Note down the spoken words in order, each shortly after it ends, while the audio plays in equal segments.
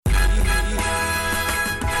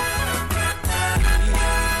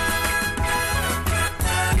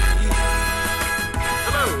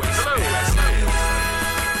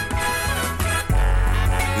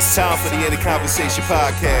It's time for the End of Conversation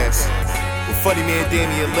podcast with funny man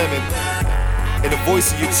Damian Lemon and the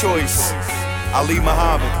voice of your choice, Ali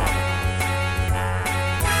Muhammad.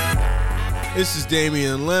 This is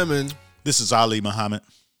Damian Lemon. This is Ali Muhammad.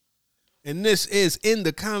 And this is In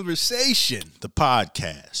the Conversation. The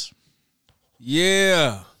podcast.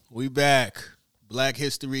 Yeah, we back. Black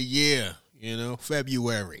History Year,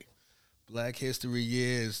 February. Black History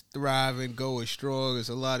Year is thriving, going strong. There's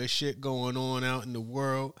a lot of shit going on out in the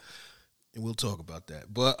world, and we'll talk about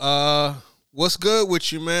that. But what's good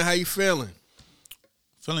with you, man? How you feeling?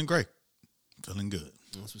 Feeling great. Feeling good.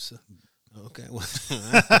 That's what's up. Okay.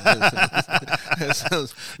 That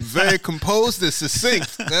sounds very composed and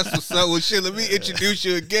succinct. That's what's up. Well, shit, let me introduce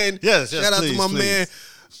you again. Yes, Shout out please, to my please. man,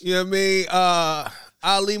 you know what I mean?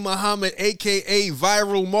 Ali Muhammad, a.k.a.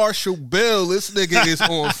 Viral Marshall Bill. This nigga is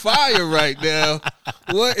on fire right now.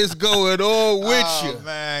 What is going on with you?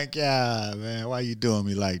 Man, God, man. Why you doing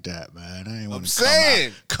me like that, man? I ain't want to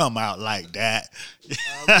saying. come out like that.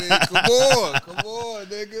 I mean, come on,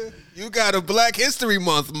 nigga. You got a Black History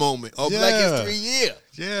Month moment or Black History Year.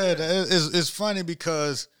 Yeah, it's funny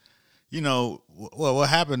because, what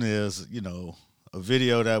happened is, a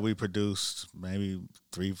video that we produced maybe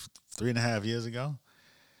three and a half years ago.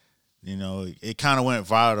 It kind of went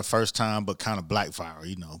viral the first time, but kind of black viral.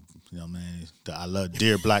 Man. I Love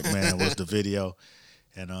Dear Black Man was the video,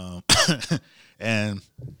 and and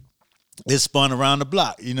it spun around the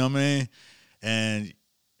block. You know what I mean?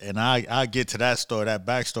 And I get to that story, that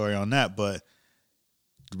backstory on that. But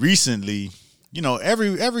recently,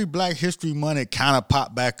 every Black History Month it kind of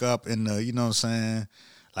popped back up in the, you know what I'm saying,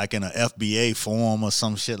 like in a FBA forum or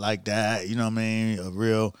some shit like that. You know what I mean? A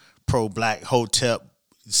real pro-black hotep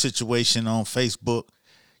situation on Facebook,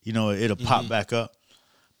 it'll pop back up.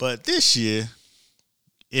 But this year,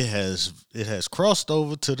 it has crossed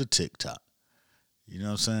over to the TikTok. You know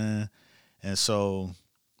what I'm saying? And so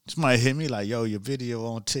somebody hit me like, yo, your video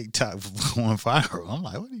on TikTok going viral. I'm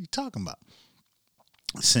like, what are you talking about?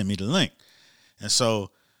 Send me the link. And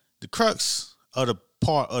so the crux of the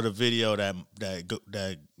part of the video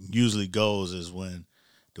that usually goes is when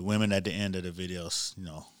the women at the end of the videos,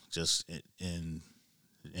 just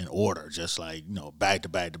in order, just like, back to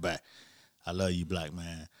back to back. I love you, black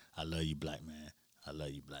man. I love you, black man. I love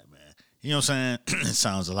you, black man. You know what I'm saying? It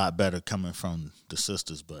sounds a lot better coming from the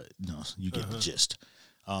sisters, but, you get the gist.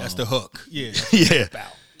 That's the hook. Yeah. Yeah.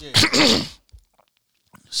 Yeah.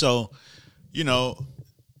 So,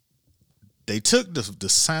 they took the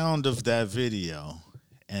sound of that video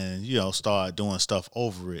and, started doing stuff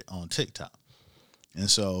over it on TikTok. And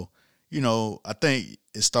so, I think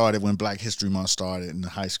it started when Black History Month started and the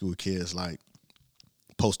high school kids,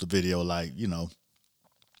 post a video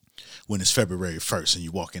when it's February 1st and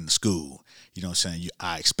you walk into school, you know what I'm saying?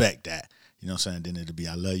 I expect that. You know what I'm saying? Then it'll be,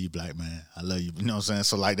 I love you, black man. I love you. You know what I'm saying?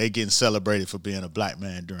 So, they getting celebrated for being a black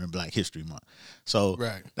man during Black History Month. So,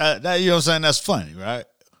 right. That you know what I'm saying? That's funny, right?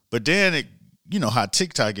 But then, how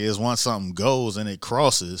TikTok is, once something goes and it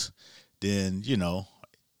crosses, then,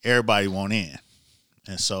 everybody want in.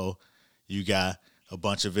 And so, you got a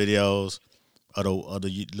bunch of videos of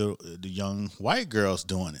the young white girls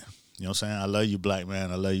doing it. You know what I'm saying? I love you, black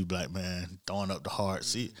man. I love you, black man. Throwing up the heart.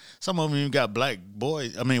 See, some of them even got white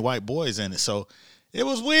boys in it. So it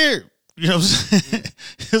was weird. You know what I'm saying?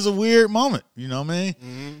 It was a weird moment. You know what I mean?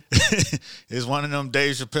 Mm-hmm. It's one of them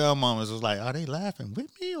Dave Chappelle moments. It was like, are they laughing with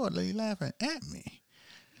me or are they laughing at me?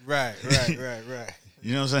 Right.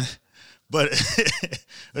 You know what I'm saying? But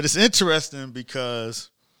it's interesting because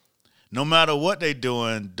no matter what they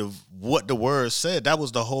doing, what the words said, that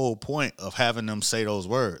was the whole point of having them say those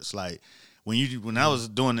words. Like when I was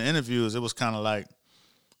doing the interviews, it was kind of like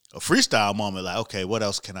a freestyle moment. Like, okay, what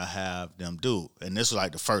else can I have them do? And this was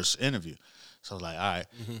like the first interview. So I was like, all right,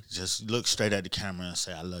 just look straight at the camera and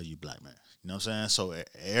say, I love you, black man. You know what I'm saying? So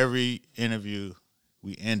every interview,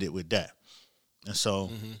 we ended with that. And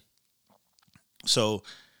so,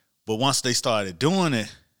 but once they started doing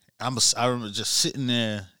it, I remember just sitting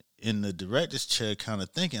there in the director's chair kind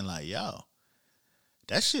of thinking like, yo,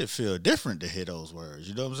 that shit feel different to hear those words.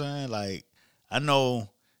 You know what I'm saying? Like, I know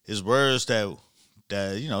it's words that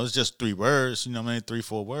it's just 3 words, you know what I mean? 3,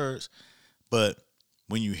 4 words. But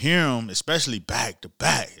when you hear them, especially back to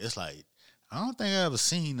back, it's like, I don't think I ever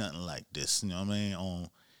seen nothing like this, you know what I mean,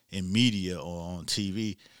 in media or on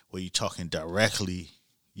TV where you're talking directly,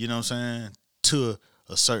 you know what I'm saying, to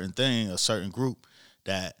a certain thing, a certain group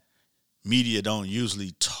that media don't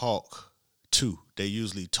usually talk to. They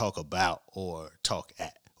usually talk about or talk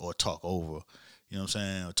at or talk over, you know what I'm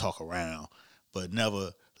saying, or talk around, but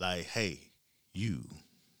never like, hey,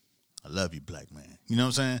 I love you, black man. You know what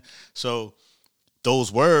I'm saying? So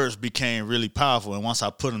those words became really powerful. And once I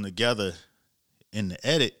put them together in the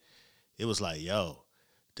edit, it was like, yo,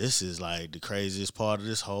 this is like the craziest part of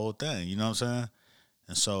this whole thing. You know what I'm saying?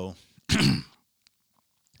 And so I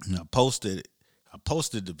posted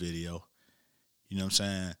the video. You know what I'm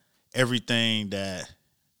saying? Everything that,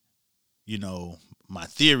 you know, my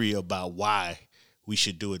theory about why we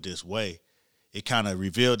should do it this way, it kind of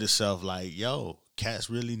revealed itself like, yo, cats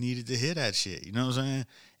really needed to hear that shit. You know what I'm saying?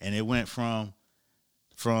 And it went from,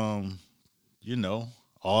 you know,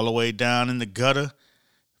 all the way down in the gutter,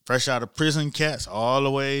 fresh out of prison cats, all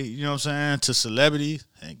the way, you know what I'm saying, to celebrities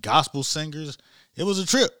and gospel singers. It was a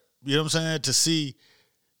trip, you know what I'm saying, to see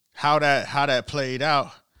how that played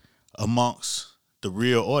out amongst the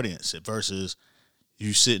real audience versus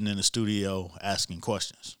you sitting in the studio asking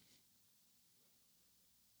questions.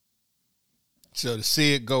 So to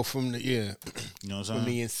see it go from the you know what I'm saying? from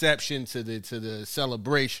the inception to the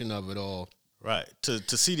celebration of it all. Right.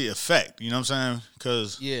 To see the effect, you know what I'm saying?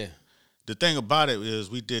 Because the thing about it is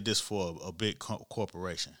we did this for a big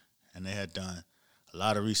corporation, and they had done a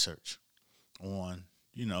lot of research on,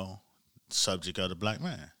 you know, the subject of the black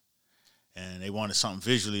man. And they wanted something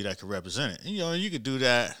visually that could represent it. And, you know, you could do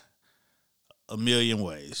that a million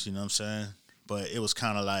ways, you know what I'm saying? But it was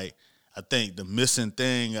kind of like, I think the missing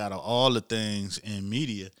thing out of all the things in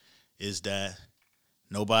media is that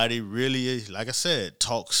nobody really, like I said,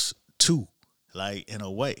 talks to, like, in a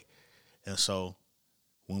way. And so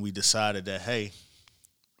when we decided that, hey,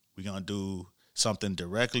 we're going to do something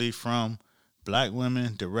directly from black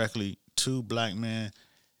women, directly to black men,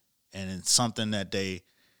 and it's something that they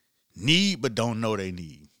need but don't know they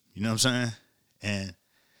need. You know what I'm saying? And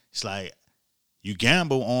it's like you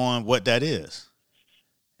gamble on what that is.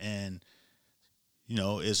 And, you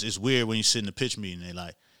know, it's weird when you sit in the pitch meeting, they're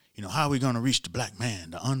like, you know, how are we going to reach the black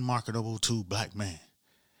man, the unmarketable to black man?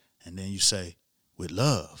 And then you say, with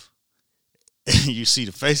love. And you see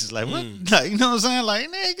the faces like, what? Like, you know what I'm saying? Like,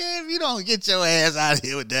 nigga, if you don't get your ass out of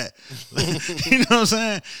here with that. You know what I'm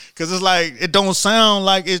saying? Because it's like, it don't sound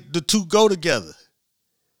like the two go together.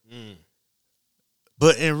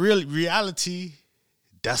 But in reality,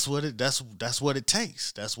 that's what it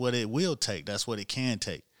takes. That's what it will take. That's what it can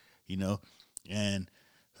take, you know? And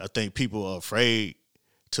I think people are afraid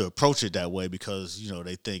to approach it that way because, you know,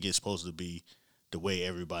 they think it's supposed to be the way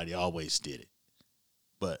everybody always did it.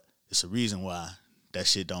 But it's a reason why that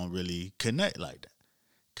shit don't really connect like that,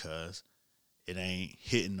 because it ain't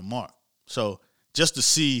hitting the mark. So just to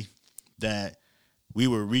see that we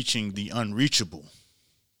were reaching the unreachable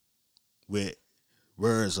with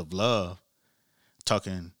words of love,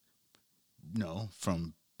 talking, you know,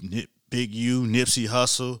 from Big U, Nipsey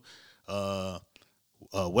Hussle,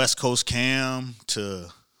 West Coast Cam to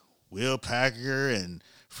Will Packer and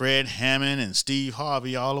Fred Hammond and Steve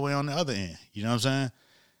Harvey all the way on the other end. You know what I'm saying?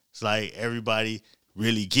 It's like everybody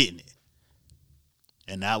really getting it.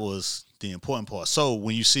 And that was the important part. So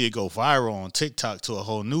when you see it go viral on TikTok to a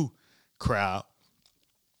whole new crowd,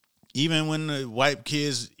 even when the white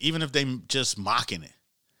kids, even if they just mocking it,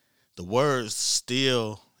 the words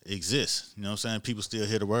still exist. You know what I'm saying? People still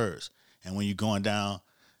hear the words. And when you're going down,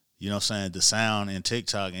 you know what I'm saying, the sound in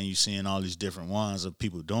TikTok and you seeing all these different ones of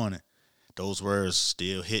people doing it, those words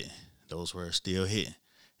still hitting. Those words still hitting.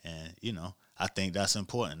 And, you know, I think that's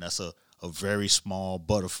important. That's a very small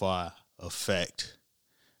butterfly effect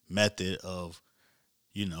method of,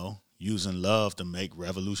 you know, using love to make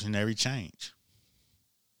revolutionary change.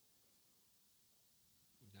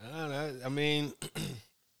 I mean,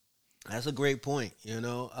 that's a great point, you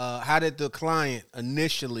know. How did the client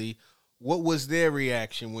initially, what was their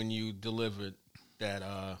reaction when you delivered that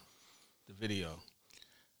the video?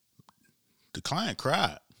 The client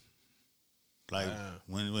cried. Like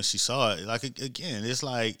when she saw it, like again, it's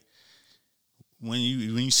like when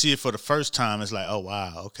you see it for the first time, it's like, oh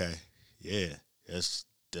wow, okay, yeah, that's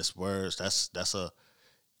words. That's a,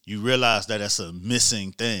 you realize that that's a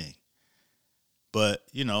missing thing. But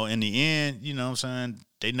you know, in the end, you know what I'm saying,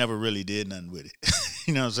 they never really did nothing with it.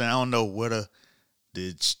 You know what I'm saying? I don't know where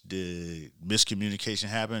the miscommunication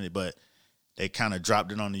happened, but they kind of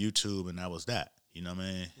dropped it on the YouTube, and that was that. You know what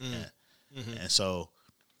I mean? And so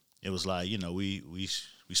it was like, you know, we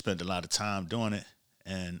spent a lot of time doing it.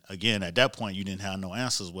 And again, at that point, you didn't have no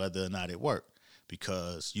answers whether or not it worked,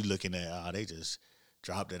 because you looking at, they just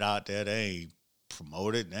dropped it out there. They ain't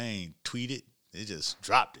promoted. They ain't tweeted. They just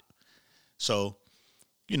dropped it. So,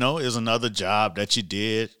 you know, it was another job that you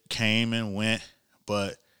did, came and went,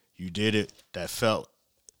 but you did it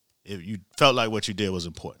you felt like what you did was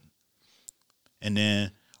important. And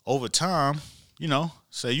then over time, you know,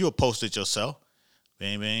 say you'll post it yourself,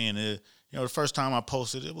 bang, bang, and the first time I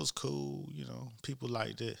posted, it was cool. People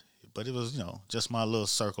liked it, but it was, just my little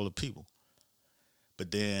circle of people.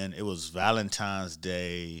 But then it was Valentine's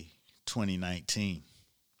Day 2019,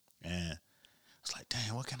 and it's like,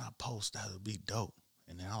 damn, what can I post that would be dope?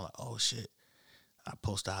 And then I was like, oh shit, I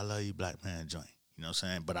posted I Love You Black Man joint. You know what I'm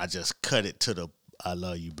saying? But I just cut it to the I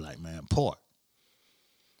Love You Black Man part.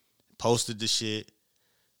 Posted the shit.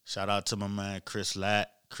 Shout out to my man Chris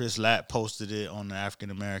Latt. Chris Latt posted it on the African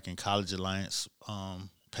American College Alliance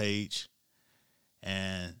page.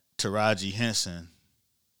 And Taraji Henson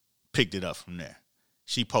picked it up from there.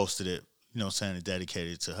 She posted it, and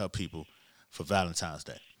dedicated it to her people for Valentine's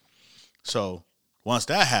Day. So once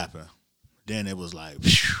that happened, then it was like,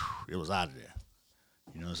 whew, it was out of there.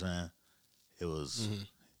 You know what I'm saying? It was,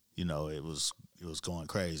 it was going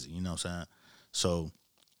crazy. You know what I'm saying? So,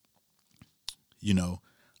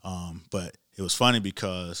 but it was funny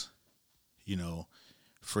because,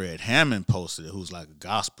 Fred Hammond posted it, who's like a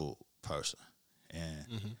gospel person,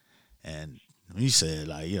 and he said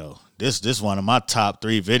like, this one of my top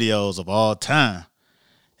 3 videos of all time,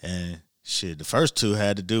 and shit, the first 2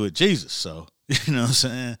 had to do with Jesus. So you know what I'm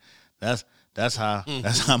saying? That's how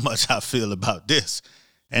much I feel about this.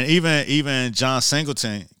 And even John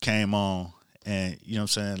Singleton came on and,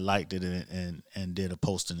 liked it and did a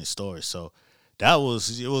post in his story. So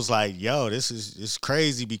it was like, yo, it's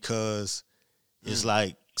crazy because it's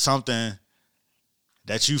like something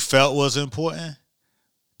that you felt was important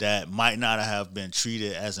that might not have been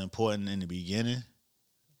treated as important in the beginning.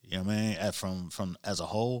 You know what I mean? From as a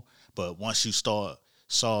whole. But once you saw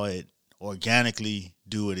it organically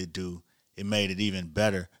do what it do, it made it even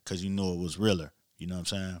better because you knew it was realer. You know what I'm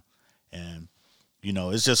saying? And,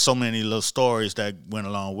 it's just so many little stories that went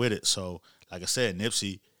along with it. So, like I said,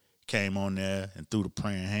 Nipsey came on there and threw the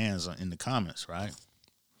praying hands in the comments, right?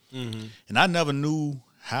 Mm-hmm. And I never knew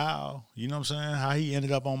how, how he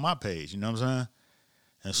ended up on my page, you know what I'm saying?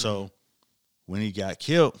 And so when he got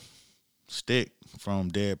killed, Stick from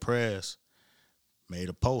Dead Press made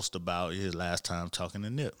a post about his last time talking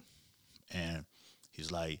to Nip. And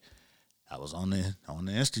he's like, I was on the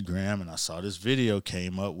Instagram and I saw this video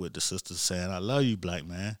came up with the sister saying, I love you, black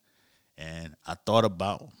man. And I thought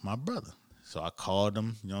about my brother. So I called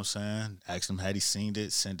him, asked him had he seen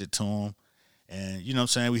it, sent it to him. And,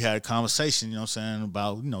 we had a conversation,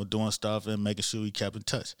 about, doing stuff and making sure we kept in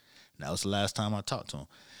touch. And that was the last time I talked to him.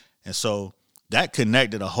 And so that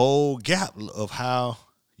connected a whole gap of how,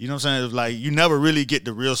 it was like you never really get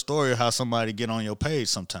the real story of how somebody get on your page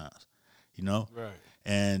sometimes, Right.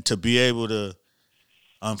 And to be able to,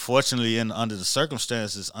 unfortunately, under the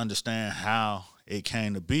circumstances, understand how it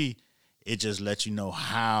came to be, it just lets you know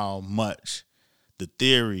how much the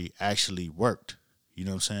theory actually worked. You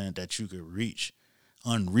know what I'm saying? That you could reach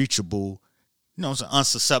unreachable,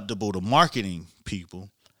 unsusceptible to marketing people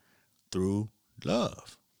through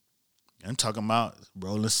love. I'm talking about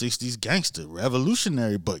rolling 60s gangster,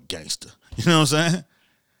 revolutionary but gangster. You know what I'm saying?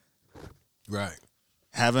 Right.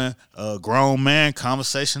 Having a grown man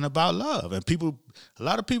conversation about love. And a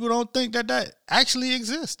lot of people don't think that actually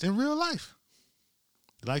exists in real life.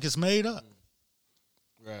 Like it's made up.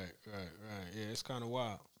 Right. Yeah, it's kind of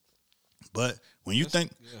wild. But when you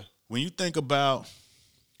think about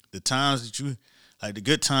the times that you, like the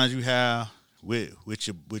good times you have with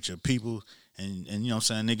your people and you know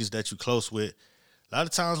what I'm saying, niggas that you close with, a lot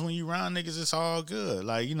of times when you around niggas, it's all good.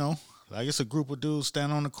 Like, like it's a group of dudes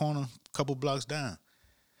standing on the corner a couple blocks down.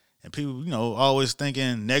 And people, always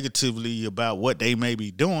thinking negatively about what they may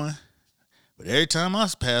be doing. But every time I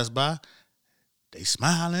pass by, they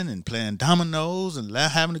smiling and playing dominoes and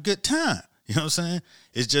having a good time. You know what I'm saying?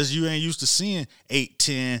 It's just you ain't used to seeing 8,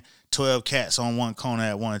 10, 12 cats on one corner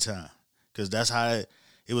at one time. Because that's how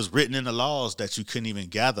it was written in the laws that you couldn't even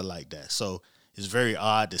gather like that. So it's very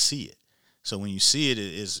odd to see it. So when you see it,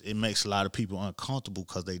 it makes a lot of people uncomfortable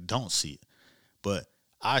because they don't see it. But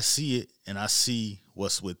I see it and I see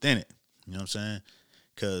what's within it. You know what I'm saying?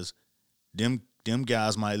 Because them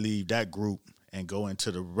guys might leave that group and go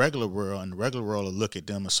into the regular world, and the regular world will look at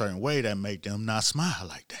them a certain way that make them not smile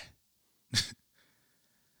like that.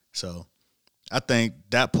 So I think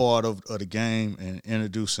that part of the game and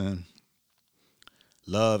introducing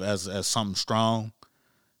love as something strong,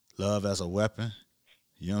 love as a weapon,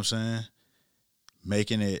 you know what I'm saying?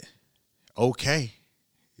 Making it okay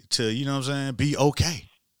to, be okay.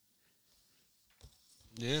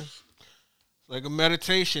 Yeah. It's like a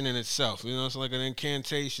meditation in itself. It's like an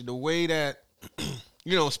incantation. The way that,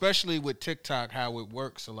 especially with TikTok, how it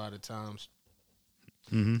works a lot of times.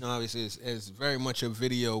 Mm-hmm. Obviously, it's very much a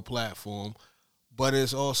video platform, but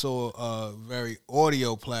it's also a very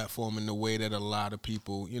audio platform in the way that a lot of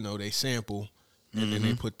people, they sample and then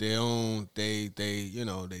they put their own, they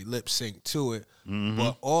lip sync to it.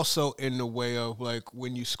 But also in the way of like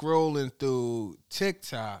when you scrolling through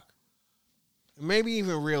TikTok, maybe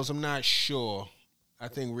even Reels, I'm not sure. I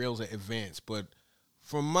think Reels are advanced, but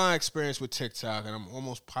from my experience with TikTok, and I'm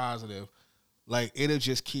almost positive, like it'll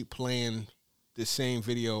just keep playing the same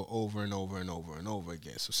video over and over and over and over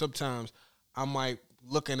again. So sometimes I might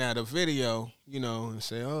looking at a video, and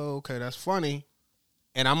say, oh, okay, that's funny.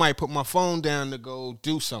 And I might put my phone down to go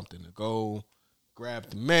do something, to go grab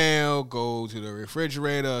the mail, go to the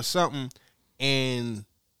refrigerator or something, and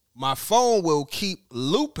my phone will keep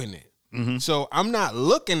looping it. So I'm not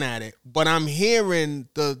looking at it, but I'm hearing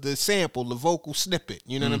the sample, the vocal snippet.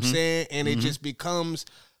 You know what I'm saying? And it just becomes,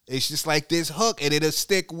 it's just like this hook, and it'll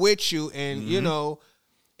stick with you. And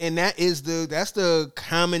and that's the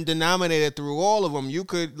common denominator through all of them. You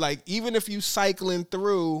could, like, even if you cycling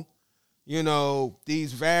through,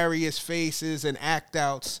 these various faces and act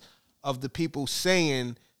outs of the people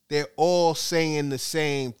saying, they're all saying the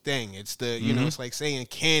same thing. It's the, it's like saying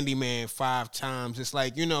Candyman 5 times. It's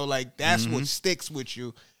like, like that's what sticks with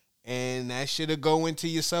you. And that should go into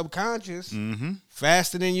your subconscious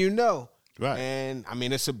faster than you know. Right. And I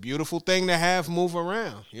mean, it's a beautiful thing to have move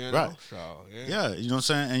around, Right. So, yeah, you know what I'm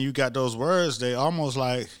saying? And you got those words, they almost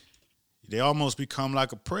become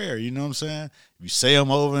like a prayer, you know what I'm saying? If you say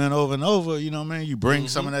them over and over and over, you know what I mean? You bring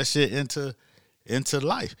some of that shit into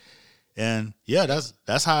life. And yeah,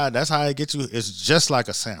 that's how it gets you. It's just like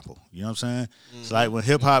a sample, you know what I'm saying? It's like when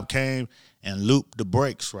hip hop came and looped the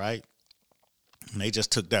breaks, right? And they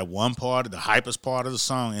just took that one part of the hypest part of the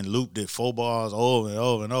song and looped it 4 bars over and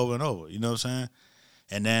over and over and over. You know what I'm saying?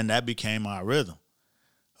 And then that became our rhythm.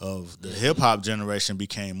 Of the hip hop generation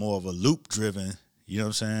became more of a loop driven, you know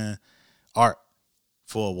what I'm saying, art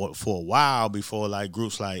for a while before like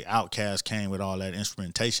groups like Outkast came with all that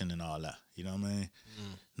instrumentation and all that. You know what I mean?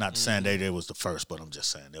 Not saying they was the first, but I'm just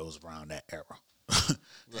saying it was around that era.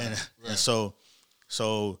 And so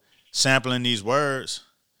sampling these words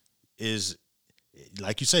is,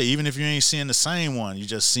 like you say, even if you ain't seeing the same one, you're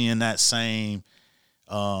just seeing that same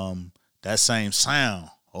sound.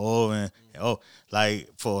 Like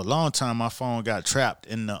for a long time, my phone got trapped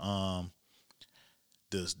in the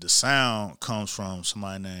sound comes from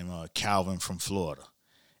somebody named Calvin from Florida,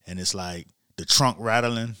 and it's like the trunk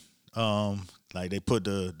rattling. Like they put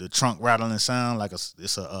the trunk rattling sound like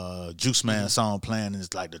it's a Juice Man song playing, and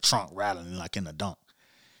it's like the trunk rattling like in the dunk.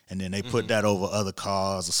 And then they put that over other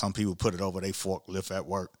cars, or some people put it over their forklift at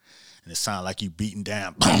work, and it sounds like you beating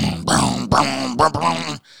down. Boom, boom, boom, boom,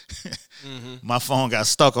 boom. My phone got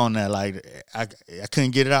stuck on that. Like I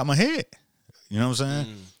couldn't get it out of my head. You know what I'm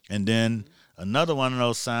saying? And then another one of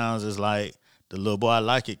those sounds is like the little boy. I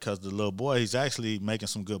like it because the little boy, he's actually making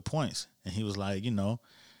some good points. And he was like,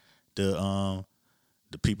 the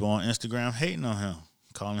people on Instagram hating on him,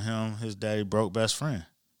 calling him his daddy broke best friend.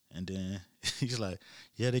 And then he's like,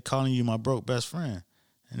 yeah, they calling you my broke best friend.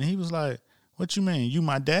 And he was like, what you mean? You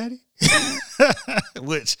my daddy?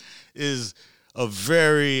 Which is a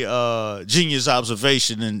very genius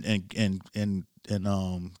observation and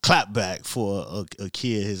clap back for a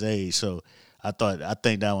kid his age. So I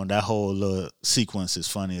think that whole little sequence is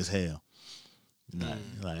funny as hell.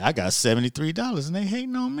 Like I got $73 and they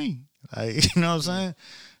hating on me. Like, you know what I'm saying?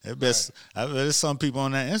 I bet there's some people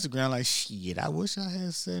on that Instagram like, shit, I wish I had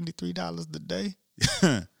 $73 today.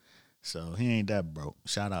 So he ain't that broke.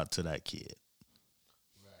 Shout out to that kid.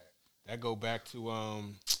 Right. That go back to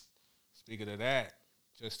speaking of that,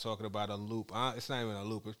 just talking about a loop. It's not even a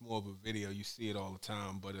loop. It's more of a video. You see it all the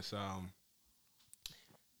time, but it's But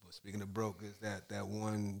speaking of broke, is that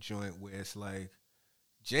one joint where it's like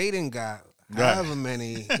Jaden got however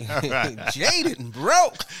many. Jaden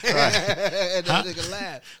broke. And that nigga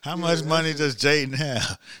laugh. How much money does Jaden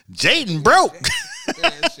have? Jaden broke.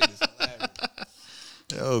 That shit is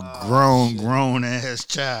hilarious. Grown ass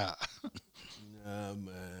child. Nah,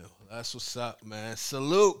 man. That's what's up, man.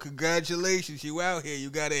 Salute. Congratulations. You out here. You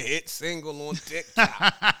got a hit single on TikTok.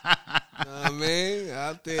 Know what I mean?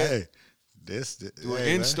 Out there. Hey. Do an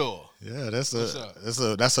install. Yeah,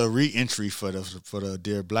 that's a re-entry for the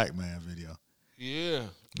Dear Black Man video. Yeah.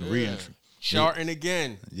 Re-entry. Charting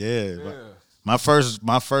again. Yeah. My first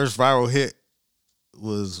viral hit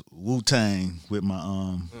was Wu-Tang with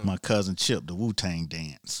my cousin Chip, the Wu-Tang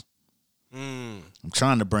dance. I'm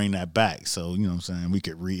trying to bring that back, so you know what I'm saying, we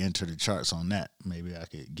could re-enter the charts on that. Maybe I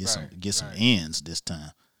could get some ends this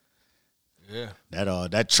time. Yeah.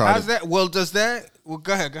 That charted. How's that? Well, does that? Well,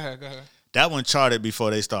 go ahead. That one charted before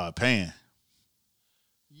they started paying.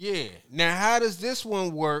 Yeah. Now, how does this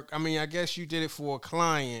one work? I mean, I guess you did it for a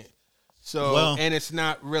client. So, Well, and it's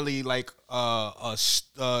not really like a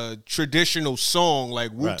traditional song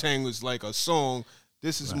like Wu-Tang was like a song.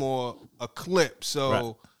 This is more a clip.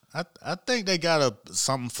 So, I think they got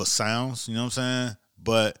something for sounds, you know what I'm saying?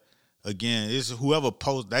 But again, it's whoever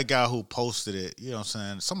that guy who posted it, you know what I'm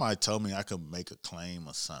saying? Somebody told me I could make a claim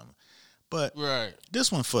or something. But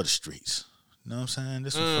this one for the streets. You know what I'm saying?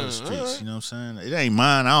 This one for the streets, right. You know what I'm saying? It ain't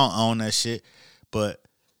mine. I don't own that shit. But,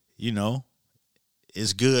 you know,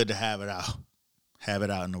 it's good to have it out. Have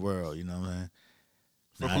it out in the world, you know what I'm saying?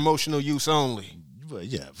 For promotional use only. But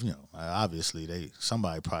yeah, you know, obviously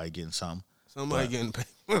somebody probably getting something. Somebody getting paid.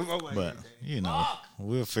 But, you know,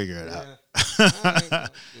 we'll figure it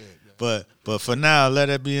out. But for now,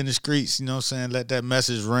 let it be in the streets, you know what I'm saying? Let that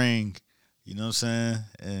message ring, you know what I'm saying?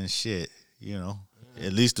 And shit, you know.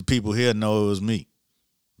 At least the people here know it was me.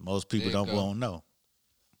 Most people won't know.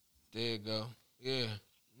 There you go. Yeah.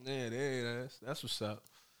 Yeah, that's what's up.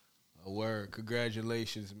 A word.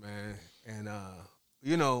 Congratulations, man. And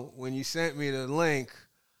you know, when you sent me the link,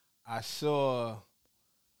 I saw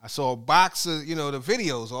a box of, you know, the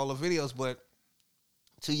videos, all the videos, but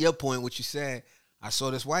to your point, what you said, I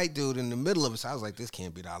saw this white dude in the middle of it. So I was like, this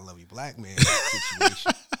can't be the I Love You Black Man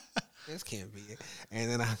situation. This can't be it.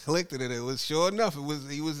 And then I clicked it, and it was sure enough. It was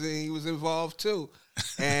he was involved too,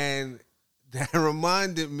 and that not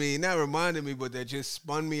reminded me, but that just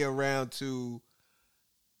spun me around to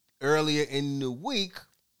earlier in the week.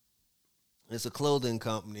 It's a clothing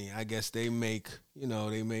company. I guess they make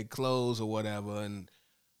clothes or whatever, and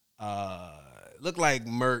look like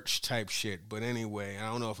merch type shit. But anyway,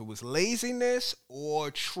 I don't know if it was laziness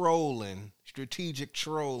or trolling, strategic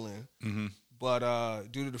trolling. Mm-hmm. But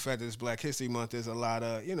due to the fact that it's Black History Month, there's a lot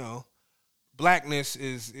of, you know, blackness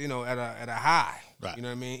is, you know, at a high. Right. You know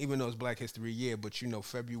what I mean? Even though it's Black History Year, but, you know,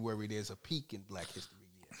 February, there's a peak in Black History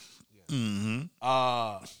Year. Yeah.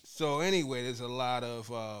 Mm-hmm. So anyway, there's a lot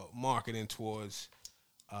of marketing towards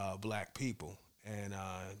black people. And,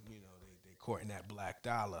 you know, they courting that black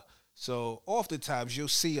dollar. So oftentimes you'll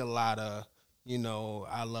see a lot of, you know,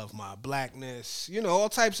 I love my blackness, you know, all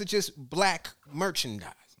types of just black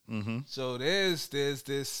merchandise. Mm-hmm. So there's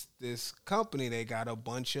this company, they got a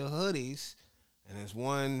bunch of hoodies, and there's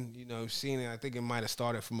one, you know, seen it, I think it might have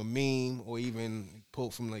started from a meme or even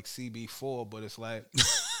pulled from like CB4, but it's like,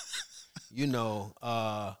 you know,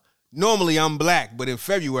 normally I'm black, but in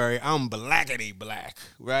February I'm blackity black,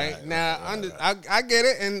 right? Now, I get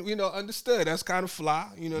it, and, you know, understood. That's kind of fly,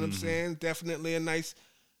 you know what I'm saying? Definitely a nice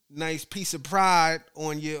piece of pride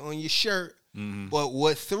on your shirt. Mm-hmm. But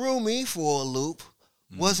what threw me for a loop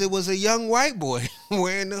it was a young white boy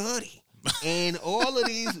wearing the hoodie. And all of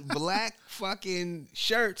these black fucking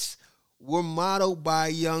shirts were modeled by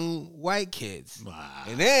young white kids. Wow.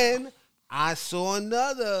 And then I saw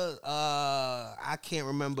another, I can't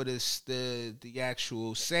remember the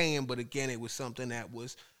actual saying, but again, it was something that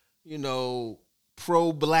was, you know,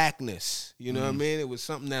 pro-blackness. You know what I mean? It was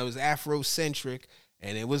something that was Afrocentric,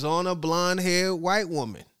 and it was on a blonde-haired white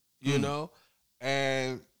woman, you know?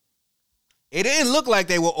 And it didn't look like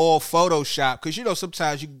they were all Photoshopped, because, you know,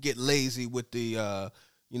 sometimes you can get lazy with the,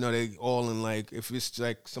 you know, they all in, like, if it's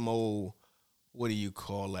like some old, what do you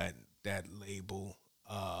call that label?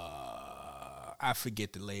 I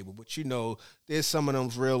forget the label, but, you know, there's some of them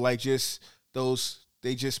real, like, just those,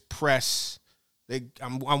 they just press,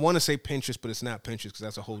 I want to say Pinterest, but it's not Pinterest, because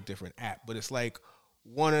that's a whole different app, but it's like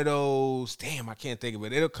one of those, damn, I can't think of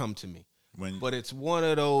it, it'll come to me. But it's one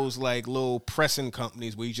of those like little pressing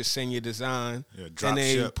companies where you just send your design and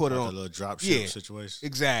they put it on a little drop ship situation.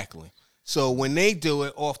 Exactly. So when they do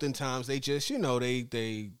it, oftentimes they just, you know,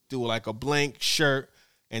 they do like a blank shirt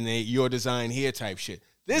and your design here type shit.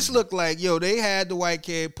 This looked like, yo, they had the white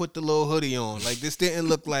kid put the little hoodie on. Like, this didn't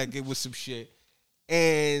look like it was some shit.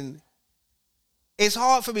 And it's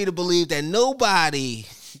hard for me to believe that nobody,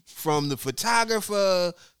 from the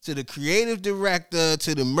photographer to the creative director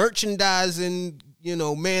to the merchandising, you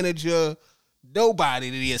know, manager, nobody,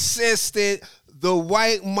 the assistant, the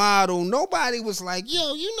white model, nobody was like,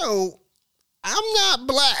 yo, you know, I'm not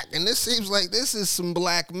black, and this seems like this is some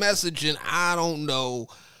black messaging. I don't know.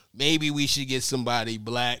 Maybe we should get somebody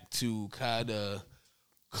black to kind of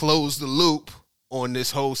close the loop on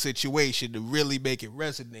this whole situation to really make it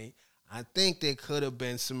resonate. I think there could have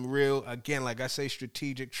been some real, again, like I say,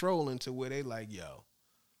 strategic trolling to where they like, yo,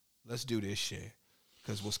 let's do this shit.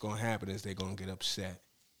 Because what's going to happen is they're going to get upset,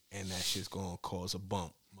 and that shit's going to cause a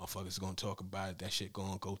bump. Motherfuckers going to talk about it. That shit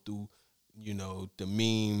going to go through, you know, the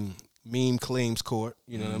meme claims court.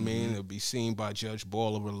 You know what I mean? It'll be seen by Judge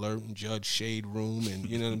Baller Alert and Judge Shade Room, and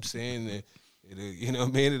you know what I'm saying? You know what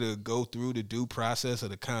I mean? It'll go through the due process of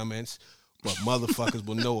the comments, but motherfuckers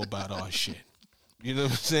will know about our shit. You know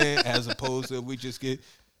what I'm saying? As opposed to we just get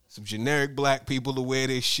some generic black people to wear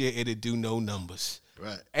this shit, it'll do no numbers.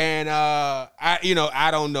 Right. And I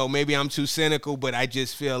don't know. Maybe I'm too cynical, but I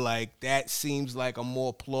just feel like that seems like a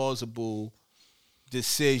more plausible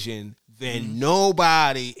decision than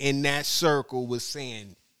nobody in that circle was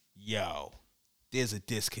saying, yo, there's a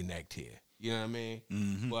disconnect here. You know what I mean?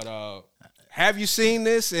 Mm-hmm. But have you seen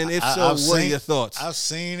this? And if so, what are your thoughts? I've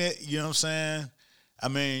seen it. You know what I'm saying? I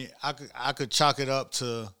mean, I could chalk it up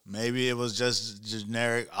to maybe it was just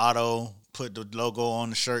generic auto, put the logo on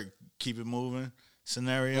the shirt, keep it moving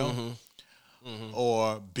scenario. Mm-hmm.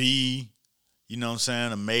 Or B, you know what I'm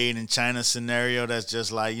saying, a made in China scenario that's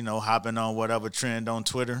just like, you know, hopping on whatever trend on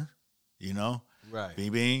Twitter, you know? Right.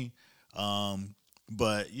 BB.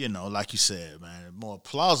 But, you know, like you said, man, more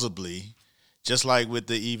plausibly, just like with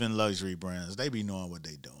the even luxury brands, they be knowing what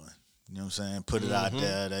they doing. You know what I'm saying? Put it out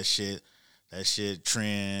there, that shit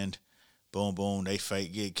trend, boom, boom, they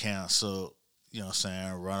fake get canceled, you know what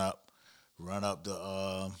I'm saying, run up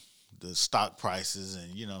the stock prices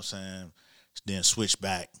and, you know what I'm saying, then switch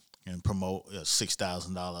back and promote a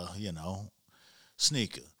 $6,000, you know,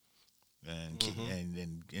 sneaker and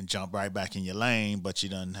jump right back in your lane, but you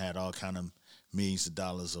done had all kind of millions of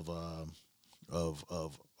dollars of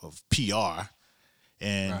PR,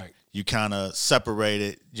 and you kind of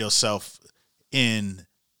separated yourself in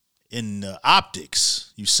the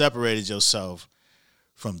optics. You separated yourself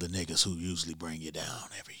from the niggas who usually bring you down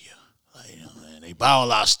every year. Like, you know, man, they buy a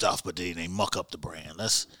lot of stuff, but they muck up the brand.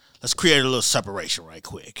 Let's create a little separation right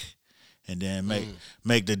quick, and then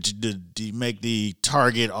make the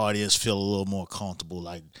target audience feel a little more comfortable.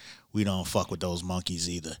 Like, we don't fuck with those monkeys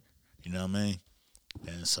either. You know what I mean?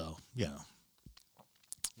 And so, you know.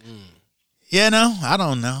 Yeah, no, I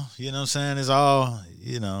don't know. You know what I'm saying? It's all,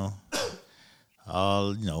 you know,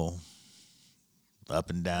 up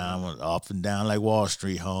and down like Wall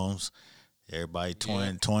Street, Holmes. Everybody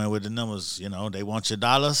toying with the numbers. You know, they want your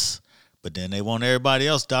dollars, but then they want everybody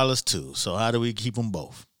else dollars too. So how do we keep them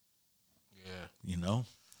both? Yeah. You know,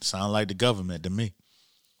 sound like the government to me.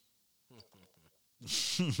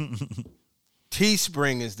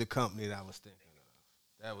 Teespring is the company that I was thinking of.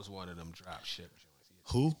 That was one of them drop ship joints.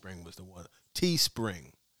 Who? Teespring was the one.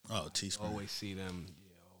 Teespring. Oh, Teespring. Always see them.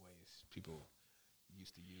 Yeah, always. People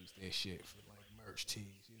used to use their shit for like merch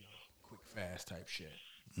tees, you know, quick, fast type shit.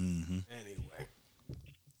 Mm-hmm. Anyway.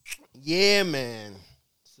 Yeah, man.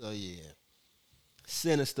 So, yeah.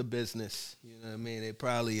 Sinister business. You know what I mean? It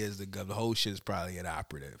probably is the whole shit is probably an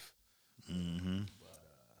operative. Mm-hmm. But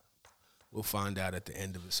we'll find out at the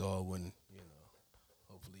end of it all when, you know,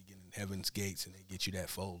 hopefully get in Heaven's Gates and they get you that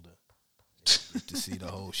folder. Get to see the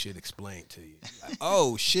whole shit explained to you. Like,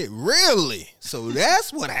 oh shit, really? So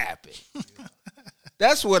that's what happened. You know?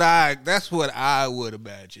 That's what I would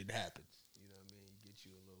imagine happens. You know what I mean? Get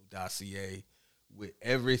you a little dossier with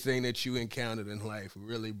everything that you encountered in life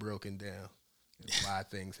really broken down and why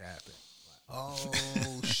things happen. Like,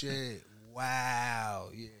 oh shit! Wow,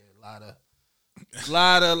 yeah, a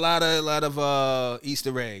lot of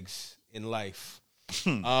Easter eggs in life.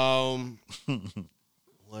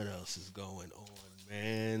 What else is going on,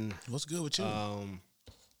 man? What's good with you? Man,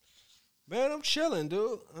 I'm chilling,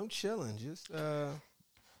 dude. I'm chilling. Just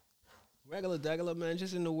regular, man.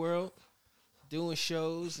 Just in the world, doing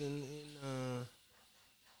shows, and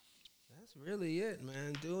that's really it,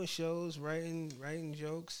 man. Doing shows, writing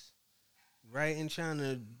jokes, trying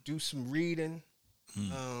to do some reading.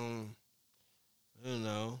 I don't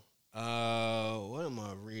know. What am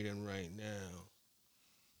I reading right now?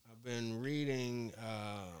 I've been reading.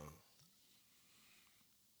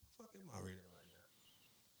 What am I reading right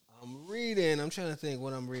now? I'm trying to think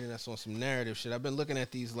what I'm reading that's on some narrative shit. I've been looking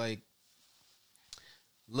at these like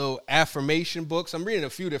little affirmation books. I'm reading a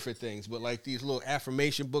few different things, but like these little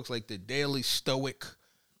affirmation books, like the Daily Stoic.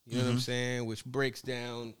 You know what I'm saying? Which breaks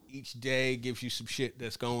down each day, gives you some shit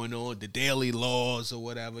that's going on, the daily laws or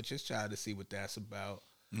whatever. Just try to see what that's about.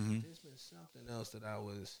 Mm-hmm. There's been something else that I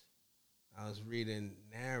was reading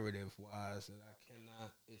narrative-wise that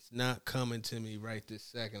it's not coming to me right this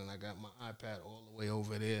second, and I got my iPad all the way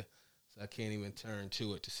over there, so I can't even turn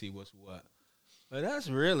to it to see what's what. But that's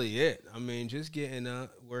really it. I mean, just getting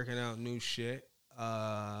up, working out new shit,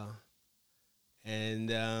 and that's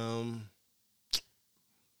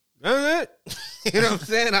it. You know what I'm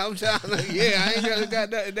saying? I'm trying to, I ain't really got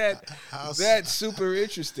that super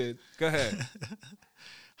interested. Go ahead.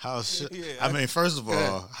 I mean, first of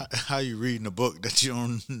all, how you reading a book that you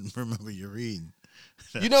don't remember you're reading?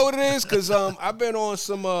 You know what it is? Because I've been on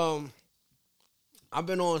some I've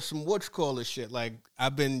been on some whatchamacallit shit. Like,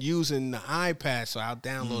 I've been using the iPad, so I'll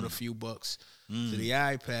download a few books to the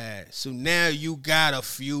iPad. So now you got a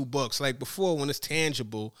few books. Like before, when it's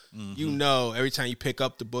tangible, you know, every time you pick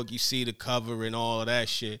up the book, you see the cover and all of that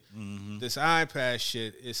shit. This iPad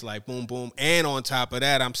shit, it's like boom, boom. And on top of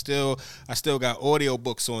that, I still got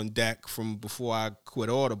audiobooks on deck from before I quit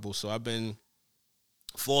Audible. So I've been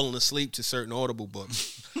falling asleep to certain Audible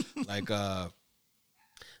books. Like,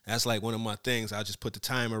 that's like one of my things. I just put the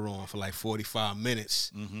timer on for like 45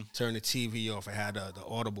 minutes, turn the TV off. I had the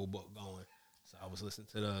Audible book going. So I was listening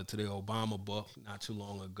to the Obama book not too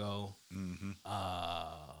long ago.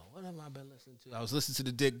 What have I been listening to? I was listening to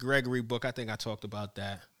the Dick Gregory book. I think I talked about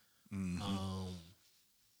that. You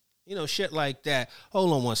know, shit like that.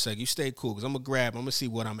 Hold on one sec. You stay cool, because I'm going to see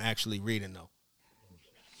what I'm actually reading, though.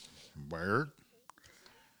 Word.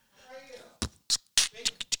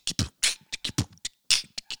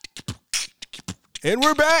 And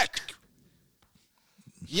we're back.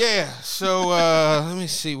 Yeah, so let me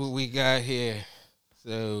see what we got here.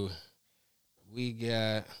 So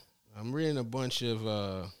I'm reading a bunch of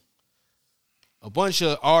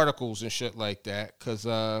articles and shit like that. Cause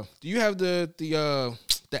do you have the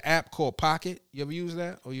app called Pocket? You ever use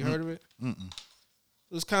that? Or you heard of it?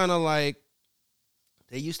 It's kind of like,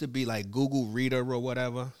 they used to be like Google Reader or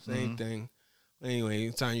whatever, same thing. Anyway,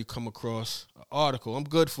 anytime you come across an article, I'm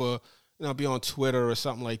good for, you know, I'll be on Twitter or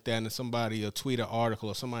something like that, and somebody will tweet an article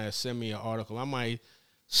or somebody will send me an article. I might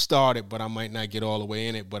start it, but I might not get all the way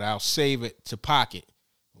in it, but I'll save it to Pocket.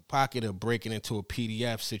 Pocket will break it into a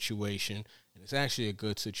PDF situation, and it's actually a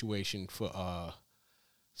good situation for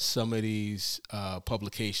some of these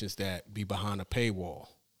publications that be behind a paywall.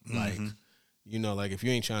 Like, you know, like if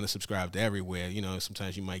you ain't trying to subscribe to everywhere, you know,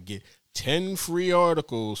 sometimes you might get 10 free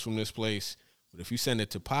articles from this place, but if you send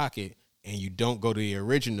it to Pocket and you don't go to the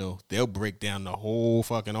original, they'll break down the whole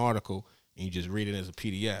fucking article and you just read it as a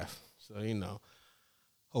PDF. So, you know,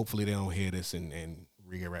 hopefully they don't hear this and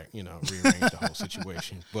rearrange the whole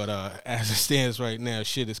situation. But as it stands right now,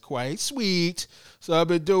 shit is quite sweet. So I've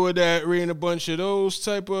been doing that, reading a bunch of those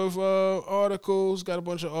type of articles. Got a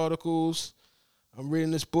bunch of articles. I'm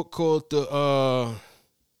reading this book called what am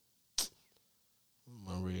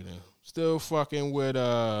I reading? Still fucking with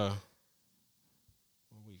what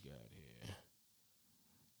we got here.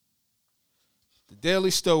 The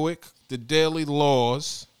Daily Stoic, The Daily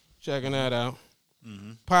Laws. Checking that out.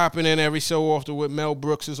 Popping in every so often with Mel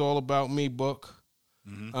Brooks' All About Me book.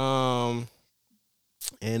 And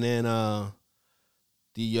then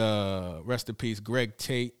the rest in peace, Greg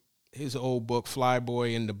Tate, his old book,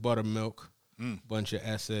 Flyboy and the Buttermilk. Bunch of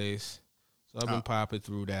essays. So I've been popping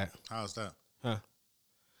through that. How's that?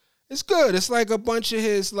 It's good. It's like a bunch of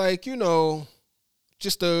his, like, you know,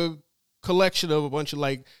 just a collection of a bunch of,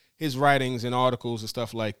 like, his writings and articles and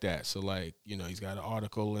stuff like that. So, like, you know, he's got an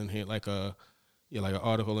article in here, like an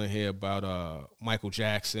article in here about Michael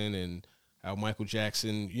Jackson and how Michael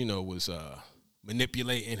Jackson, you know, was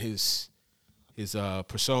manipulating his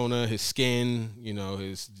persona, his skin, you know,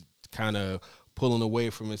 his kind of pulling away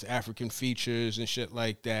from his African features and shit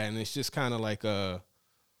like that. And it's just kind of like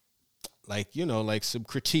some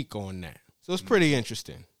critique on that. So it's pretty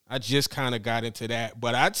interesting. I just kind of got into that.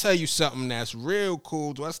 But I tell you something that's real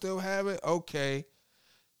cool. Do I still have it? Okay.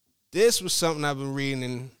 This was something I've been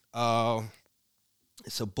reading.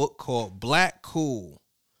 It's a book called Black Cool.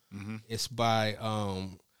 It's by,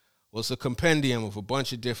 it's a compendium of a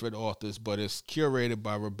bunch of different authors, but it's curated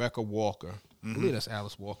by Rebecca Walker. I believe that's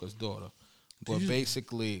Alice Walker's daughter. But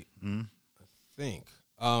basically, I think.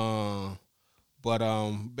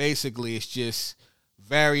 Basically, it's just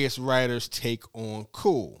various writers take on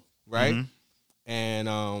cool, right?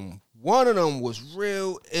 And one of them was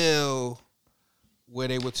real ill, where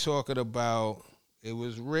they were talking about, it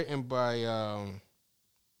was written by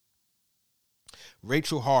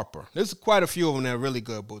Rachel Harper. There's quite a few of them that are really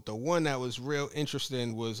good, but the one that was real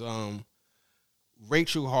interesting was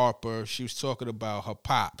Rachel Harper. She was talking about her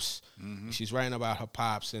pops. She's writing about her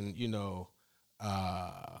pops, and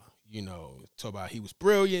talk about he was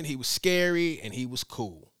brilliant, he was scary, and he was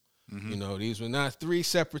cool. You know, these were not three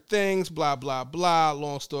separate things. Blah blah blah.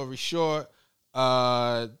 Long story short,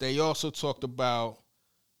 they also talked about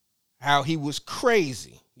how he was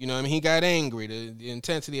crazy. You know what I mean? He got angry. The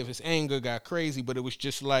intensity of his anger got crazy, but it was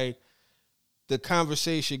just like the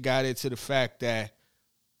conversation got into the fact that,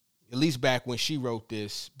 at least back when she wrote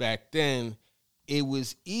this, back then, it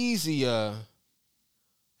was easier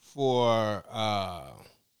for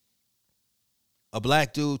a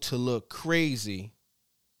black dude to look crazy,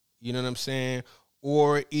 you know what I'm saying?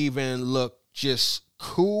 Or even look just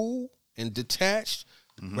cool and detached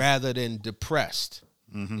rather than depressed.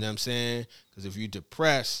 You know what I'm saying? Because if you're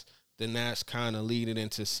depressed, then that's kind of leading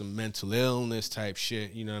into some mental illness type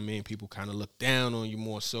shit. You know what I mean? People kind of look down on you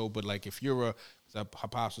more so. But like if you're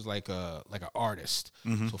Pops was like an artist.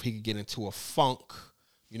 So if he could get into a funk,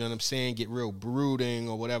 you know what I'm saying, get real brooding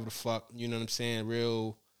or whatever the fuck, you know what I'm saying,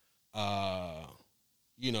 real,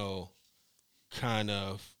 you know, kind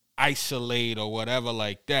of isolate or whatever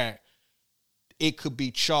like that, it could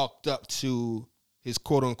be chalked up to his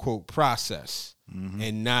quote unquote process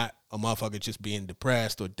and not a motherfucker just being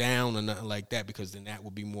depressed or down or nothing like that, because then that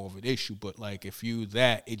would be more of an issue. But like if you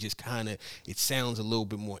that, it just kind of, it sounds a little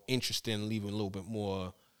bit more interesting, leaving a little bit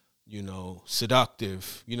more, you know,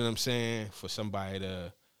 seductive, you know what I'm saying, for somebody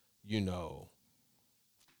to, you know,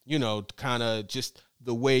 kind of just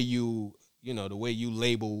the way you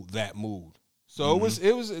label that mood. So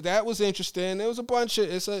that was interesting. There was a bunch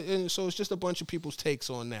of so it's just a bunch of people's takes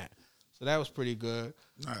on that. So that was pretty good.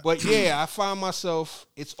 Right. But yeah, I find myself,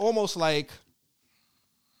 it's almost like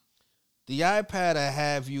the iPad I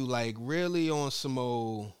have you like really on some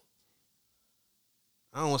old,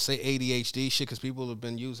 I don't want to say ADHD shit because people have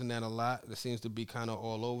been using that a lot. It seems to be kind of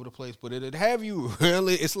all over the place. But it'd have you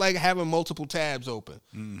really, it's like having multiple tabs open.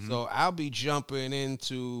 So I'll be jumping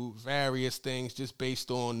into various things just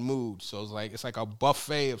based on mood. So it's like a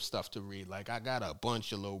buffet of stuff to read. Like I got a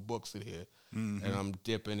bunch of little books in here that I'm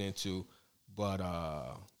dipping into. But,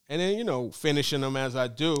 and then, you know, finishing them as I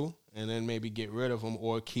do and then maybe get rid of them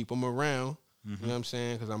or keep them around. You know what I'm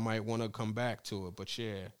saying? Because I might want to come back to it. But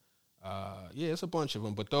yeah. Yeah, it's a bunch of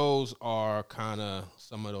them, but those are kind of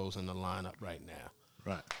some of those in the lineup right now.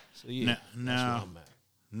 Right. So yeah, now,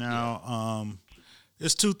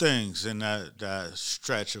 there's two things in that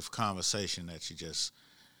stretch of conversation that you just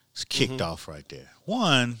kicked off right there.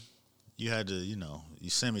 One, you had to, you know, you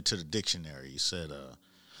sent me to the dictionary. You said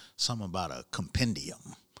something about a compendium.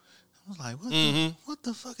 I was like, what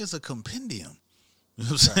the fuck is a compendium? You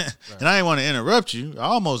know what I'm saying? Right. And I didn't want to interrupt you. I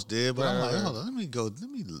almost did, but I'm like, hold on, let me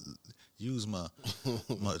use my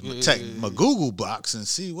Google box and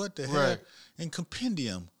see what the hell. And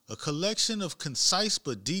compendium, a collection of concise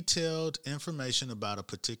but detailed information about a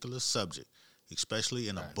particular subject, especially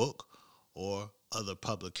in a book or other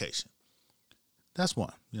publication. That's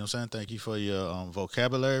one. You know what I'm saying? Thank you for your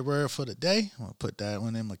vocabulary word for the day. I'm going to put that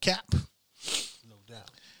one in my cap. No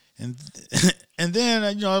doubt. And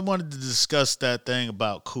then, you know, I wanted to discuss that thing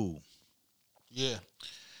about cool. Yeah.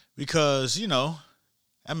 Because, you know,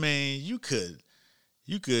 I mean, you could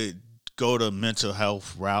go the mental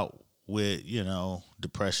health route with, you know,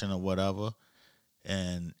 depression or whatever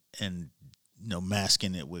and you know,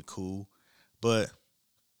 masking it with cool. But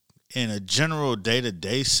in a general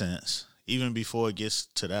day-to-day sense, even before it gets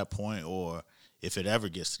to that point or if it ever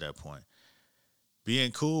gets to that point,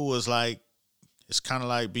 being cool was like, it's kind of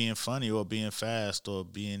like being funny or being fast or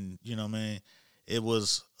being, you know what I mean? It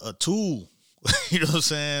was a tool. You know what I'm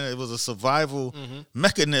saying? It was a survival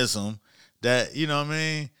mechanism that, you know what I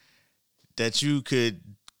mean, that you could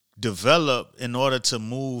develop in order to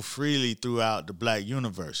move freely throughout the black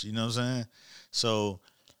universe. You know what I'm saying? So,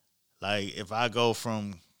 like, if I go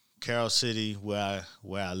from Carroll City, where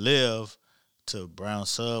I live, to Brown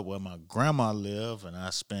Sub, where my grandma lived, and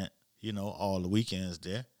I spent, you know, all the weekends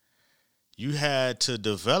there, you had to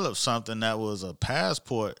develop something that was a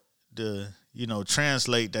passport to, you know,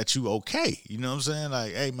 translate that you okay. You know what I'm saying?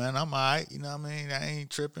 Like, hey, man, I'm all right. You know what I mean? I ain't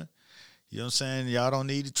tripping. You know what I'm saying? Y'all don't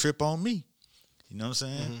need to trip on me. You know what I'm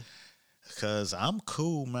saying? Because I'm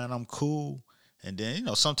cool, man. I'm cool. And then, you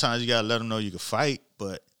know, sometimes you got to let them know you can fight.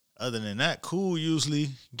 But other than that, cool usually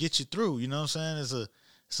gets you through. You know what I'm saying?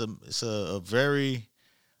 It's a very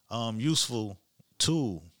useful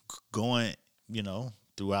tool going, you know,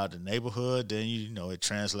 throughout the neighborhood. Then, you know, it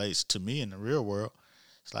translates to me in the real world.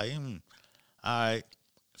 It's like, all right,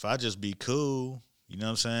 if I just be cool, you know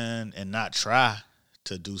what I'm saying, and not try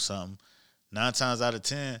to do something, 9 times out of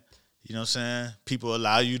 10, you know what I'm saying, people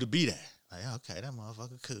allow you to be that. Like, okay, that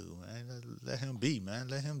motherfucker cool, man. Let him be, man.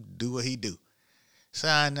 Let him do what he do. So,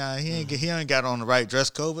 nah, he ain't got on the right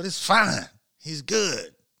dress code, but it's fine. He's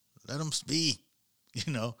good. Let him be,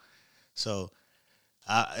 you know. So,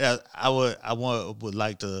 I would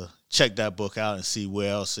like to check that book out and see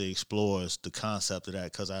where else it explores the concept of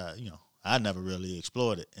that, because I never really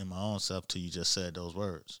explored it in my own self till you just said those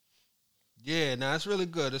words. Yeah, now it's really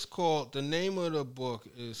good. It's called, the name of the book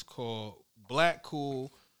is called Black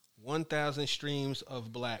Cool, 1,000 Streams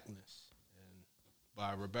of Blackness, and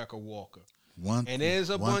by Rebecca Walker. And there's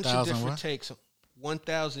a bunch of different takes.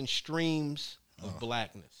 1,000 Streams of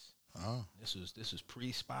Blackness. Oh, this was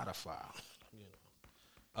pre-Spotify. You know,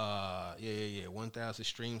 Yeah. 1,000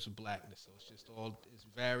 Streams of Blackness. So it's just it's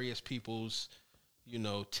various people's,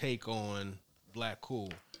 take on Black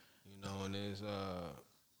Cool. And there's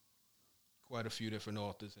quite a few different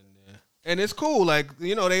authors in there. And it's cool, like,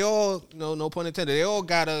 they all, no pun intended, they all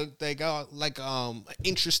got like an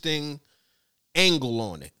interesting angle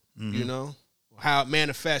on it, how it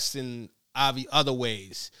manifests in other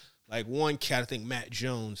ways. Like one cat, I think Matt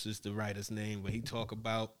Jones is the writer's name, but he talk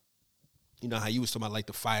about, how you was talking about like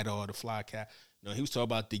the fighter or the fly cat. He was talking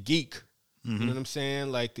about the geek. You know what I'm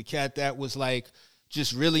saying? Like the cat that was like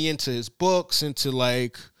just really into his books, into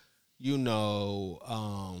like,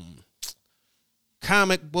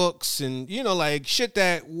 comic books and, like shit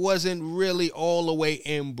that wasn't really all the way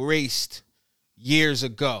embraced years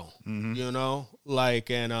ago, like,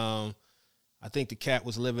 and I think the cat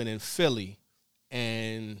was living in Philly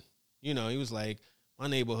and, he was like, my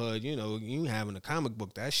neighborhood, you having a comic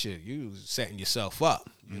book, that shit, you setting yourself up.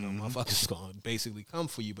 Motherfuckers gonna basically come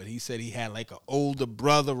for you. But he said he had like an older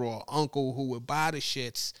brother or uncle who would buy the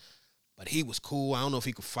shits, but he was cool. I don't know if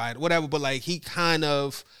he could fight, whatever, but like he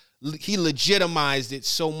legitimized it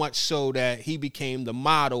so much so that he became the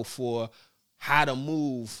model for how to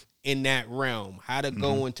move in that realm, how to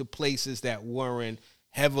go into places that weren't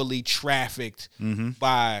heavily trafficked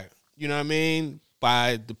by,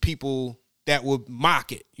 by the people that would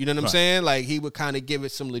mock it. You know what I'm saying? Like he would kind of give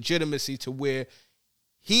it some legitimacy to where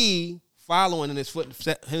he, following in his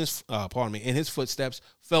footsteps,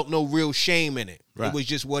 felt no real shame in it. Right. It was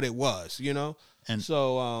just what it was, And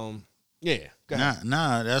so, yeah.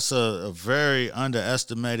 Nah, that's a very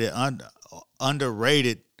underestimated,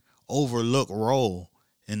 underrated, overlooked role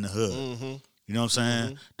in the hood. You know what I'm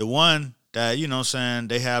saying? The one that,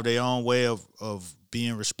 they have their own way of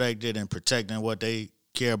being respected and protecting what they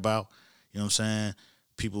care about. You know what I'm saying?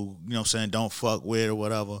 People, don't fuck with or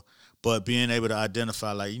whatever. But being able to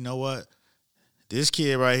identify, like, you know what? This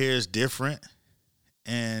kid right here is different.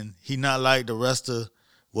 And he not like the rest of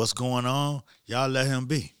what's going on. Y'all let him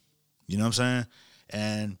be. You know what I'm saying?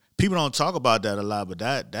 And people don't talk about that a lot, but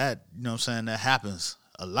that that happens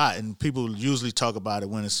a lot. And people usually talk about it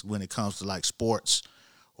when it comes to like sports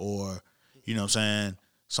or,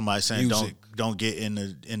 somebody saying music. don't get in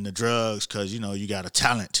the drugs because, you got a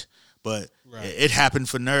talent. But it happened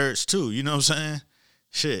for nerds too, you know what I'm saying?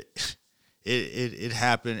 Shit. It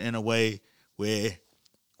happened in a way where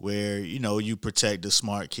you protect the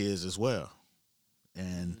smart kids as well.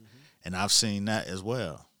 And I've seen that as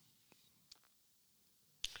well.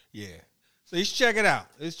 Yeah. So you should check it out.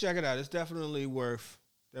 It's definitely worth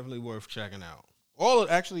checking out. All of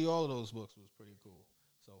those books was pretty cool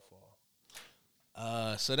so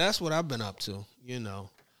far. So that's what I've been up to, Yeah.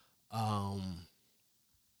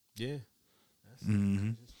 That's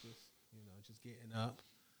just getting up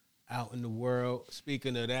out in the world.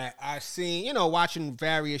 Speaking of that, I seen, watching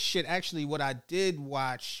various shit. Actually, what I did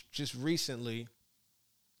watch just recently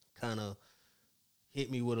kind of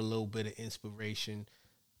hit me with a little bit of inspiration.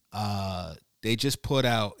 They just put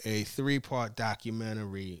out a 3-part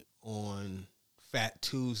documentary on Fat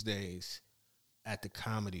Tuesdays at the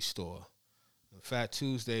Comedy Store. Fat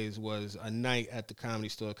Tuesdays was a night at the Comedy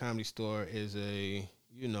Store. Comedy Store is a,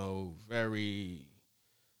 very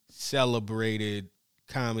celebrated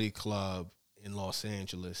comedy club in Los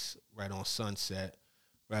Angeles, right on Sunset,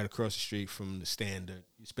 right across the street from the Standard.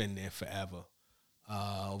 It's been there forever.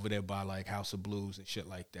 Over there by like House of Blues and shit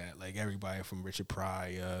like that. Like everybody from Richard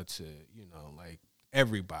Pryor to, like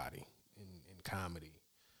everybody in comedy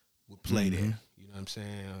would play there. You know what I'm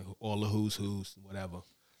saying? All the who's, whatever.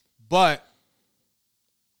 But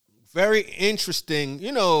very interesting,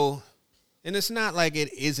 and it's not like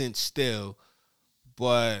it isn't still,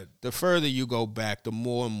 but the further you go back, the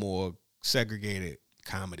more and more segregated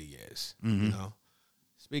comedy is,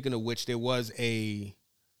 Speaking of which, there was a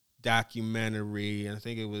documentary, and I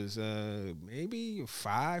think it was maybe a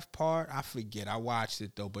 5-part. I forget. I watched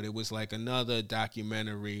it though, but it was like another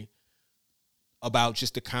documentary about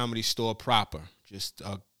just the Comedy Store proper. Just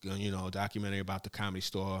a documentary about the Comedy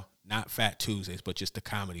Store, not Fat Tuesdays, but just the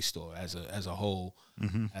Comedy Store as a whole,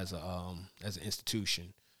 as an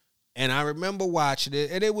institution. And I remember watching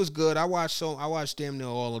it, and it was good. I watched damn near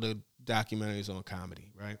all of the documentaries on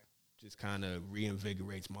comedy, right? Just kind of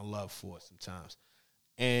reinvigorates my love for it sometimes.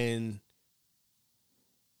 And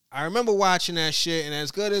I remember watching that shit, and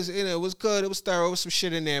as good as it was good, it was thorough, there was some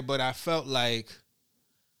shit in there, but I felt like,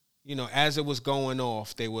 as it was going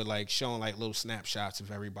off, they were like showing like little snapshots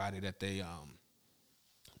of everybody that they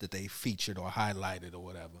featured or highlighted or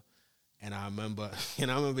whatever. And I remember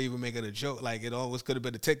even making a joke, like it always could have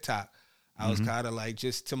been a TikTok. I was kind of like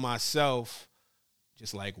just to myself,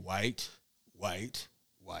 just like white,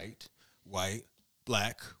 white,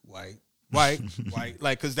 black, white, white.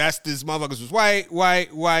 Like, because that's this motherfuckers was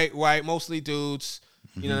white, mostly dudes.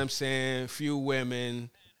 You know what I'm saying? Few women,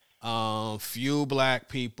 few black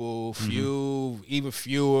people, even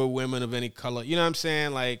fewer women of any color. You know what I'm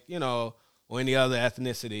saying? Like, you know, or any other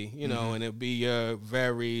ethnicity, you know, and it'd be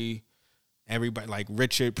everybody like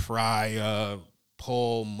Richard Pryor,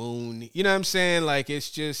 Paul Moon. You know what I'm saying? Like,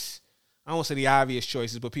 it's just, I won't say the obvious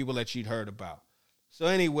choices, but people that you'd heard about. So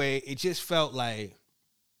anyway, it just felt like,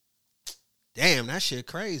 damn, that shit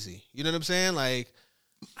crazy. You know what I'm saying? Like,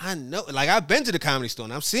 I know, like, I've been to the Comedy Store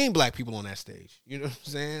and I've seen black people on that stage. You know what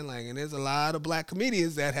I'm saying? Like, and there's a lot of black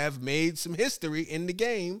comedians that have made some history in the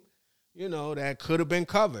game, you know, that could have been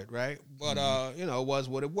covered, right? But, you know, it was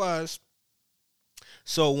what it was.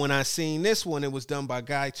 So when I seen this one, it was done by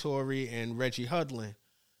Guy Torry and Reggie Hudlin.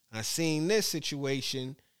 I seen this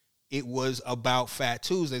situation, it was about Fat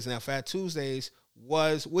Tuesdays. Now, Fat Tuesdays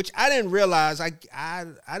was, which I didn't realize, I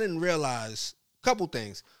didn't realize a couple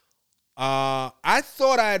things. I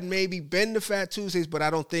thought I had maybe been to Fat Tuesdays, but I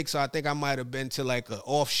don't think so. I think I might have been to like an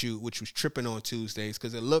offshoot, which was Tripping on Tuesdays,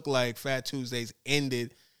 because it looked like Fat Tuesdays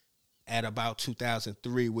ended at about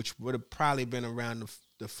 2003, which would have probably been around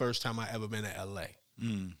the first time I ever been to LA.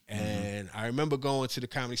 And I remember going to the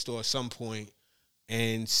Comedy Store at some point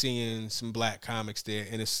and seeing some black comics there.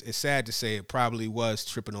 And it's sad to say it probably was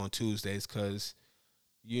Tripping on Tuesdays, because,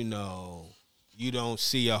 you know, you won't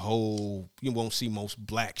see most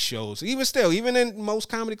black shows. Even in most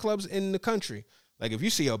comedy clubs in the country. Like, if you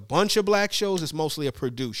see a bunch of black shows, it's mostly a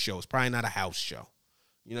produced show. It's probably not a house show.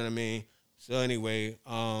 You know what I mean? So anyway,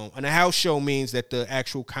 and a house show means that the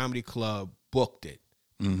actual comedy club booked it.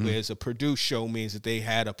 Whereas a produced show means that they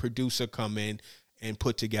had a producer come in and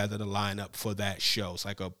put together the lineup for that show. It's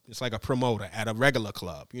like a promoter at a regular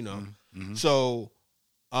club, you know? So,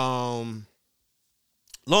 long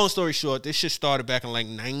story short, this shit started back in like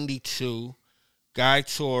 92. Guy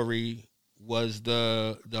Torry was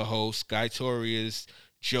the host. Guy Torry is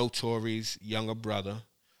Joe Torry's younger brother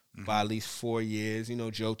by at least 4 years. You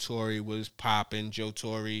know, Joe Torry was popping. Joe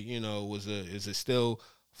Torry, you know, is a still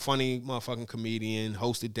funny motherfucking comedian,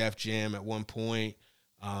 hosted Def Jam at one point.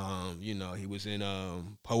 You know, he was in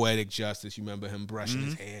Poetic Justice. You remember him brushing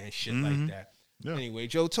his hair and shit like that. Yeah. Anyway,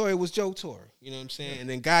 Joe Torry was Joe Torry. You know what I'm saying? And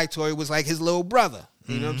then Guy Torry was like his little brother.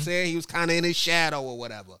 You know what I'm saying? He was kind of in his shadow or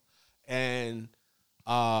whatever. And,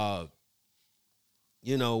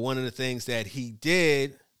 you know, one of the things that he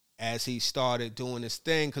did as he started doing this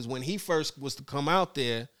thing, because when he first was to come out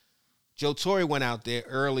there, Joe Torry went out there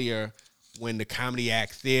earlier when the Comedy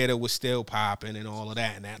Act Theater was still popping and all of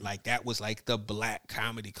that. And that was like the black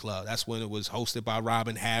comedy club. That's when it was hosted by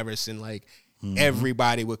Robin Harris and like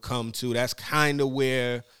everybody would come to. That's kind of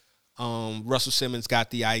where Russell Simmons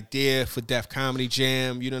got the idea for Def Comedy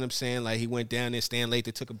Jam. You know what I'm saying? Like, he went down there, Stan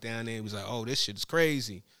Lathan took him down there. He was like, oh, this shit is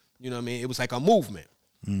crazy. You know what I mean? It was like a movement.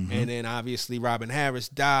 And then obviously Robin Harris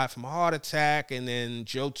died from a heart attack. And then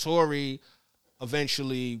Joe Torry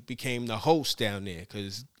eventually became the host down there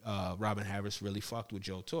because Robin Harris really fucked with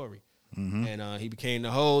Joe Torry. And he became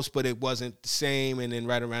the host, but it wasn't the same. And then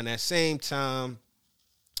right around that same time,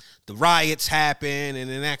 the riots happened, and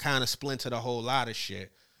then that kind of splintered a whole lot of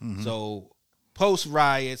shit. So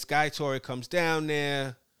post-riots, Guy Torry comes down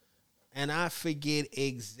there, and I forget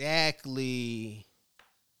exactly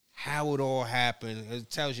how it all happened.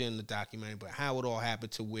 It tells you in the documentary, but how it all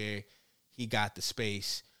happened to where he got the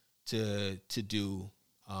space to do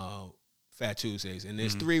Fat Tuesdays. And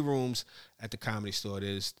there's 3 rooms at the Comedy Store.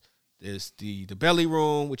 There's the belly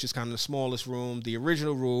room, which is kind of the smallest room, the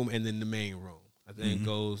original room, and then the main room. I think it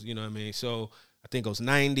goes, you know what I mean? So I think it goes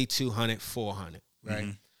 90, 200, 400,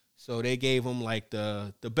 right? So they gave him like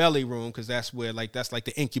the belly room because that's where that's like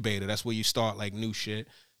the incubator. That's where you start like new shit.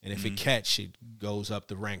 And if it catch, it goes up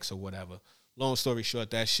the ranks or whatever. Long story short,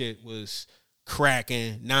 that shit was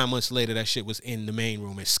cracking. 9 months later, that shit was in the main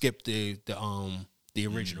room. It skipped the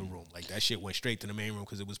original room. Like, that shit went straight to the main room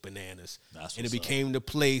because it was bananas. And it became the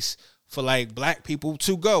place for like black people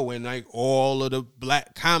to go, and like all of the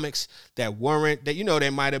black comics that weren't, that, you know, they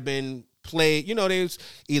might have been played, you know, they was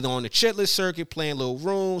either on the Chitlin circuit playing little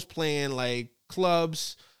rooms, playing like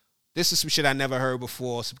clubs. This is some shit I never heard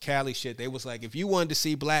before, some Cali shit. They was like, if you wanted to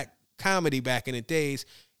see black comedy back in the days,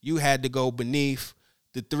 you had to go beneath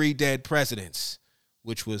the 3 dead presidents,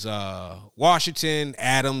 which was Washington,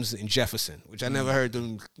 Adams, and Jefferson, which I never heard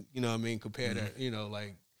them, you know what I mean, compare to, you know,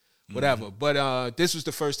 like, whatever. But this was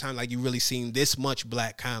the first time, like, you really seen this much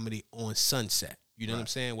black comedy on Sunset. You know what I'm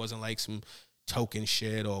saying? It wasn't like some token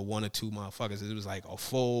shit or one or two motherfuckers. It was like a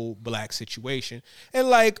full black situation. And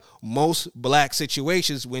like most black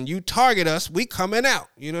situations, when you target us, we coming out.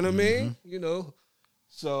 You know what I mean? You know?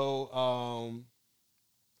 So,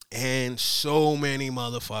 and so many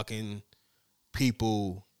motherfucking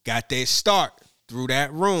people got their start through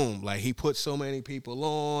that room. Like he put so many people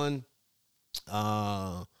on.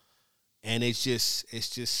 And it's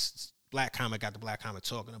just Black Comic got the Black Comic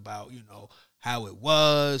talking about, you know, how it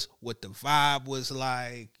was, what the vibe was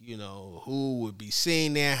like, you know, who would be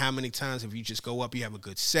seen there, how many times if you just go up, you have a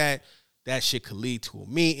good set, that shit could lead to a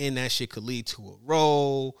meeting, that shit could lead to a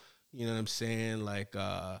role, you know what I'm saying? Like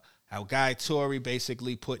how Guy Torry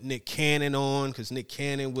basically put Nick Cannon on, because Nick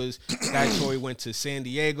Cannon Guy Torry went to San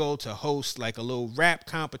Diego to host like a little rap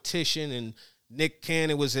competition, and Nick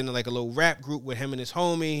Cannon was in like a little rap group with him and his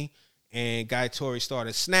homie, and Guy Torry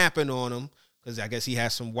started snapping on him because I guess he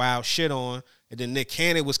had some wild shit on. And then Nick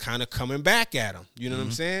Cannon was kind of coming back at him. You know what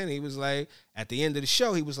I'm saying? He was like, at the end of the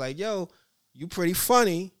show, he was like, yo, you pretty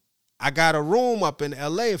funny. I got a room up in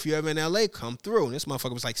L.A. If you're ever in L.A., come through. And this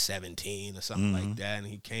motherfucker was like 17 or something like that. And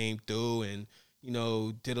he came through and, you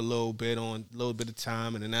know, did a little bit of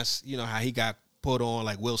time. And then that's, you know, how he got put on,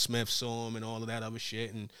 like Will Smith saw him and all of that other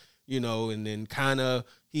shit. And, you know, and then kind of,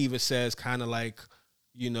 he even says kind of like,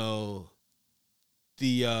 you know,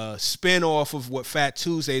 the spin-off of what Fat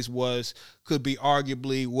Tuesdays was could be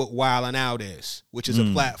arguably what Wildin' Out is, which is a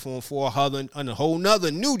platform for a whole nother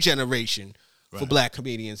new generation for black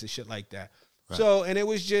comedians and shit like that. Right. So, and it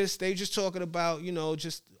was just, they just talking about, you know,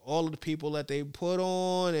 just all of the people that they put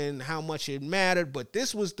on and how much it mattered. But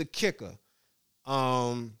this was the kicker.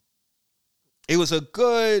 It was a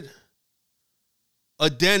good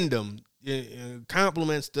addendum. It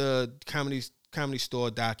complements the Comedy Store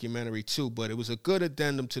documentary too, but it was a good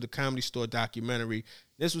addendum to the Comedy Store documentary.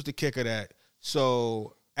 This was the kick of that.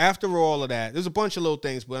 So after all of that, there's a bunch of little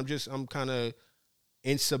things, but I'm kind of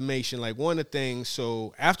in summation. Like one of the things,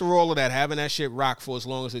 so after all of that, having that shit rock for as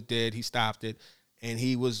long as it did, he stopped it, and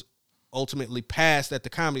he was ultimately passed at the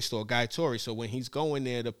Comedy Store, Guy Torry. So when he's going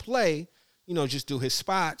there to play, you know, just do his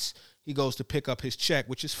spots, he goes to pick up his check,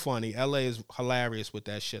 which is funny. LA is hilarious with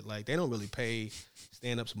that shit. Like, they don't really pay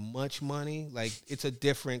stand-ups much money. Like, it's a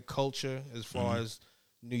different culture as far as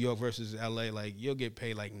New York versus LA. Like, you'll get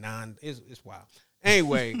paid like it's wild.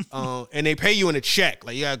 Anyway, and they pay you in a check.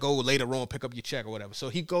 Like, you gotta go later on, pick up your check or whatever. So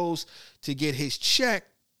he goes to get his check,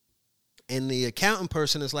 and the accountant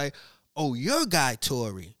person is like, oh, you're Guy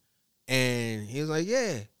Torry. And he was like,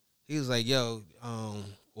 yeah. He was like, yo,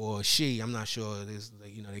 or she, I'm not sure. This,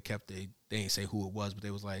 you know, they didn't say who it was, but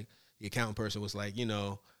they was like, the accountant person was like, you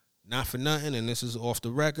know, not for nothing, and this is off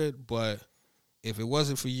the record, but if it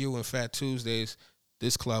wasn't for you and Fat Tuesdays,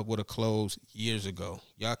 this club would have closed years ago.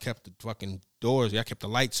 Y'all kept the fucking doors, y'all kept the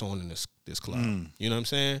lights on in this club. You know what I'm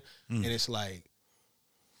saying? And it's like,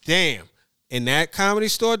 damn. In that Comedy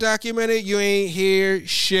Store documentary, you ain't hear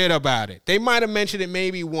shit about it. They might have mentioned it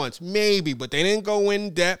maybe once, maybe, but they didn't go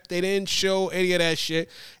in depth. They didn't show any of that shit.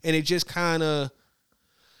 And it just kind of,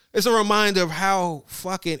 it's a reminder of how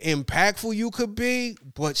fucking impactful you could be,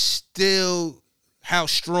 but still how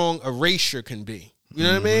strong erasure can be. You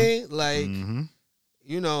know what I mean? Like,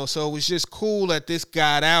 you know, so it was just cool that this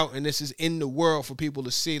got out and this is in the world for people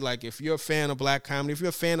to see. Like, if you're a fan of black comedy, if you're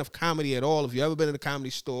a fan of comedy at all, if you've ever been in a Comedy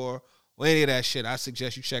Store, or any of that shit, I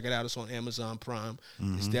suggest you check it out. It's on Amazon Prime.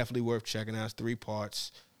 It's definitely worth checking out. It's 3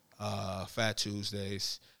 parts, Fat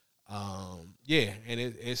Tuesdays. Yeah, and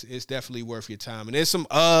it's definitely worth your time. And there's some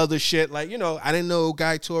other shit, like, you know, I didn't know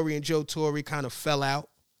Guy Torry and Joe Torry kind of fell out.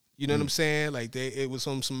 You know what I'm saying? Like, it was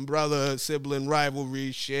some brother sibling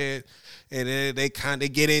rivalry shit, and then they kind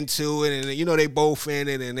of get into it, and you know they both in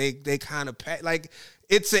it, and they kind of like.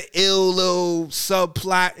 It's an ill little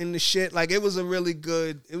subplot in the shit. Like, it was a really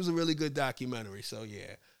good documentary. So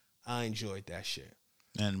yeah, I enjoyed that shit.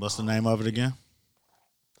 And what's the name of it again?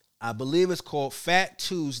 I believe it's called Fat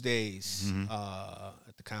Tuesdays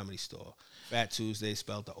at the Comedy Store. Fat Tuesdays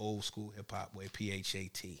spelled the old school hip hop way,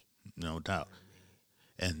 PHAT. No doubt.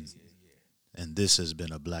 And this has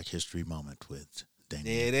been a Black History Moment with Damian.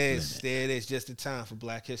 There it is. Limit. There it is. Just in time for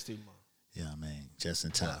Black History Month. Yeah, man. Just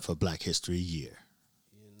in time for Black History Year.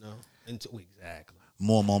 No, exactly.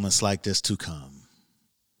 More moments like this to come.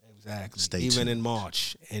 Exactly. Stay Even tuned. in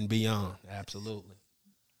March and beyond. Absolutely.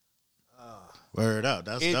 Word up.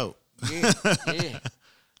 That's dope. Yeah.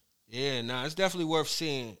 Yeah, no, it's definitely worth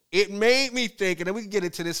seeing. It made me think, and then we can get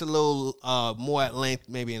into this a little more at length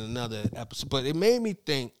maybe in another episode, but it made me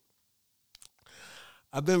think,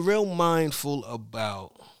 I've been real mindful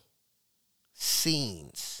about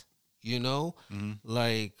scenes, you know?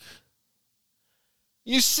 Like,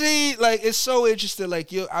 You see, like, it's so interesting. Like,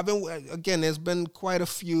 there's been quite a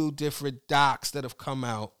few different docs that have come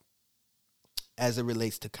out as it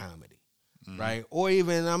relates to comedy, right? Or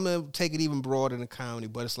even, I'm going to take it even broader than comedy,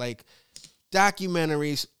 but it's like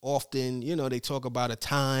documentaries often, they talk about a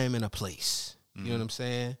time and a place. You know what I'm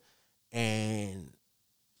saying? And,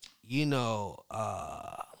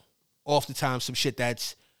 oftentimes some shit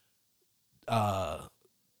that's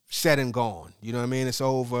said and gone. You know what I mean? It's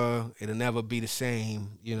over. It'll never be the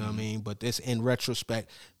same. You know what I mean? But this, in retrospect,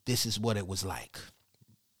 this is what it was like.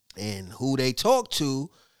 And who they talk to,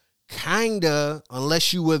 kinda,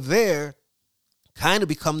 unless you were there, kinda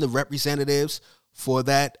become the representatives for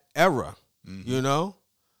that era.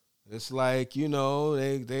 It's like, they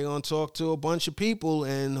gonna talk to a bunch of people,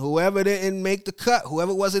 and whoever didn't make the cut,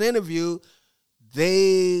 whoever wasn't interviewed,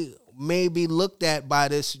 they may be looked at by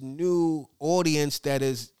this new audience that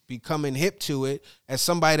is becoming hip to it as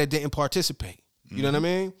somebody that didn't participate. You know what I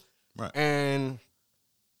mean? Right. And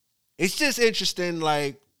it's just interesting,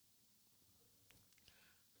 like,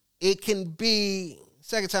 it can be,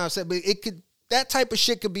 second time I said, but that type of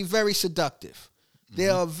shit could be very seductive.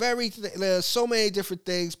 There are so many different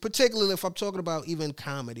things, particularly if I'm talking about even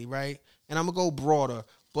comedy, right? And I'm going to go broader,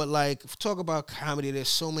 but like, if we talk about comedy, there's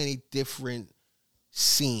so many different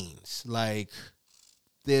scenes. Like,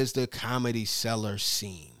 there's the Comedy Cellar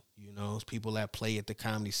scene, people that play at the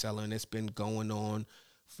Comedy Cellar, and it's been going on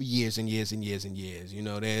for years and years and years and years.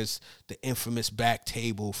 There's the infamous back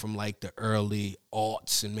table from like the early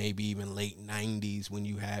aughts and maybe even late 90s when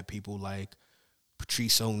you had people like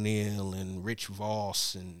Patrice O'Neal and Rich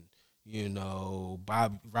Voss and,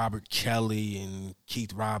 Robert Kelly and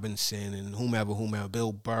Keith Robinson and whomever,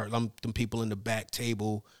 Bill Burr, them people in the back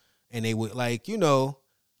table. And they would, like, a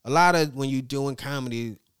lot of, when you're doing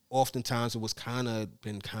comedy, oftentimes it was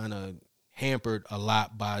been hampered a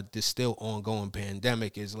lot by this still ongoing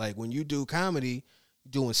pandemic. Is like, when you do comedy,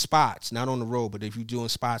 doing spots, not on the road, but if you're doing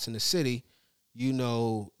spots in the city,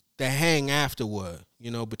 the hang afterward,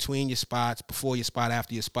 between your spots, before your spot,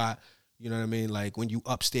 after your spot, you know what I mean? Like, when you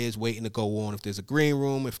upstairs waiting to go on, if there's a green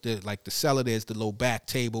room, if there's like the cellar, there's the little back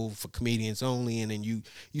table for comedians only, and then you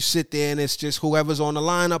sit there and it's just whoever's on the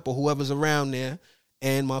lineup or whoever's around there,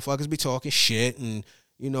 and motherfuckers be talking shit and,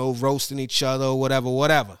 roasting each other or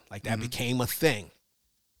whatever. Like, that became a thing.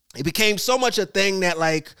 It became so much a thing that,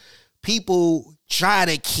 like, people try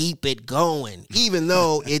to keep it going, even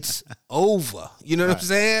though it's over. You know what I'm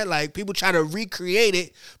saying? Like, people try to recreate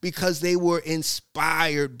it because they were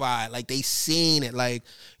inspired by it. Like, they seen it. Like,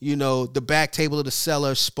 the back table of the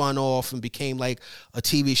Cellar spun off and became like a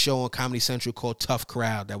TV show on Comedy Central called Tough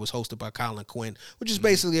Crowd that was hosted by Colin Quinn, which is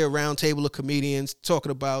basically a round table of comedians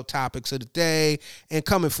talking about topics of the day and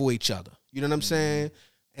coming for each other. You know what I'm saying?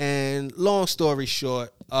 And long story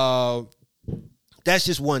short, that's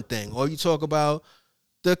just one thing. Or you talk about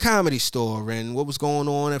the Comedy Store and what was going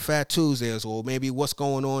on at Fat Tuesdays, or maybe what's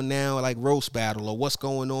going on now, like Roast Battle, or what's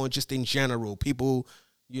going on just in general. People,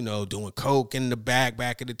 doing coke in the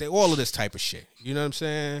back in the day, all of this type of shit. You know what I'm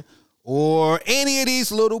saying? Or any of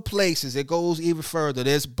these little places. It goes even further.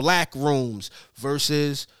 There's black rooms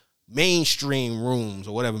versus mainstream rooms,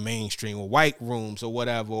 or whatever, mainstream, or white rooms, or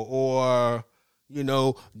whatever, or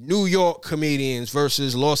New York comedians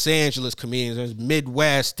versus Los Angeles comedians,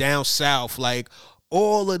 Midwest, down south, like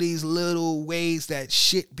all of these little ways that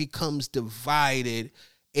shit becomes divided,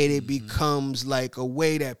 and it becomes like a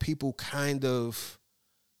way that people kind of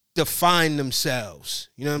define themselves.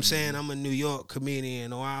 You know what I'm saying? I'm a New York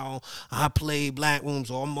comedian, or I play black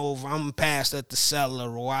rooms, or I'm past at the Cellar,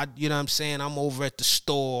 or I'm over at the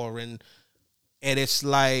store, and it's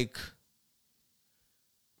like,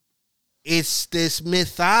 it's this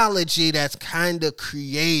mythology that's kind of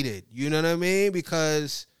created, you know what I mean?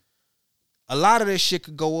 Because a lot of this shit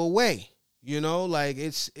could go away, like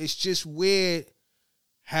it's just weird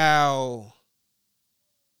how,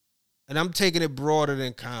 and I'm taking it broader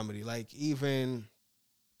than comedy, like even,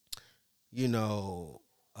 you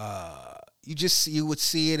would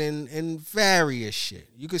see it in various shit.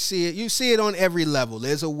 You see it on every level.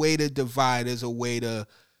 There's a way to divide, there's a way to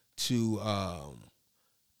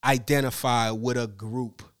identify with a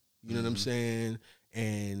group, you know what I'm saying,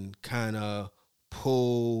 and kind of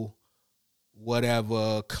pull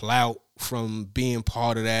whatever clout from being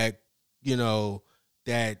part of that,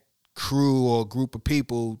 that crew or group of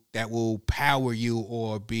people that will power you,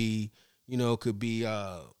 or be, could be,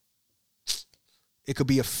 it could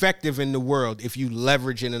be effective in the world if you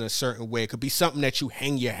leverage it in a certain way. It could be something that you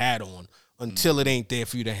hang your hat on until it ain't there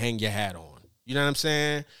for you to hang your hat on. You know what I'm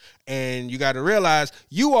saying? And you got to realize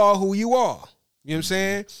you are who you are. You know what I'm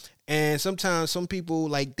saying? And sometimes some people,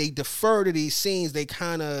 like, they defer to these scenes.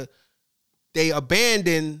 They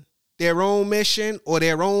abandon their own mission or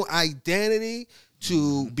their own identity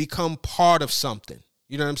to become part of something.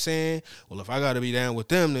 You know what I'm saying? Well, if I got to be down with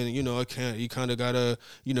them, then, you know, I can't. You kind of got to,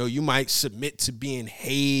 you know, you might submit to being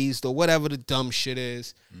hazed or whatever the dumb shit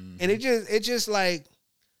is. And it just like,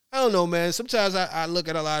 I don't know, man. Sometimes I look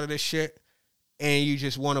at a lot of this shit and you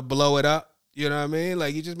just want to blow it up. You know what I mean?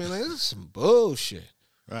 Like, you just be like, this is some bullshit.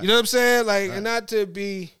 Right. You know what I'm saying? Like, right. And not to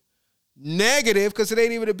be negative, because it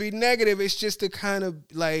ain't even to be negative. It's just to kind of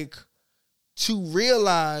like to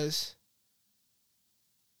realize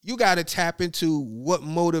you got to tap into what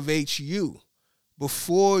motivates you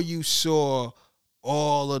before you saw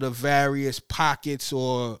all of the various pockets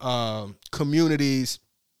or communities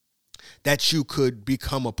that you could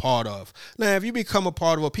become a part of. Now, if you become a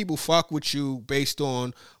part of it, people fuck with you based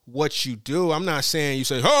on what you do. I'm not saying you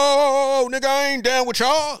say, oh, nigga, I ain't down with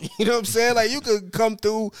y'all. You know what I'm saying? Like, you could come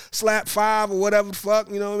through Slap 5 or whatever the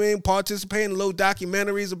fuck, you know what I mean? Participate in little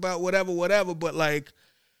documentaries about whatever. But, like,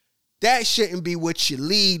 that shouldn't be what you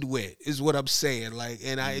lead with, is what I'm saying. Like,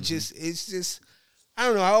 and it's just, I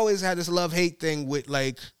don't know. I always had this love-hate thing with,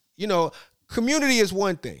 like, you know, community is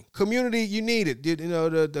one thing. Community, you need it. You know,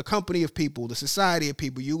 the company of people, the society of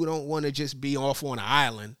people. You don't want to just be off on an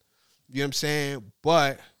island. You know what I'm saying?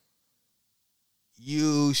 But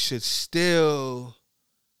you should still,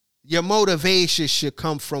 your motivation should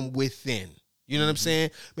come from within. You know what I'm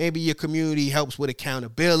saying? Maybe your community helps with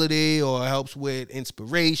accountability or helps with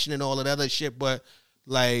inspiration and all of that other shit. But,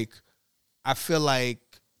 like, I feel like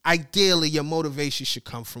ideally your motivation should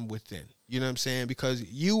come from within. You know what I'm saying? Because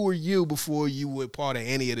you were you before you were part of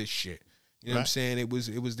any of this shit. You know what I'm saying? It was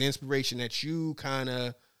the inspiration that you kind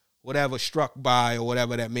of, whatever, struck by or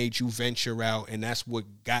whatever that made you venture out. And that's what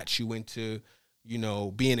got you into, you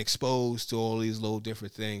know, being exposed to all these little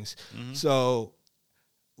different things. So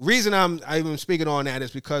reason I'm even speaking on that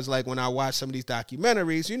is because, like, when I watch some of these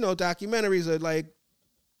documentaries, you know, documentaries are like,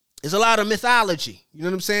 it's a lot of mythology. You know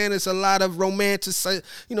what I'm saying? It's a lot of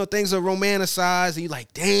you know, things are romanticized, and you're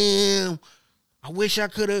like, damn, I wish I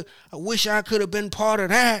could have been part of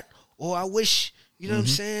that. Or I wish, you know what I'm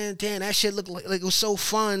saying? Damn, that shit looked like it was so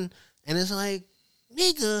fun. And it's like,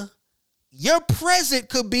 nigga, your present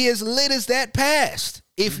could be as lit as that past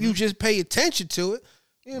if you just pay attention to it,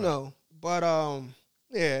 you know. But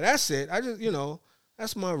yeah, that's it. I just, you know,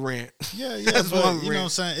 that's my rant. Yeah, that's but, my rant. You know what I'm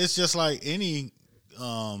saying? It's just like any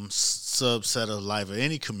subset of life or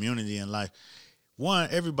any community in life. One,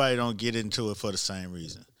 everybody don't get into it for the same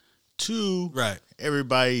reason. Two, right,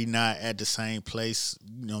 everybody not at the same place,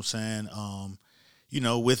 you know what I'm saying, you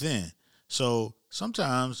know, within. So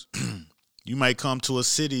sometimes you might come to a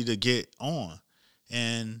city to get on,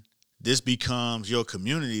 and this becomes your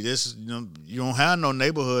community. This, you know, you don't have no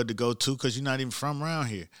neighborhood to go to because you're not even from around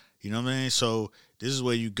here. You know what I mean? So this is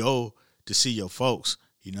where you go to see your folks.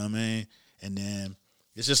 You know what I mean? And then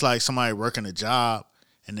it's just like somebody working a job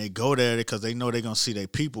and they go there because they know they're going to see their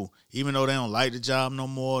people. Even though they don't like the job no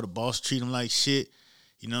more, the boss treat them like shit.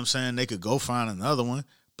 You know what I'm saying? They could go find another one,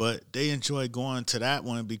 but they enjoy going to that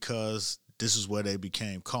one because this is where they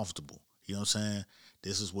became comfortable. You know what I'm saying?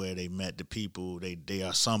 This is where they met the people. They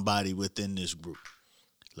are somebody within this group.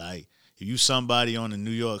 Like, if you somebody on the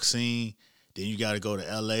New York scene, then you got to go to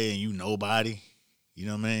L.A. and you nobody. You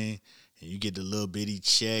know what I mean? And you get the little bitty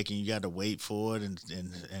check and you got to wait for it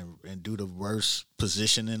and do the worst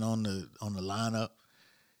positioning on the lineup.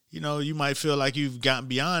 You know, you might feel like you've gotten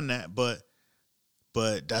beyond that, but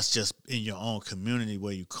that's just in your own community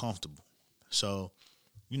where you're comfortable. So,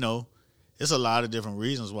 you know, it's a lot of different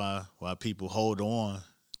reasons why people hold on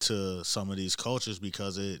to some of these cultures,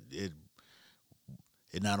 because it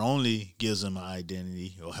not only gives them an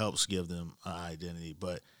identity or helps give them an identity,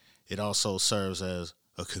 but it also serves as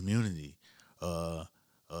a community, a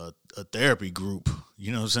therapy group,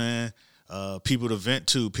 you know what I'm saying? People to vent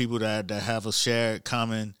to, people that have a shared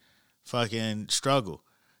common fucking struggle,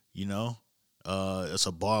 you know? It's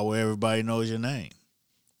a bar where everybody knows your name.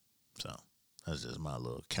 So that's just my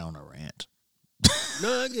little counter rant.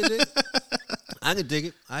 No, I get it. I can dig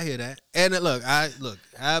it. I hear that. And look,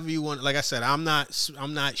 however you want. Like I said, I'm not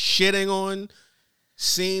shitting on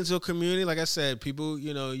scenes or community. Like I said, people,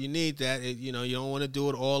 you know, you need that. You know, you don't want to do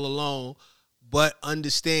it all alone, but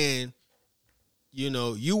understand, you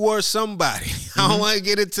know, you were somebody. I don't want to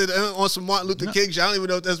get into on some Martin Luther King shit. I don't even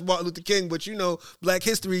know if that's Martin Luther King, but you know, Black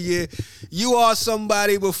History Year, you are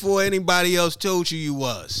somebody before anybody else told you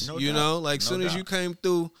was. No you doubt. Know, like soon as you came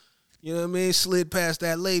through, you know what I mean, slid past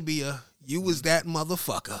that labia, you was that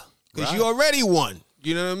motherfucker. Because you already won.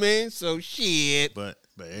 You know what I mean? So shit. But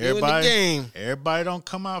But You in the game. everybody don't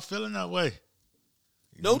come out feeling that way.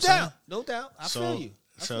 You know No what I'm saying? doubt. No doubt. I feel you.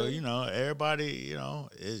 I feel you. You know, everybody, you know,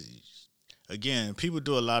 is again, people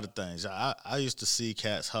do a lot of things. I used to see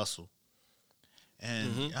cats hustle.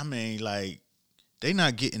 And I mean, like, they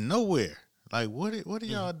not getting nowhere. Like, what are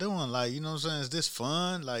y'all doing? Like, you know what I'm saying? Is this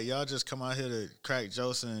fun? Like, y'all just come out here to crack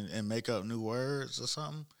jokes and make up new words or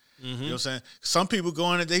something? You know what I'm saying? Some people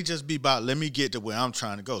go in and they just be about, let me get to where I'm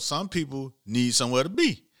trying to go. Some people need somewhere to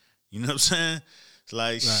be. You know what I'm saying? It's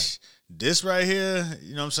like, this right here,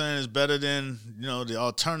 you know what I'm saying, is better than, you know, the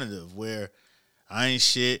alternative where I ain't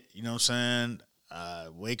shit. You know what I'm saying? I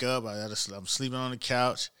wake up, I'm sleeping on the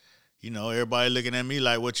couch. You know, everybody looking at me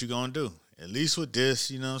like, what you gonna do? At least with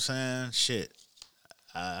this, you know what I'm saying? Shit.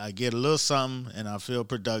 I get a little something and I feel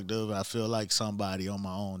productive. I feel like somebody on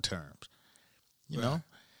my own terms. You know?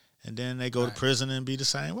 And then they go to prison and be the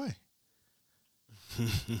same way.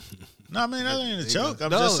 No, I mean, that ain't a joke.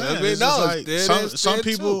 I'm just saying. I mean, it's just like some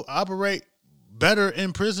people operate better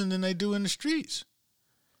in prison than they do in the streets.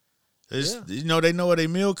 You know, they know where their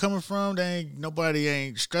meal coming from. Nobody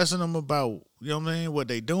ain't stressing them about, you know what I mean, what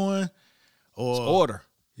they doing. Or, it's order.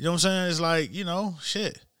 You know what I'm saying? It's like, you know,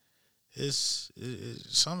 shit.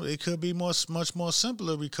 It could be much more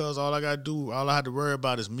simpler because all I have to worry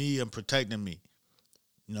about is me and protecting me.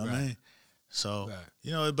 You know what I mean? So,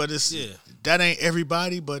 you know, but that ain't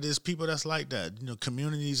everybody, but it's people that's like that. You know,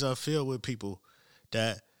 communities are filled with people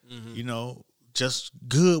that, you know, just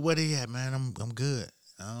good where they at, man. I'm good.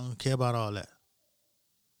 I don't care about all that.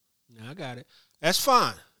 I got it. That's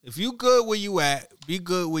fine. If you good where you at, be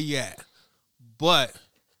good where you at. But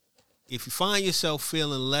if you find yourself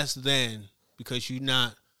feeling less than because you're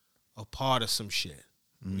not a part of some shit,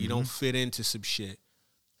 you don't fit into some shit,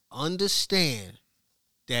 understand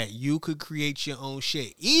that you could create your own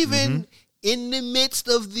shit, even in the midst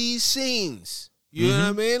of these scenes. You know what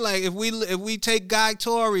I mean? Like if we take Guy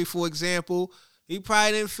Torrey, for example, he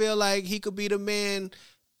probably didn't feel like he could be the man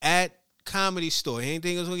at Comedy Store. He didn't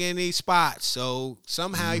think he was going to get any spots. So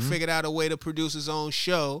somehow he figured out a way to produce his own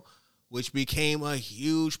show, which became a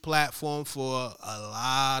huge platform for a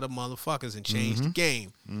lot of motherfuckers and changed the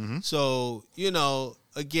game. So, you know,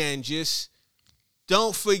 again, just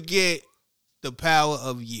don't forget the power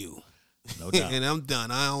of you. No doubt. And I'm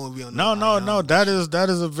done. I don't want to be on No. That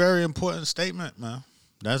is a very important statement, man.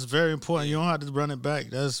 That's very important. You don't have to run it back.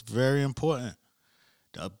 That's very important.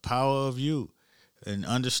 The power of you. And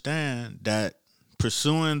understand that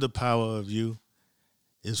pursuing the power of you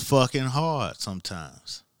is fucking hard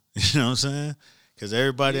sometimes. You know what I'm saying? Because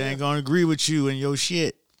everybody ain't going to agree with you and your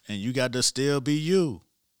shit. And you got to still be you.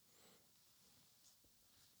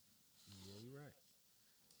 Yeah, you're right.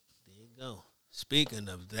 There you go. Speaking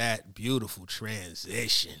of that beautiful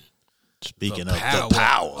transition. Speaking of the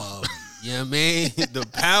power. You know what I mean? The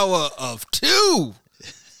power of two.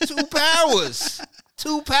 Two powers.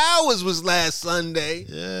 Two Powers was last Sunday.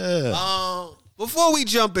 Yeah. Before we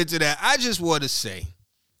jump into that, I just want to say,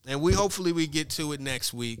 and hopefully we get to it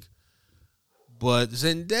next week, but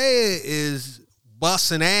Zendaya is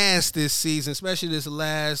busting ass this season, especially this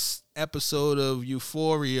last episode of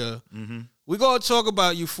Euphoria. We're going to talk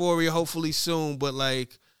about Euphoria hopefully soon, but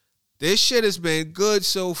like, this shit has been good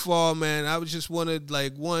so far, man. I just wanted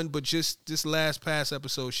like but just this past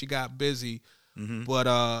episode, she got busy. But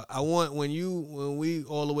I want when we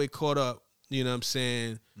all the way caught up, you know what I'm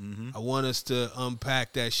saying? I want us to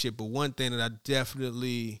unpack that shit. But one thing that I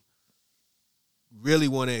definitely really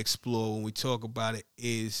want to explore when we talk about it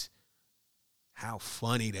is how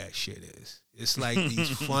funny that shit is. It's like these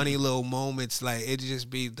funny little moments, like it just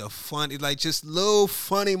be the funny, like just little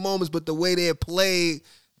funny moments, but the way they're played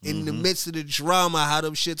in the midst of the drama, how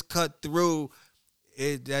them shits cut through,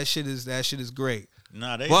 that shit is great.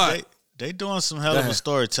 Nah, they doing some hell of a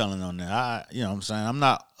storytelling on there. You know what I'm saying? I'm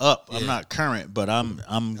not up. Yeah. I'm not current, but I'm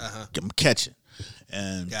catching.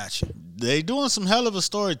 And gotcha. They doing some hell of a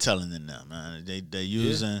storytelling in there, man. They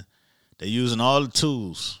using all the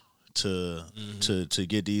tools to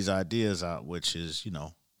get these ideas out, which is, you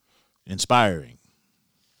know, inspiring.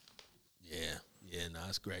 Yeah, no,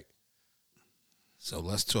 it's great. So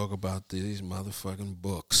let's talk about these motherfucking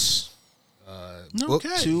books. Book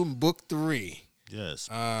 2 and Book 3. Yes.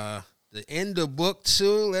 The end of Book 2.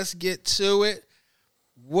 Let's get to it.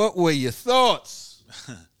 What were your thoughts?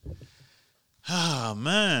 Oh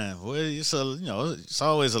man, well, it's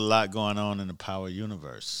always a lot going on in the Power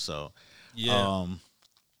universe. So,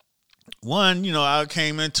 one, you know, I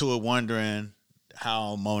came into it wondering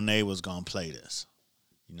how Monet was gonna play this.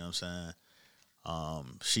 You know what I'm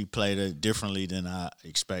saying? She played it differently than I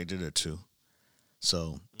expected her to.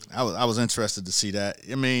 So I was interested to see that.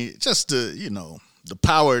 I mean, just to, you know, the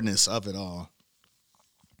powerness of it all.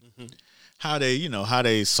 How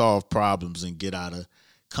they solve problems and get out of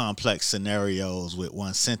complex scenarios with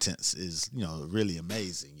one sentence is, really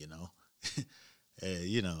amazing,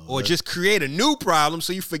 Or just create a new problem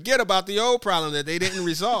so you forget about the old problem that they didn't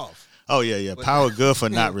resolve. Oh, yeah. Power good for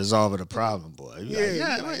not resolving a problem, boy.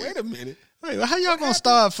 Wait a minute. Wait, how y'all going to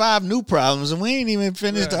start 5 new problems and we ain't even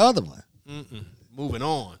finished the other one? Moving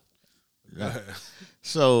on.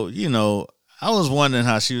 So, I was wondering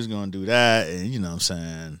how she was going to do that. And, what I'm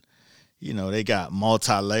saying, they got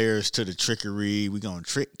multi-layers to the trickery. We're going to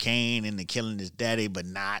trick Kane into killing his daddy, but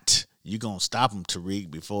not. You're going to stop him, Tariq,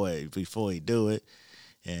 before he do it.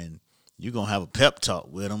 And you're going to have a pep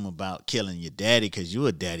talk with him about killing your daddy because you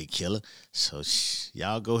a daddy killer. So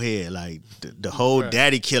y'all go ahead. Like, the whole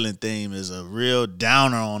daddy killing theme is a real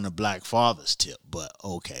downer on the black father's tip. But,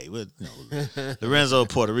 okay. Lorenzo,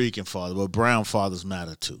 Puerto Rican father, but brown fathers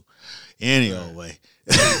matter, too. Anyway.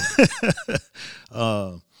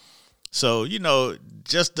 So,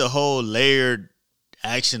 just the whole layered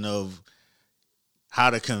action of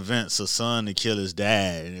how to convince a son to kill his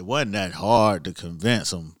dad. And it wasn't that hard to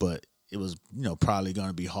convince him, but it was, probably going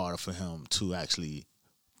to be harder for him to actually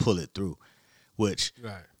pull it through, which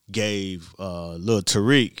gave little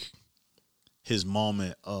Tariq his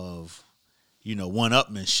moment of,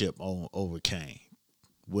 one-upmanship over Kane,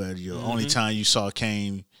 where the only time you saw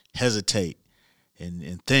Kane hesitate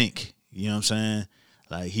and think, you know what I'm saying?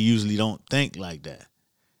 Like, he usually don't think like that.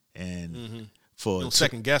 And Don't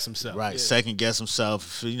second guess himself. Right, second guess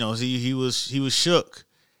himself. He was shook.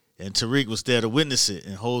 And Tariq was there to witness it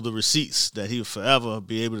and hold the receipts that he would forever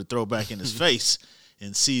be able to throw back in his face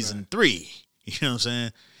in season 3. You know what I'm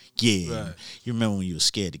saying? Yeah. Right. You remember when you were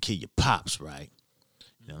scared to kill your pops, right?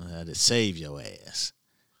 How to save your ass.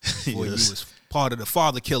 Boy, you was part of the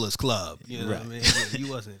Father Killers Club. You know what I mean? Yeah, you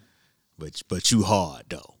wasn't. But you hard,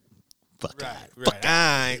 though. Fuck right. All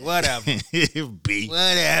right, whatever. B.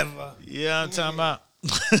 Whatever. Yeah, I'm talking about.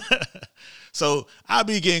 So I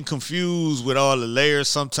be getting confused with all the layers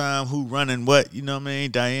sometimes, who running what, you know what I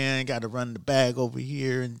mean? Diane got to run the bag over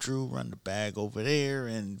here and Drew run the bag over there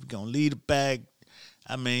and we're going to lead the bag.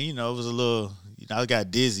 I mean, it was a little, I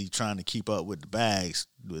got dizzy trying to keep up with the bags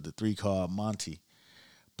with the 3-card Monty.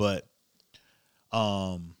 But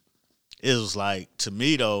it was like, to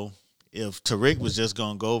me though, if Tariq was just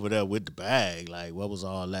going to go over there with the bag, like what was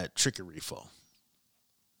all that trickery for?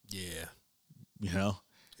 Yeah.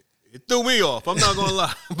 It threw me off. I'm not going to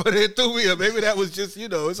lie. But it threw me off. Maybe that was just,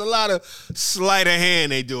 it's a lot of sleight of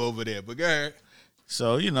hand they do over there. But go ahead.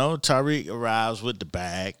 So, Tariq arrives with the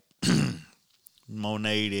bag.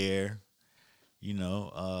 Monet there.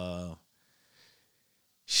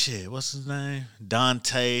 What's his name?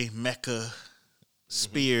 Dante Mecca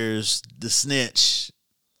Spears, the snitch.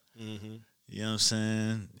 You know what I'm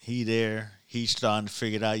saying? He there. He's starting to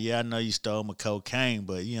figure it out. Yeah, I know you stole my cocaine,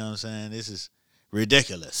 but you know what I'm saying? This is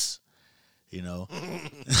ridiculous. Because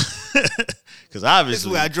obviously, this is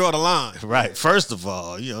where I draw the line. Right. First of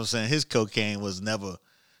all, you know what I'm saying, his cocaine was never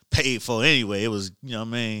paid for anyway. It was,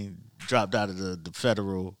 dropped out of the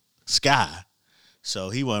federal sky. So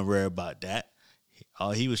he wasn't worried about that.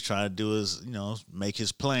 All he was trying to do is, make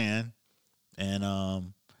his plan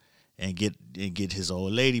and get his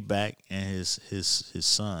old lady back and his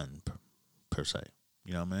son per se.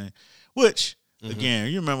 You know what I mean? Which,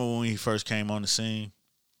 again, you remember when he first came on the scene?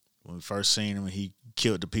 When we first seen him, he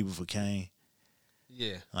killed the people for Kane.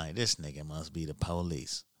 Yeah. Like, this nigga must be the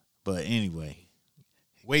police. But anyway.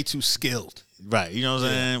 Way too skilled. Right. You know what I'm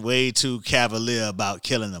saying? Way too cavalier about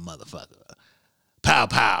killing a motherfucker. Pow,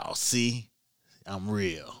 pow. See? I'm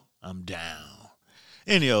real. I'm down.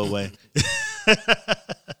 Any old way.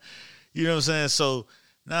 You know what I'm saying? So,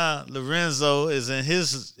 now Lorenzo is in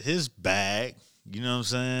his bag. You know what I'm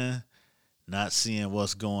saying? Not seeing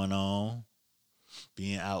what's going on.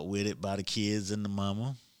 Being outwitted by the kids and the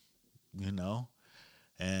mama,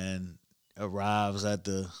 and arrives at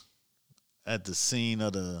the scene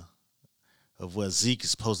of where Zeke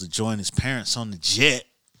is supposed to join his parents on the jet.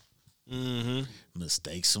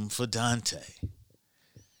 Mistakes him for Dante.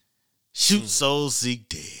 Shoots old Zeke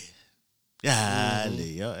dead.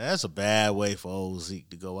 Golly, that's a bad way for old Zeke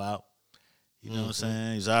to go out. You know what I'm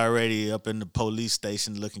saying? He's already up in the police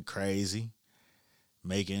station looking crazy.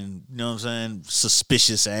 Making, you know what I'm saying,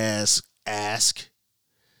 suspicious ask.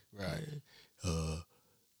 Right.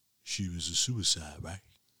 She was a suicide, right?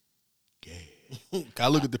 Yeah. Can I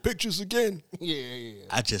look at the pictures again? Yeah.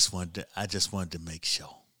 I just wanted to make sure.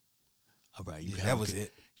 All right, you have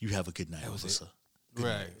a good night, officer.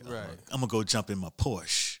 Right. I'm gonna go jump in my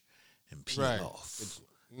Porsche and peel off.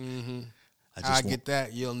 I get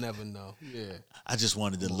that. You'll never know. Yeah. I just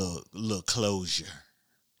wanted a little closure.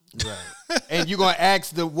 Right. And you're gonna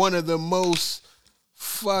ask one of the most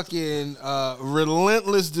fucking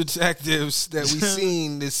relentless detectives that we've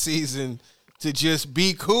seen this season to just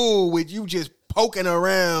be cool with you just poking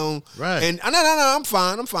around. Right. And no, I'm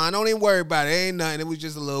fine. Don't even worry about it. Ain't nothing. It was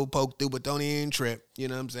just a little poke through, but don't even trip. You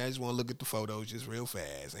know what I'm saying? I just want to look at the photos just real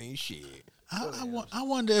fast. Ain't shit. I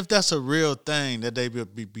wonder if that's a real thing that they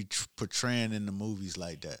be portraying in the movies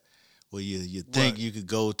like that. Where you think you could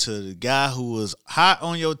go to the guy who was hot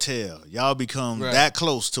on your tail. Y'all become that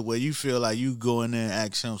close to where you feel like you go in there and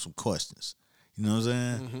ask him some questions. You know what I'm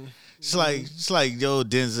saying? Mm-hmm. It's like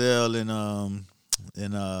Denzel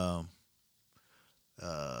in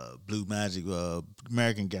Blue Magic,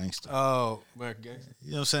 American Gangster. Oh, American Gangster.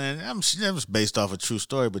 You know what I'm saying? That was based off a true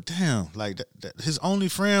story, but damn, like that his only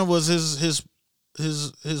friend was his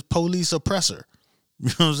police oppressor. You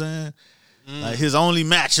know what I'm saying? Like his only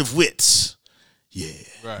match of wits. Yeah. Right.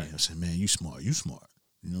 You know what I'm saying? Man, you smart. You know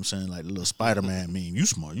what I'm saying? Like the little Spider-Man meme. You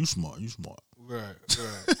smart. Right.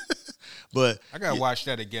 But I gotta watch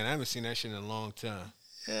that again. I haven't seen that shit in a long time.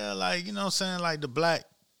 Yeah, like, you know what I'm saying? Like the black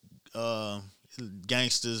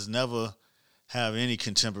gangsters never have any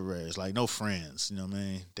contemporaries, like no friends. You know what I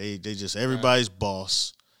mean? They just everybody's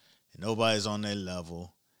boss and nobody's on their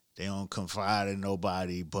level. They don't confide in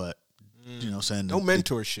nobody, but you know what I'm saying? No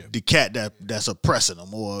mentorship. The cat that's oppressing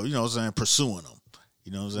them or, you know what I'm saying, pursuing them.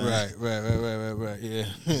 You know what I'm saying? Right. Yeah.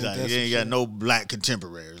 Like, you ain't got no black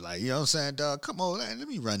contemporaries. Like, you know what I'm saying, dog? Come on, let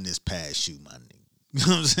me run this past you, my nigga. You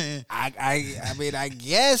know what I'm saying? I mean, I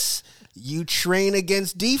guess you train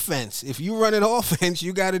against defense. If you run an offense,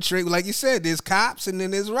 you got to train. Like you said, there's cops and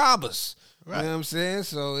then there's robbers. Right. You know what I'm saying?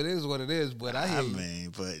 So it is what it is. But I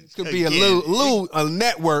mean, but it could be a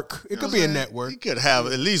network. It could be a network. You could have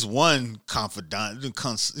at least one confidant, you know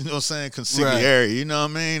what I'm saying, consigliere. Right. You know what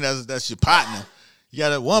I mean? That's your partner. You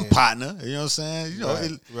got one partner. You know what I'm saying? You know,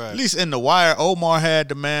 at least in The Wire, Omar had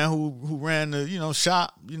the man who ran the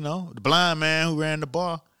shop. You know, the blind man who ran the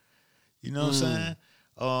bar. You know what I'm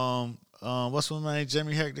saying? What's my name?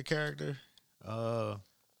 Jimmy Hector character.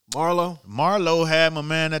 Marlo had my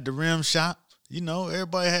man at the rim shop. You know,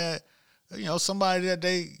 everybody had, somebody that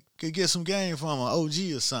they could get some game from, an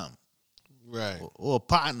OG or something. Right. Or a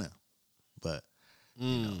partner. But,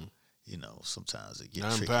 you know, sometimes it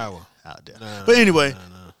gets tricky out there. But anyway,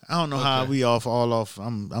 I don't know how we all off.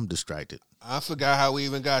 I'm distracted. I forgot how we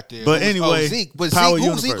even got there. But anyway, Zeke. But Zeke,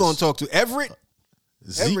 who's Zeke going to talk to? Everett?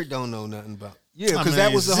 Zeke? Everett don't know nothing about. Yeah, because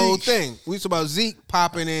that was the whole thing. We talked about Zeke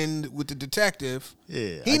popping in with the detective.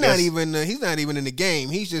 Yeah, he's not even in the game.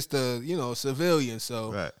 He's just a civilian.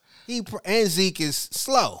 So and Zeke is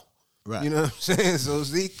slow. Right. You know what I'm saying? So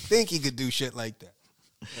Zeke think he could do shit like that.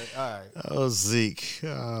 All right. Oh, Zeke.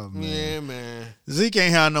 Oh, man. Yeah, man. Zeke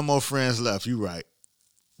ain't have no more friends left. You right.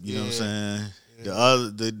 You know what I'm saying? Yeah.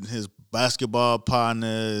 His basketball partner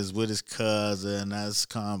is with his cousin. That's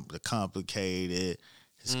complicated.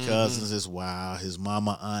 His cousins is wild. His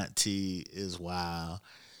mama auntie is wild.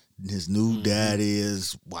 His new daddy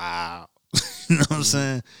is wild. You know what I'm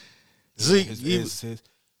saying? Zeke, his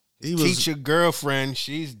teacher girlfriend,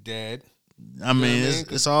 she's dead. I mean,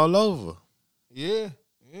 it's all over. Yeah.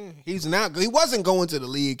 He wasn't going to the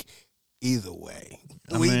league either way.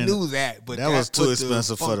 We knew that, but that was too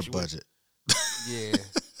expensive for the budget. Yeah.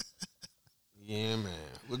 Yeah, man.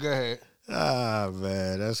 Well, go ahead. Ah,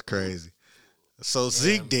 man, that's crazy. So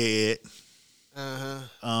Zeke dead.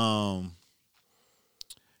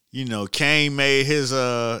 Kane made his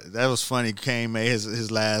that was funny. Kane made his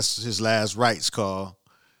last rights call.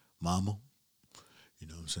 Mama, you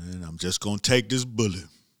know what I'm saying? I'm just gonna take this bullet.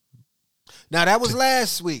 Now that was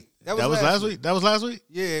last week. That was last week. That was last week?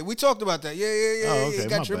 Yeah, we talked about that. Yeah. Oh, okay. It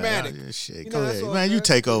got dramatic. Yeah, shit. Go ahead. Man, you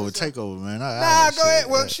take over. Take over, man. Go ahead.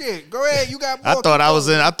 Well, shit. Go ahead. You got more. I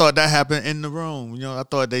thought that happened in the room. I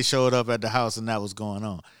thought they showed up at the house and that was going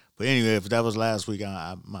on. But anyway, if that was last week,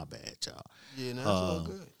 my bad, y'all. Yeah, no, it's all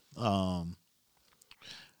good.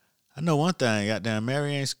 I know one thing. Goddamn,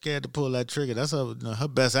 Mary ain't scared to pull that trigger. That's her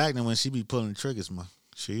best acting when she be pulling triggers, man.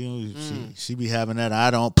 She be having that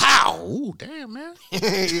I don't pow. Ooh, damn, man.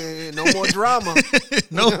 Yeah, no more drama.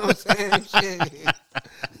 No. You know what I'm saying? Shit.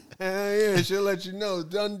 Yeah, she'll let you know.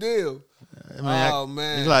 Done deal.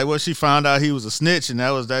 Man. It's like what she found out he was a snitch and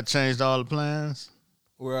that changed all the plans.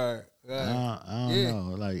 Right. I don't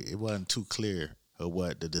know. Like it wasn't too clear of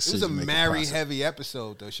what the decision. It was a Mary heavy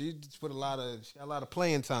episode though. She got a lot of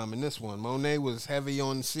playing time in this one. Monet was heavy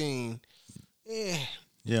on the scene. Yeah.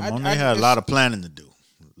 Yeah, Monet had a lot of planning to do.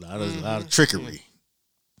 A lot of trickery.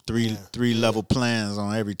 Three level plans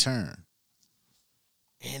on every turn.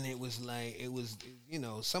 And it was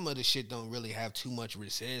some of the shit don't really have too much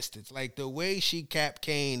resistance. Like the way she capped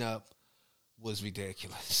Kane up was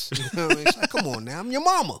ridiculous. You know what I mean? It's like, come on now, I'm your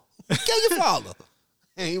mama. Kill your father.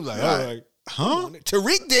 And he was like, all right. Huh?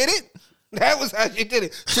 Tariq did it. That was how she did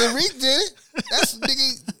it. Tariq did it. That's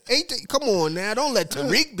nigga. Come on now, don't let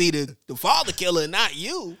Tariq be the father killer, not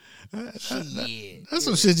you. Shit. That's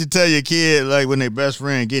some shit you tell your kid, like when their best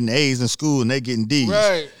friend getting A's in school and they getting D's.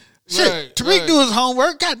 Right. Shit, right, Tariq do his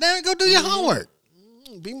homework. God damn it, go do your homework.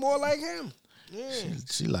 Be more like him. Yeah.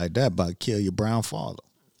 She like that about kill your brown father.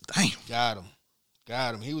 Damn. Got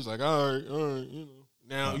him. He was like, all right, you know.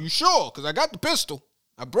 Now, you sure? Because I got the pistol.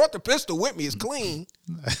 I brought the pistol with me. It's clean.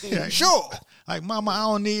 You sure? Like, mama, I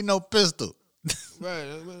don't need no pistol. Right.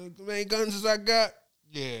 As many guns as I got.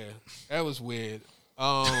 Yeah. That was weird.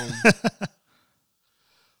 What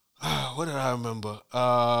did I remember?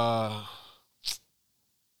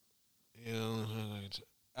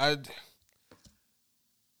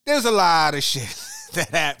 There's a lot of shit that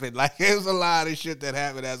happened. Like, there's a lot of shit that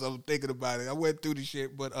happened as I'm thinking about it. I went through the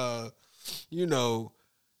shit, but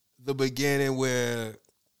the beginning where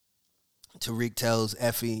Tariq tells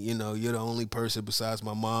Effie, you're the only person besides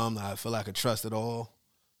my mom that I feel I could trust at all.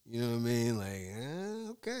 You know what I mean? Like,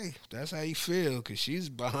 okay, that's how you feel, because she's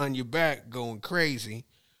behind your back going crazy.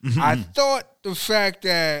 I thought the fact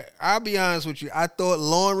that, I'll be honest with you, I thought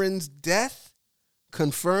Lauren's death,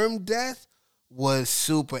 confirmed death, was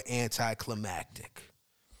super anticlimactic.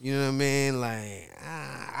 You know what I mean? Like,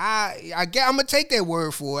 I'm going to take that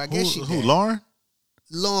word for it. I guess she did. Who, Lauren?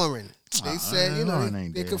 Lauren. They said, they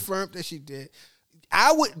dead. confirmed that she did.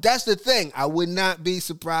 That's the thing. I would not be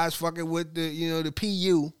surprised fucking with the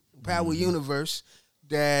PU, Power Universe,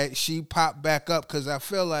 that she popped back up, because I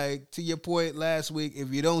feel like, to your point last week,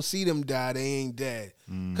 if you don't see them die, they ain't dead.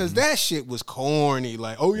 Because that shit was corny.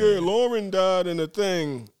 Like, oh yeah, Lauren died in a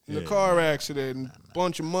thing, in a car accident, and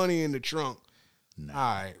bunch of money in the trunk. All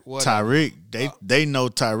right, whatever. Tyreek, they know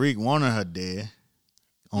Tyreek wanted her dead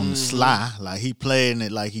on the sly. Like, he playing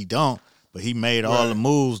it like he don't, but he made all the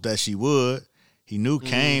moves that she would. He knew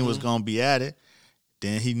Kane was gonna be at it.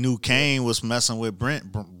 Then he knew Kane was messing with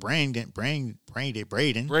Braden.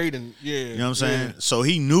 Yeah. You know what I'm saying? Yeah. So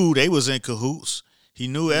he knew they was in cahoots. He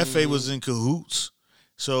knew F.A. was in cahoots.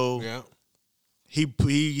 So he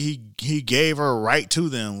gave her right to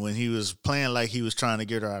them when he was playing like he was trying to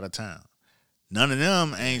get her out of town. None of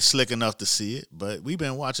them ain't slick enough to see it, but we've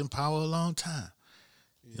been watching Power a long time.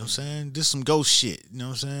 You know what I'm saying? This some ghost shit. You know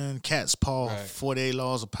what I'm saying? Cat's paw, 48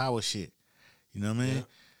 laws of power shit. You know what I mean? Yeah.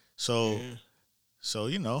 So,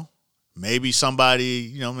 maybe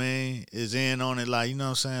somebody, is in on it, like, you know what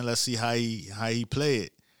I'm saying? Let's see how he play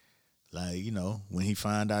it. Like, when he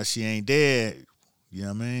find out she ain't dead, you know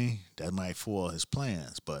what I mean? That might foil his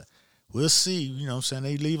plans. But we'll see, you know what I'm saying?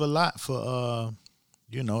 They leave a lot for,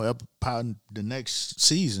 the next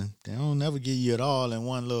season. They don't never give you it all in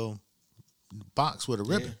one little box with a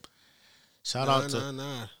ribbon. Shout out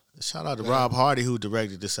to Rob Hardy, who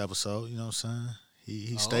directed this episode. You know what I'm saying?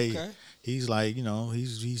 He stayed. Okay. He's like,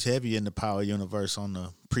 he's heavy in the Power Universe on the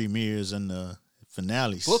premieres and the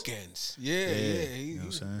finales. Bookends. Yeah. You know what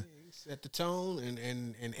I'm saying? He set the tone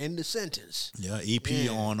and end the sentence. Yeah, EP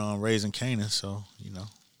on Raising Kanan. So All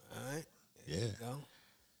right. There you go.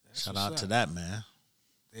 Shout out to that man.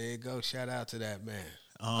 There you go. Shout out to that man.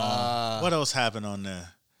 What else happened on there?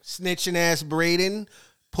 Snitching ass Braden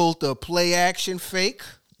pulled a play action fake.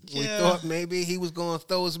 We thought maybe he was going to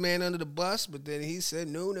throw his man under the bus, but then he said,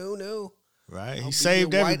 no. Right. He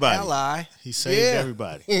saved everybody. Ally. He saved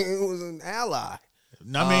everybody. He was an ally.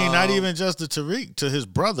 I mean, not even just to Tariq, to his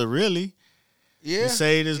brother, really. Yeah. He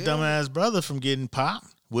saved his dumbass brother from getting popped,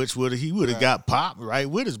 which he would have got popped right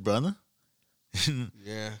with his brother.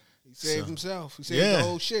 Yeah. He saved himself. He saved the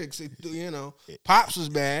whole shit. Pops was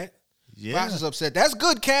bad. Yeah. Pops was upset. That's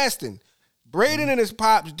good casting. Braden and his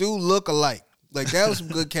pops do look alike. Like, that was some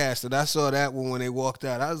good casting. I saw that one when they walked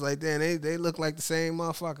out. I was like, damn, they look like the same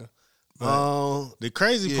motherfucker. The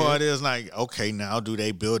crazy part is, like, okay, now do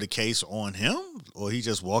they build a case on him, or he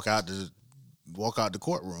just walk out the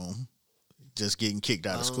courtroom, just getting kicked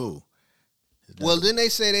out of school? Well, then they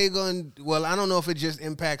say they going. Well, I don't know if it just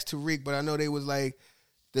impacts Tariq, but I know they was like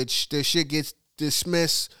the shit gets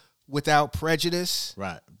dismissed without prejudice.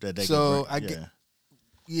 Right.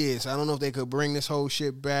 Yes, I don't know if they could bring this whole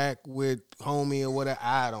shit back with homie or whatever.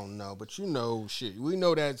 I don't know, but shit. We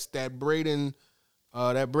know that Braden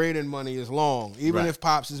money is long. Even if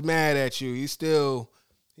Pops is mad at you, he still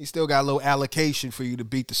got a little allocation for you to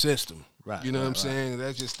beat the system. Right. You know what I'm saying?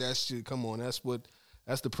 That's come on. That's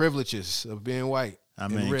the privileges of being white. I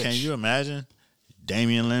mean, rich. Can you imagine?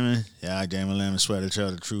 Damian Lemon. Yeah, Damian Lemon swear to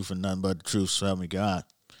tell the truth and nothing but the truth, so help me God.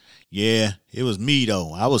 Yeah, it was me,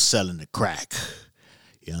 though. I was selling the crack.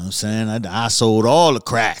 You know what I'm saying? I sold all the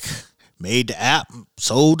crack. Made the app,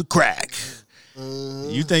 sold the crack.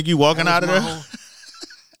 You think you walking out of there?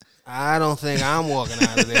 I don't think I'm walking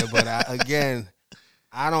out of there, but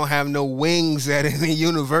I don't have no wings at any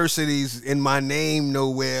universities in my name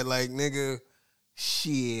nowhere. Like, nigga,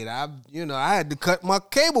 shit, I had to cut my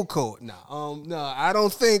cable cord. No, I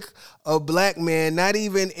don't think a black man, not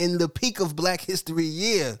even in the peak of Black History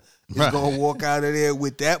Year, is gonna walk out of there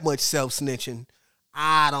with that much self-snitching.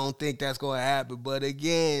 I don't think that's gonna happen. But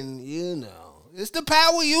again, it's the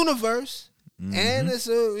power universe, and it's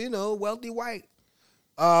a wealthy white.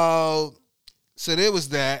 So there was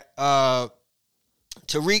that.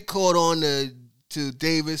 Tariq caught on to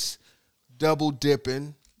Davis double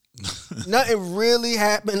dipping. Nothing really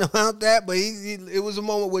happened about that, but it was a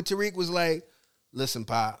moment where Tariq was like, "Listen,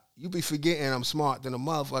 Pop, you be forgetting I'm smart than a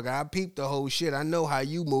motherfucker. I peeped the whole shit. I know how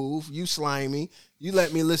you move. You slimy. You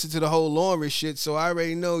let me listen to the whole Lawrence shit, so I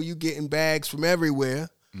already know you getting bags from everywhere."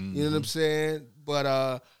 You know what I'm saying? But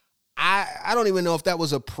I don't even know if that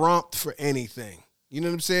was a prompt for anything. You know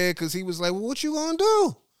what I'm saying? Because he was like, "Well, what you gonna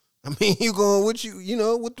do? I mean, what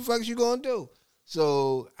the fuck is you gonna do?"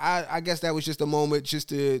 So I guess that was just a moment just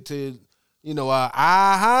to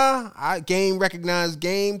game recognized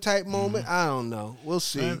game type moment. I don't know. We'll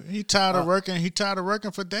see. Man, he tired of working. He tired of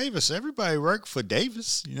working for Davis. Everybody work for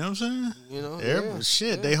Davis. You know what I'm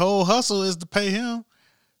saying? Their whole hustle is to pay him.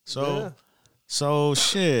 So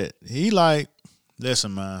shit. He like,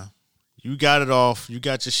 listen, man, you got it off. You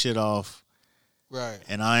got your shit off. Right.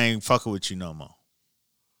 And I ain't fucking with you no more.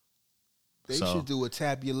 They should do a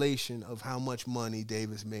tabulation of how much money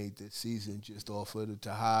Davis made this season just off of the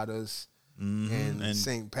Tejadas and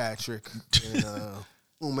St. Patrick and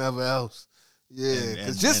whomever else. Yeah,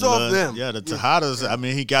 because just off them. Yeah, the Tejadas, I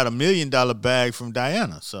mean, he got $1 million bag from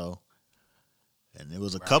Diana, so. And it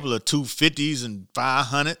was a couple of 250s and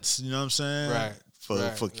 500s, you know what I'm saying? Right.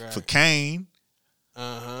 For Kane.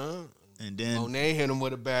 Uh-huh. And then Monet hit him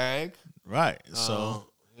with a bag. Right. So.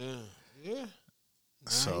 Yeah.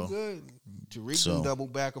 So good. Tariq can double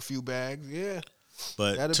back a few bags. Yeah.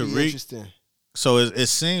 But that'll be interesting. So it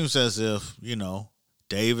seems as if,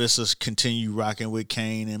 Davis is continue rocking with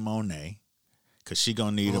Kane and Monet because she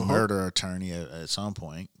going to need a murder attorney at some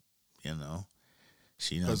point,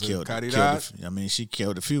 She done killed she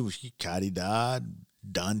killed a few. Cotty died,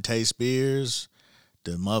 Dante Spears,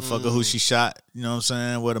 the motherfucker who she shot, you know what I'm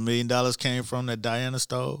saying, where $1 million came from that Diana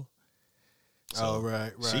stole. So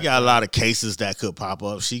right. She got a lot of cases that could pop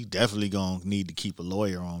up. She definitely gonna need to keep a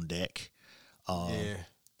lawyer on deck. But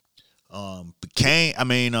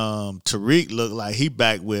Tariq looked like he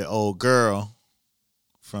back with old girl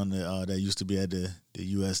from the that used to be at the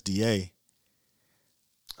USDA.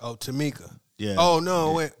 Oh, Tamika. Yeah. Oh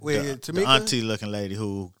no, wait, Tamika, the auntie looking lady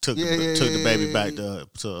who took the baby back to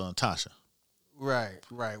Tasha. Right,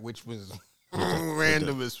 which was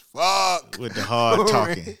random as fuck with the hard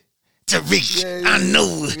talking. Tariq, I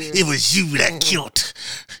know it was you that killed.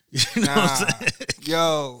 You know what I'm saying?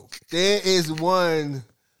 Yo, there is one.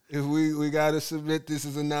 If we got to submit this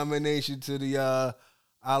as a nomination to the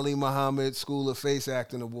Ali Muhammad School of Face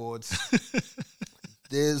Acting Awards.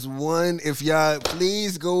 There's one. If y'all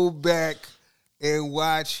please go back and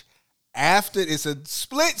watch after. It's a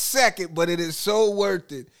split second, but it is so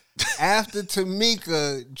worth it. After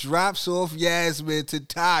Tamika drops off Yasmin to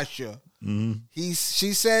Tasha.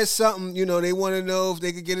 She says something, they want to know if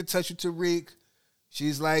they could get in touch with Tariq.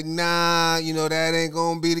 She's like, nah, that ain't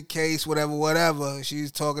going to be the case, whatever.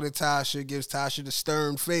 She's talking to Tasha, gives Tasha the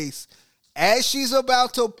stern face. As she's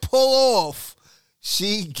about to pull off,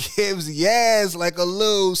 she gives Yaz like a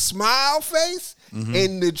little smile face.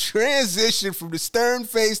 And the transition from the stern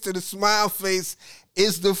face to the smile face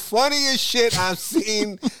is the funniest shit I've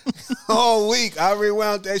seen all week. I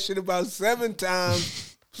rewound that shit about 7 times.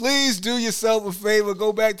 Please do yourself a favor.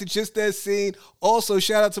 Go back to just that scene. Also,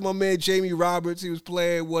 shout out to my man Jamie Roberts. He was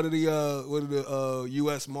playing one of the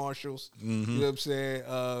U.S. Marshals. You know what I'm saying?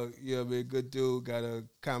 Man, good dude. Got a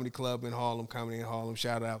comedy club in Harlem, Comedy in Harlem.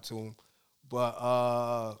 Shout out to him.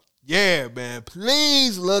 But yeah, man.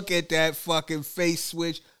 Please look at that fucking face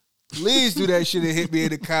switch. Please do that shit and hit me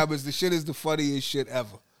in the comments. The shit is the funniest shit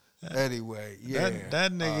ever. Anyway, yeah.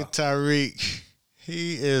 That nigga Tariq.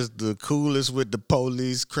 He is the coolest with the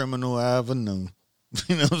police criminal I ever knew.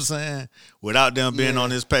 You know what I'm saying? Without them being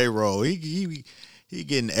on his payroll. He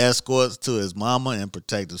getting escorts to his mama and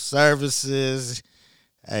protective services.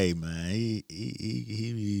 Hey, man,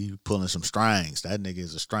 he pulling some strings. That nigga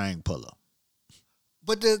is a string puller.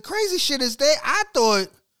 But the crazy shit is I thought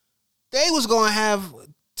they was gonna have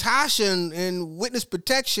Tasha and witness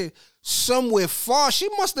protection somewhere far. She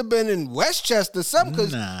must have been in Westchester or something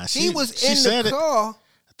because he was in the car.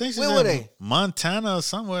 I think where were they? Montana or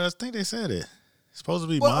somewhere. I think they said it. It's supposed to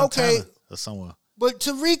be Montana or somewhere. But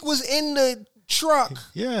Tariq was in the truck.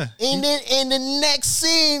 Yeah. And then in the next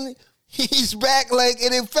scene, he's back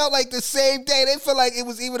and it felt like the same day. They felt like it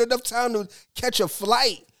was even enough time to catch a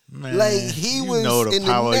flight. Man, he was the in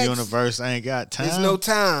power the next, universe ain't got time. There's no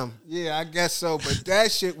time. Yeah, I guess so. But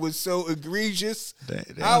that shit was so egregious.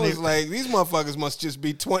 I was like, these motherfuckers must just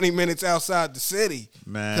be 20 minutes outside the city.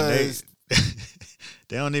 Man,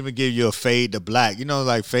 they don't even give you a fade to black.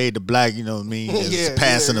 Like fade to black, you know what I mean? It's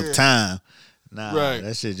passing of time. Nah,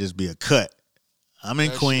 that should just be a cut. I'm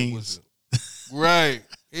in Queens. Right.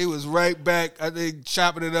 He was right back, I think,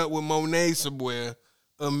 chopping it up with Monet somewhere.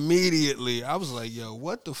 Immediately, I was like, yo,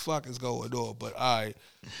 what the fuck is going on? But all right,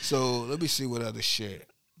 so let me see what other shit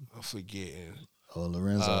I'm forgetting. Oh,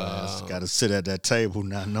 Lorenzo got to sit at that table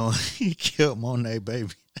not knowing he killed Monet,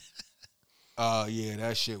 baby. Yeah,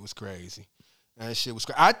 that shit was crazy. I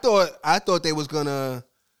thought they was gonna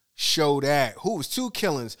show that. Who was 2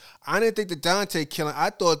 killings? I didn't think the Dante killing.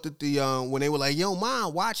 I thought that the when they were like, yo,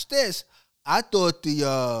 Mom, watch this. I thought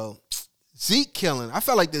the Zeke killing. I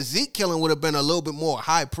felt like the Zeke killing would have been a little bit more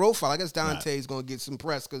high profile. I guess Dante's gonna get some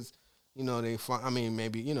press because maybe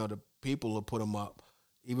the people will put him up,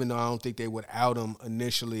 even though I don't think they would out him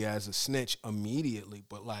initially as a snitch immediately.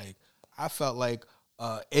 But I felt like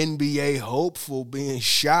NBA hopeful being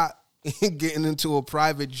shot and getting into a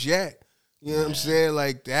private jet. You know what I'm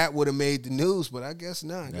saying? That would have made the news, but I guess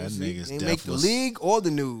not. That nigga's they make the league or the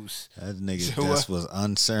news. That nigga's death was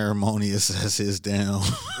unceremonious as his damn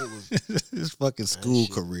his fucking school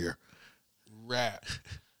career. Rap.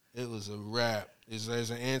 It was a rap. It's as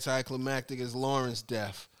anticlimactic as Lauren's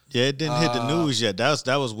death. Yeah, it didn't hit the news yet.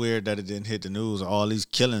 That was weird that it didn't hit the news. All these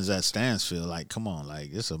killings at Stansfield. Come on,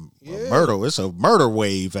 it's a murder. It's a murder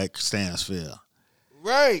wave at Stansfield.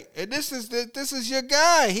 Right, and this is your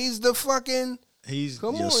guy. He's the fucking. He's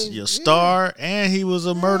your star, and he was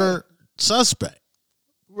a murder suspect.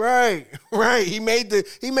 Right. He made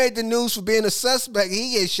the news for being a suspect.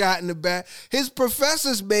 He gets shot in the back. His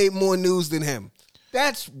professors made more news than him.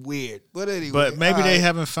 That's weird. But anyway, but maybe they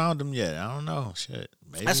haven't found him yet. I don't know. Shit,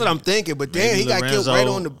 maybe, that's what I'm thinking. But then he got killed right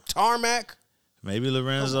on the tarmac. Maybe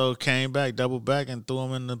Lorenzo came back, doubled back, and threw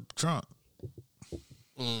him in the trunk.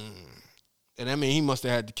 And he must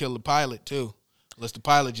have had to kill the pilot too. Unless the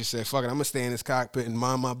pilot just said, fuck it, I'm going to stay in this cockpit and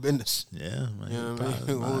mind my business. Yeah, man. You know what I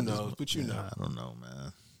mean? Who knows? But you know. I don't know,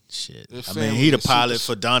 man. Shit. He the pilot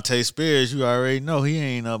for Dante Spears. You already know he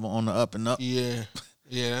ain't up on the up and up. Yeah.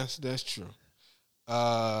 Yeah, that's true.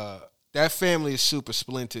 That family is super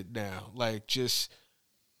splintered now. Just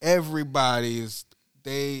everybody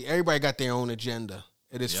got their own agenda.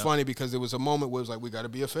 And it's funny because there was a moment where it was like, we got to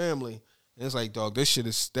be a family. And it's like, dog, this shit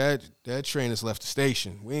is that train has left the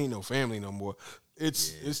station. We ain't no family no more.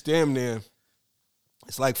 It's damn near.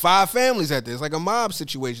 It's like 5 families out there. It's like a mob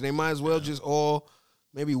situation. They might as well just all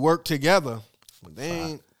maybe work together. But they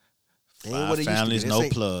ain't what it families, used to be.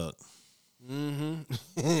 No plug. Mm-hmm.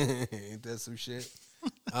 Ain't that some shit?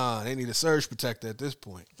 They need a surge protector at this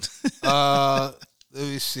point. Let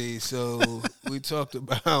me see. So we talked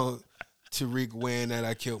about Tariq wearing that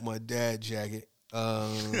I killed my dad jacket.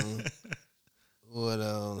 What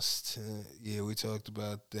else? Yeah, we talked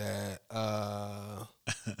about that.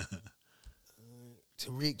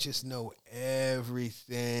 Tariq just know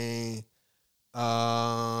everything.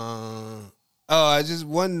 I just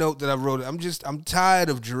one note that I wrote. I'm tired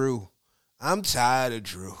of Drew. I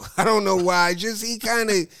don't know why. He's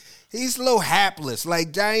a little hapless.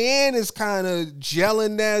 Diane is kind of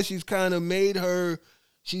gelling now. She's kind of made her.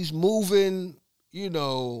 She's moving, in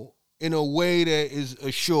a way that is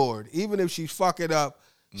assured. Even if she's fucking up,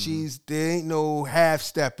 there ain't no half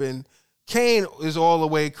stepping. Kane is all the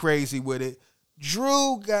way crazy with it.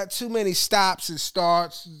 Drew got too many stops and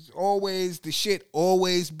starts. The shit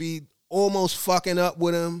always be almost fucking up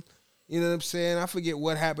with him. You know what I'm saying? I forget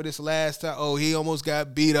what happened this last time. Oh, he almost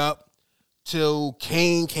got beat up till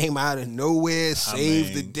Kane came out of nowhere,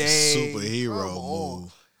 saved the day. Superhero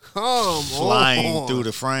move. Flying through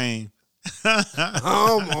the frame.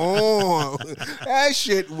 Come on. That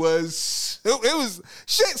shit was,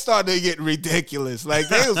 shit started to get ridiculous. They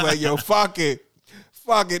was like, yo, fuck it.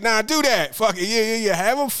 Nah, do that. Fuck it. Yeah.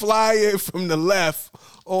 Have him fly in from the left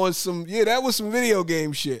on some, that was some video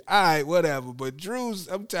game shit. All right, whatever. But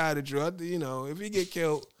I'm tired of Drew. If he get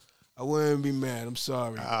killed, I wouldn't be mad. I'm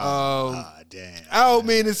sorry. Damn. I don't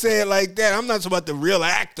mean to say it like that. I'm not talking about the real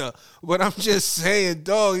actor, but I'm just saying,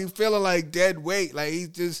 dog, he feeling like dead weight. Like he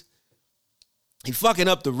fucking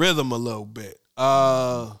up the rhythm a little bit.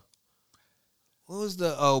 What was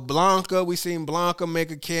Blanca? We seen Blanca make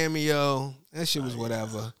a cameo. That shit was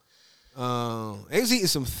whatever. They was eating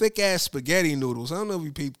some thick ass spaghetti noodles. I don't know if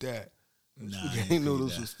you peeped that. Spaghetti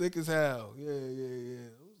noodles was thick as hell. Yeah.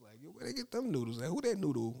 I was like, yo, where they get them noodles at? Who that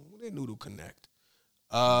noodle connect?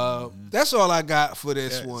 That's all I got for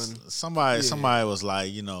this one. Somebody was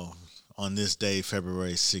like, on this day,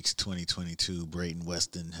 February 6, 2022, Brayton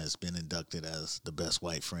Weston has been inducted as the best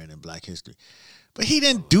white friend in Black history. But he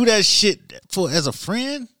didn't do that shit as a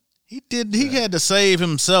friend. He did. He had to save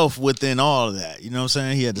himself within all of that. You know what I'm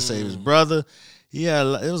saying? He had to save his brother.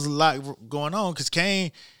 It was a lot going on because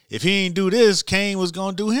Kane, if he didn't do this, Kane was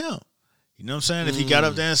going to do him. You know what I'm saying? If he got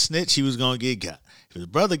up there and snitched, he was going to get got. If his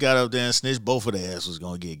brother got up there and snitched, both of their ass was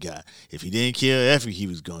going to get got. If he didn't kill Effie, he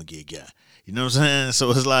was going to get got. You know what I'm saying?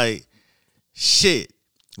 So it's like, shit.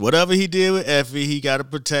 Whatever he did with Effie, he got to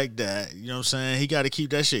protect that. You know what I'm saying? He got to keep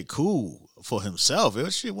that shit cool for himself. It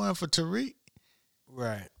was shit wasn't for Tariq.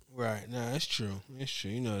 Right. No, that's true. It's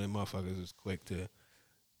true. You know, them motherfuckers is quick to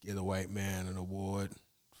give a white man an award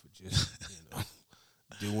for just,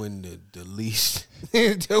 doing the least.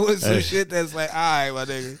 Doing some shit that's like, all right, my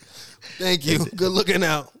nigga. Thank you. Good looking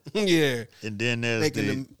out. Yeah. And then there's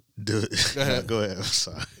Go ahead. Go ahead. I'm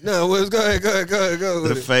sorry. No, go ahead. Go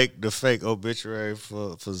with the fake obituary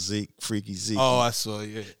for Zeke, Freaky Zeke. Oh, I saw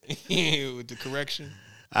it. Yeah. With the correction.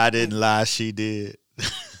 I didn't lie. She did.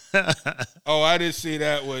 Oh, I didn't see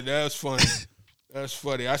that one. That was funny. That's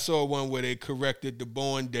funny. I saw one where they corrected the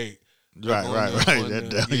born date. Right.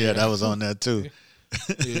 That was on that too.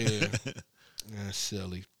 Yeah. That's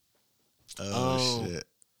silly. Oh, shit.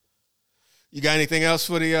 You got anything else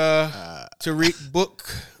for the Tariq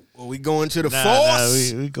book? Or we going to the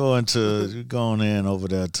force? We going in over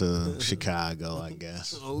there to Chicago, I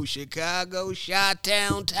guess. Oh, Chicago,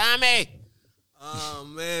 Chi-Town, Tommy.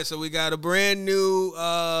 Oh man, so we got a brand new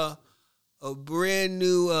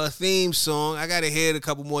theme song. I gotta hear it a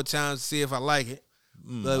couple more times to see if I like it.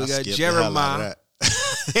 But we got Jeremiah.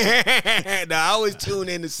 Now I always tune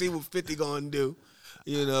in to see what 50 gonna do,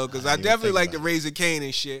 because I definitely like the Raising Cane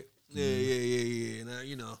and shit. Yeah. And,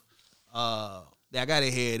 I gotta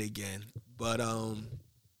hear it again. But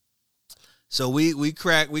so we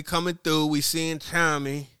coming through. We seeing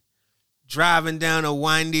Tommy driving down a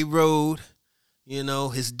windy road.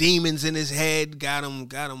 His demons in his head got him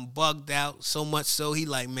bugged out so much so he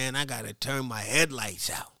like, man, I gotta turn my headlights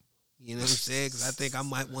out. You know what I'm saying? Because I think I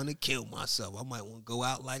might want to kill myself. I might want to go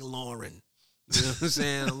out like Lauren. You know what I'm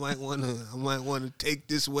saying? I might want to take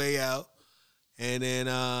this way out. And then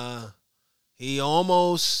he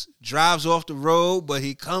almost drives off the road, but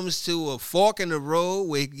he comes to a fork in the road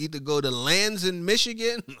where he can either go to Lansing,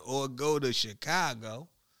 Michigan, or go to Chicago.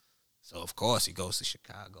 So of course he goes to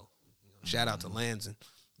Chicago. Shout out to Lansing.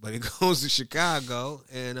 But he goes to Chicago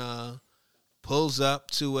and pulls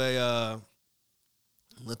up to a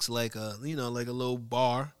looks like a like a little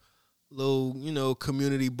bar,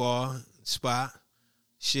 community bar spot.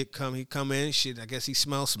 He come in, I guess he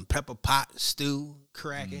smells some pepper pot stew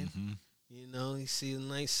cracking. Mm-hmm. He see a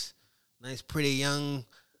nice pretty young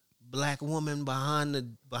black woman behind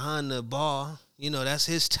the bar. That's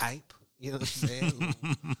his type. You know what I'm saying?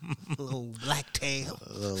 A little black tail.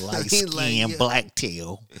 A little light skin black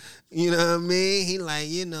tail. You know what I mean? He like,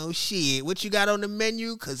 shit, what you got on the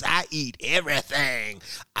menu? Because I eat everything.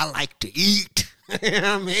 I like to eat. You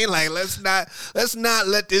know what I mean? Like, let's not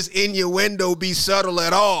let this innuendo be subtle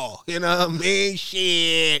at all. You know what I mean?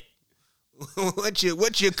 Shit. What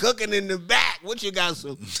you cooking in the back? What you got,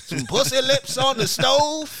 some pussy lips on the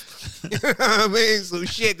stove? You know what I mean? So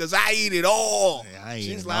shit, because I eat it all. Yeah,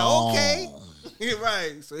 she's like, okay.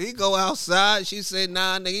 Right. So he go outside. She said,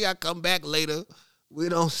 nah, nigga, you got to come back later. We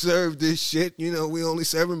don't serve this shit. We only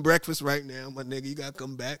serving breakfast right now, my nigga. You got to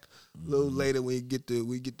come back a little later when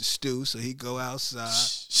we get the stew. So he go outside,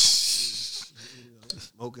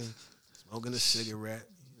 smoking a cigarette.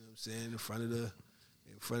 You know what I'm saying? In front of the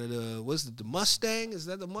what's the Mustang? Is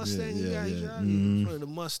that the Mustang you got? Mm-hmm. In front of the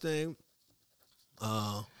Mustang.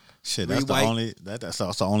 Shit, that's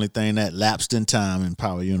the only thing that lapsed in time in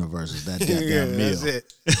Power Universe is that goddamn meal.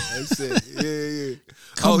 That's it. Yeah.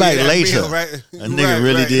 Come back later. Meal, right? A nigga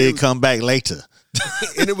really did come back later.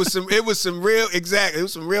 And it was some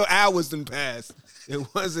real hours done passed. It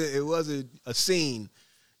wasn't a scene.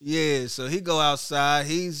 Yeah, so he go outside.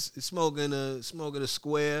 He's smoking a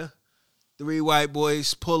square. 3 white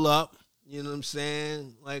boys pull up. You know what I'm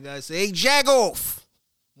saying? Like I say, hey, jag off.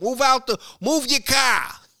 Move your car.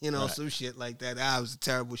 You know, Right. some shit like that. That was a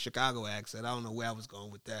terrible Chicago accent. I don't know where I was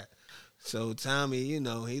going with that. So Tommy, you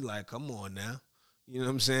know, he like, come on now. You know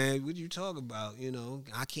what I'm saying? What you talk about? You know,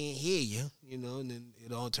 I can't hear you. You know, and then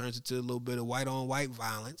it all turns into a little bit of white on white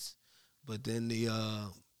violence. But then the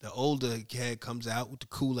older head comes out with the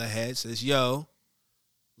cooler head, says, yo,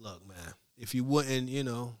 look, man, if you wouldn't, you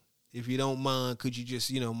know, if you don't mind, could you just,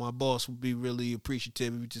 you know, my boss would be really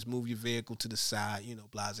appreciative if you just move your vehicle to the side, you know,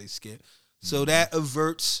 blase skip. So that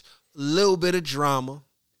averts a little bit of drama.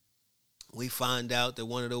 We find out that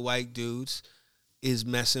one of the white dudes is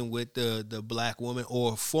messing with the black woman,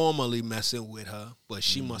 or formerly messing with her, but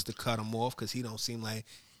she must have cut him off because he don't seem like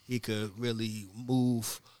he could really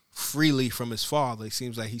move freely from his father. It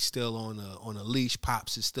seems like he's still on a leash.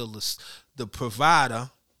 Pops is still the provider,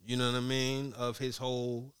 you know what I mean, of his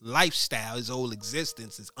whole lifestyle. His whole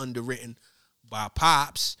existence is underwritten by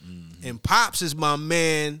Pops. Mm-hmm. And Pops is my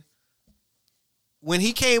man. When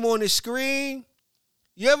he came on the screen,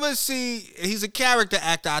 you ever see, he's a character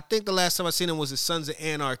actor. I think the last time I seen him was in Sons of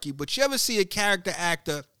Anarchy. But you ever see a character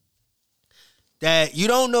actor that you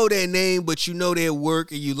don't know their name, but you know their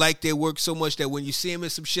work, and you like their work so much that when you see him in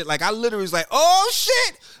some shit, like I literally was like, oh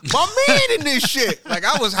shit, my man in this shit. Like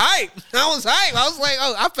I was hyped. I was like,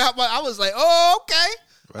 oh, I was like, oh, okay.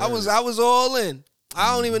 Right. I was all in.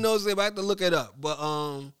 I don't even know his name, but I have to look it up. But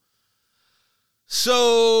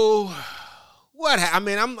so what? I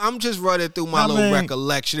mean, I'm just running through my little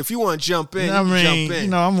recollection. If you want to jump in, jump in. You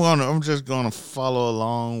know, I'm just gonna follow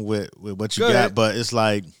along with what you got, but it's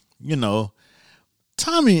like, you know,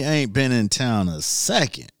 Tommy ain't been in town a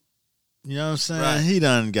second. You know what I'm saying? Right. He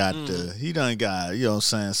done got, you know what I'm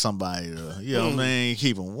saying, somebody to, you know what I mean,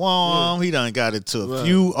 keep him warm. He done got into a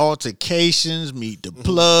few altercations, meet the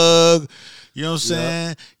plug. You know what I'm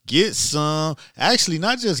saying? Get some. Actually,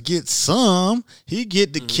 not just get some. He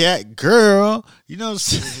get the cat girl. You know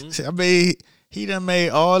what I'm saying? I mean, he done made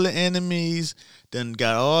all the enemies, done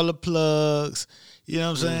got all the plugs. You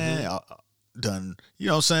know what I'm saying? Done, you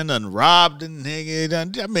know what I'm saying? Done robbed the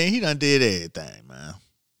nigga. I mean, he done did everything, man.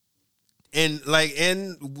 And like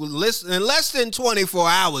in less than 24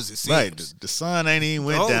 hours, it seems. Right. The sun ain't even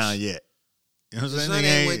went down yet. You know what I'm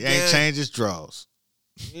saying? He ain't changed his draws.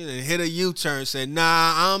 You know, hit a U-turn, said,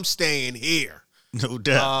 nah, I'm staying here. No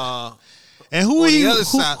doubt. And who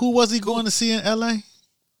was he going to see in L.A.?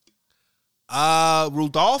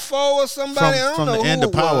 Rudolfo or somebody. I don't know. From the End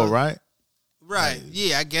of Power, right? Right. Like,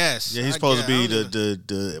 yeah, I guess. Yeah, he's supposed to be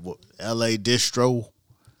the L.A. distro.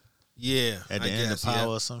 Yeah. At the End of Power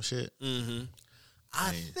or some shit. Mm-hmm.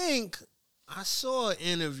 I think I saw an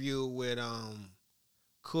interview with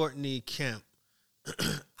Courtney Kemp.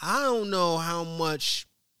 I don't know how much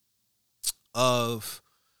of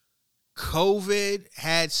COVID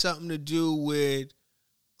had something to do with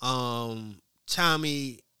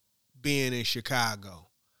Tommy being in Chicago.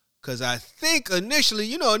 Because I think initially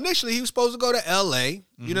he was supposed to go to L.A.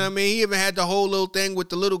 You know what I mean? He even had the whole little thing with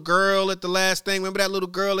the little girl at the last thing. Remember that little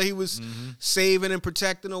girl that he was saving and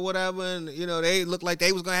protecting or whatever? And, you know, they looked like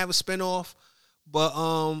they was going to have a spinoff. But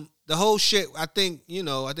the whole shit, I think when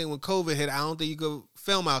COVID hit, I don't think you could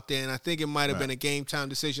film out there. And I think it might have been a game time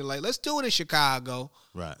decision. Like, let's do it in Chicago.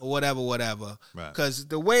 Right. Or whatever. Right. Because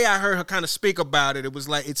the way I heard her kind of speak about it, it was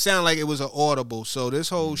like, it sounded like it was an audible. So this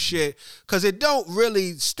whole shit, because it don't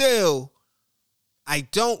really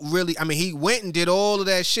I mean, he went and did all of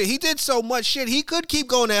that shit. He did so much shit. He could keep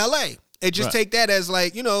going to L.A. and just take that as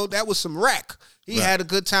like, you know, that was some wreck. He had a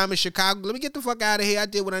good time in Chicago. Let me get the fuck out of here. I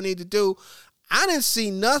did what I need to do. I didn't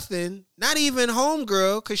see nothing, not even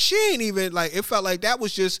homegirl, because she ain't even, like, it felt like that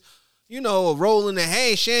was just, you know, a roll in the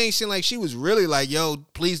hay. She ain't seem like she was really like, yo,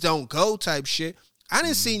 please don't go type shit. I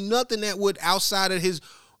didn't see nothing that would, outside of his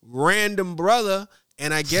random brother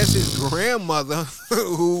and I guess his grandmother,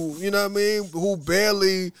 who, you know what I mean, who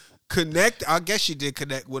barely connect. I guess she did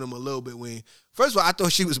connect with him a little bit when, first of all, I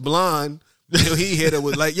thought she was blonde. He hit her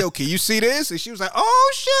with like, yo, can you see this? And she was like,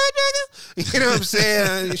 oh, shit, nigga. You know what I'm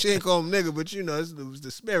saying? She ain't call him nigga, but, you know, it was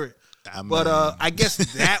the spirit. But I guess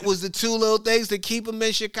that was the two little things that keep him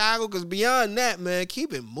in Chicago, because beyond that, man,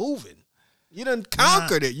 keep it moving. You done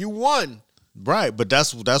conquered it. You won. Right, but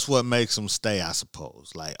that's what makes him stay, I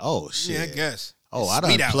suppose. Like, oh, shit. Yeah, I guess. Oh, I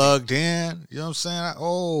done plugged in. You know what I'm saying?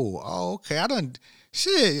 Oh, okay. I done,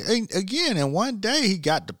 shit. Again, in one day, he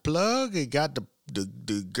got the plug. He got the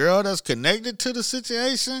girl that's connected to the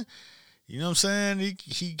situation. You know what I'm saying?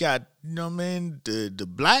 He got, you know what I mean, the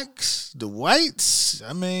blacks, the whites.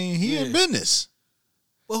 I mean, he in business.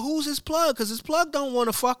 Well, who's his plug? Because his plug don't want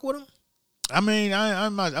to fuck with him. I mean,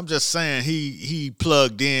 I'm just saying he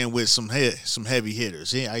plugged in with some heavy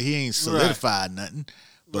hitters. He ain't solidified nothing.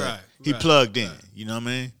 but he plugged in. You know what I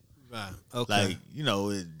mean? Right. Okay. Like, you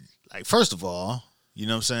know, first of all, you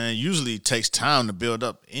know what I'm saying? Usually it takes time to build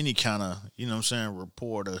up any kind of, you know what I'm saying,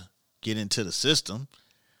 rapport to get into the system.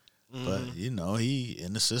 Mm-hmm. But, you know, he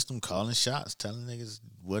in the system calling shots, telling niggas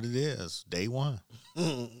what it is, day one.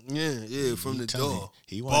 Yeah, from the door.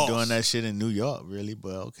 He wasn't doing that shit in New York, really,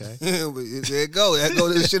 but okay. There it go. That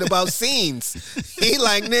goes to the shit about scenes. He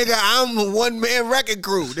like, nigga, I'm a one-man record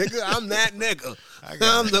crew. Nigga, I'm that nigga.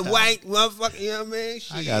 I'm the white motherfucker, you know what I mean?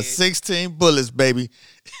 Shit. I got 16 bullets, baby.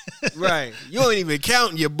 Right. You ain't even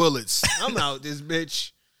counting your bullets. I'm out this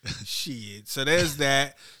bitch. Shit. So there's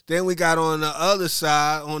that. Then we got on the other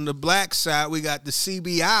side, on the black side, we got the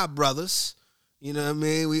CBI brothers. You know what I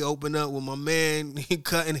mean? We open up with my man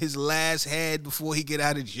cutting his last head before he get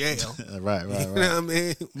out of jail. Right. You know what I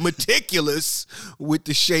mean? Meticulous with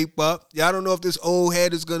the shape up. Y'all don't know if this old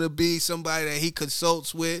head is going to be somebody that he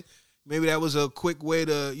consults with. Maybe that was a quick way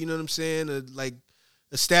to, you know what I'm saying, to like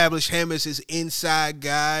establish him as his inside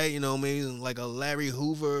guy, you know, maybe like a Larry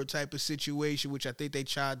Hoover type of situation, which I think they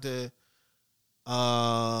tried to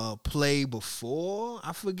play before.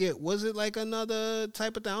 I forget. Was it like another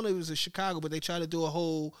type of thing? I don't know if it was in Chicago, but they tried to do a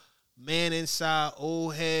whole man inside,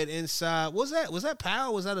 old head inside. Was that Power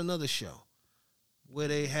or was that another show where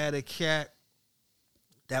they had a cat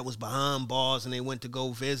that was behind bars and they went to go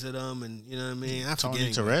visit him and, you know what I mean? I Tony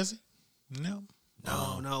Teresi? No,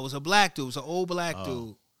 it was a black dude. It was an old black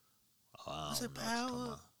dude. Was it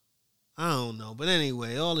Power? I don't know. But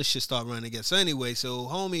anyway, all this shit start running again. So anyway, so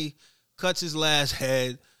homie cuts his last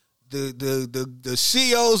head. The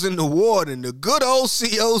COs in the warden, the good old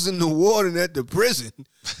COs in the warden at the prison,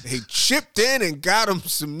 they chipped in and got him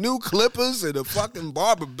some new clippers and a fucking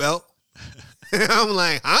barber belt. And I'm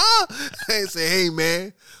like, huh? They say, hey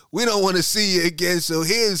man, we don't want to see you again. So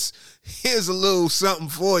here's a little something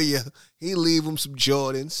for you. He leave him some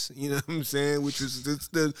Jordans, you know what I'm saying? Which was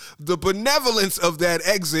the benevolence of that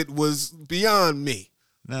exit was beyond me.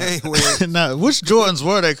 Anyway. Now, which Jordans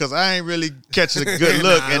were they? Because I ain't really catch a good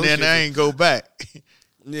look, and then I ain't go back.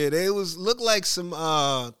 Yeah, they look like some.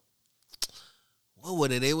 What were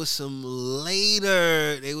they? They was some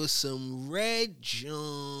later. They was some red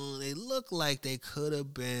John. They look like they could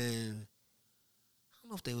have been.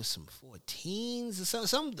 I don't know if they was some 14s or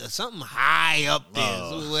something high up there.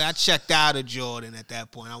 Oh. So I checked out of Jordan at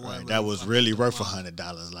that point. I wasn't that was really worth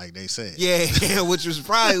 $100, like they said. Yeah, which was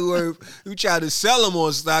probably worth. We tried to sell them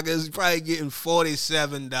on stock. It was probably getting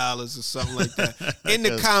 $47 or something like that. In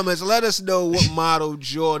the comments, let us know what model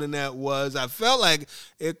Jordan that was. I felt like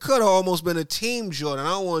it could have almost been a team Jordan. I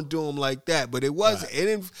don't want to do them like that, but it wasn't.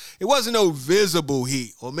 Right. It wasn't no visible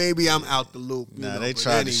heat, or maybe I'm out the loop. Nah, they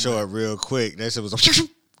tried to show it real quick. That shit was.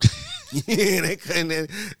 Yeah, they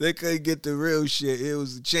couldn't get the real shit. It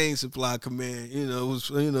was the chain supply command. You know, it was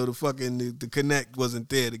the fucking the connect wasn't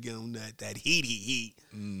there to get them that heat.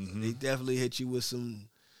 Mm-hmm. They definitely hit you with some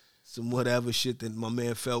whatever shit that my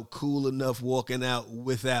man felt cool enough walking out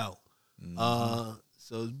without. Mm-hmm.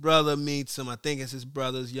 So his brother meets him. I think it's his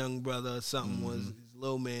brother's young brother or something. Mm-hmm. Was his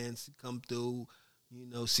little man come through. You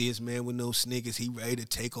know, see his man with no sneakers. He ready to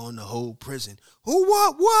take on the whole prison. Who,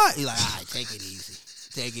 what? He like, all right, take it easy.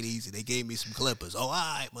 Take it easy. They gave me some clippers. Oh, all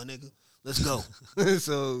right, my nigga. Let's go.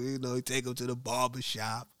 So, he take him to the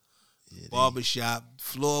barbershop. Yeah, barbershop.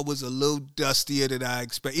 Floor was a little dustier than I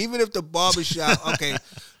expect. Even if the barbershop, okay,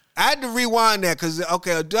 I had to rewind that because,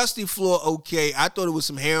 okay, a dusty floor, okay. I thought it was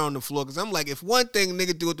some hair on the floor because I'm like, if one thing a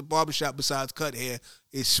nigga do at the barbershop besides cut hair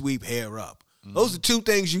is sweep hair up. Mm-hmm. Those are two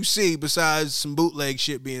things you see besides some bootleg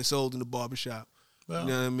shit being sold in the barbershop. Well,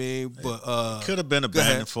 you know what I mean? But could have been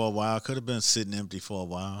abandoned for a while. Could have been sitting empty for a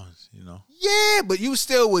while, Yeah, but you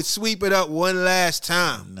still would sweep it up one last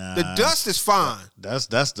time. Nah, the dust is fine. That's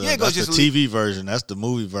the TV version. That's the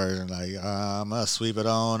movie version. Like, I'm going to sweep it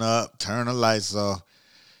on up, turn the lights off.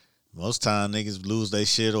 Most time niggas lose their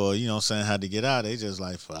shit or, how to get out. They just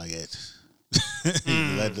like, fuck it.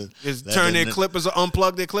 Turn their clippers or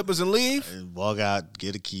unplug their clippers and leave? And walk out,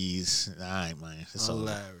 get the keys. All right, man. It's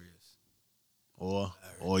hilarious.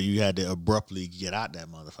 Or you had to abruptly get out that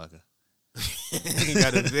motherfucker. He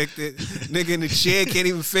got evicted. Nigga in the chair can't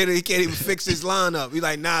even fit it. He can't even fix his lineup. He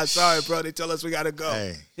like, nah, sorry, bro. They tell us we got to go.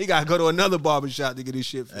 Hey. He got to go to another barbershop to get his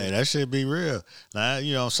shit fixed. Hey, that shit be real. Now,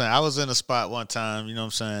 you know what I'm saying? I was in a spot one time,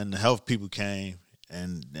 the health people came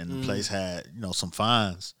and the place had, some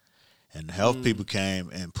fines. And the health people came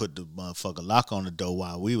and put the motherfucker lock on the door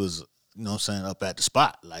while we was, up at the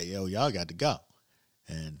spot. Like, yo, y'all got to go.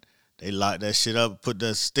 And they locked that shit up, put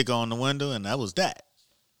that sticker on the window, and that was that.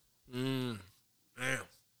 Damn. Yeah,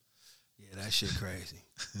 that shit crazy.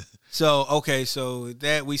 So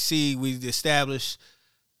that we established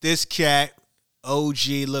this cat, OG,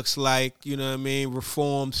 looks like, you know what I mean,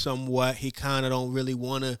 reformed somewhat. He kind of don't really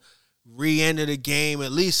want to re-enter the game,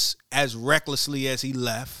 at least as recklessly as he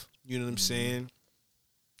left. You know what I'm saying?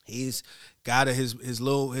 He's got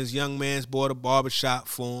his young man's bought a barbershop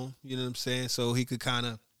for him. You know what I'm saying? So he could kind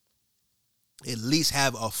of at least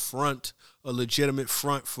have a legitimate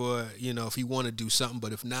front for, you know, if he want to do something.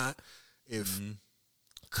 But if not, if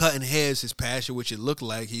cutting hair is his passion, which it looked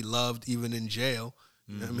like he loved even in jail.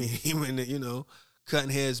 I mean, even, you know, cutting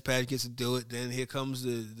hair is his passion, gets to do it. Then here comes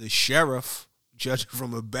the sheriff, judging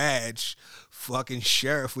from a badge, fucking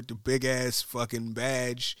sheriff with the big ass fucking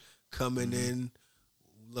badge coming in,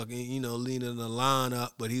 looking, you know, leaning the line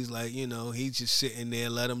up. But he's like, you know, he's just sitting there,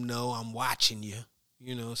 let him know I'm watching you,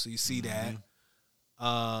 you know, so you see that.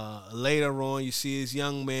 Later on, you see his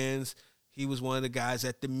young man's, he was one of the guys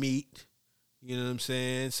at the meet. You know what I'm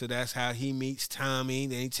saying? So that's how he meets Tommy.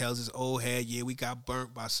 Then he tells his old head, yeah, we got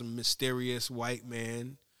burnt by some mysterious white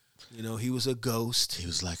man. You know, he was a ghost. He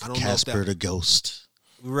was like a Casper the Ghost.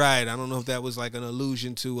 Right. I don't know if that was like an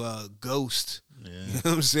allusion to a ghost. Yeah. You know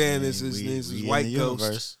what I'm saying? This is white ghost.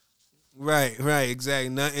 Universe. Right,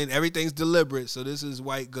 exactly. And everything's deliberate. So this is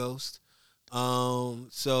white ghost.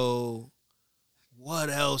 So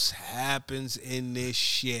what else happens in this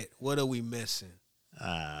shit? What are we missing?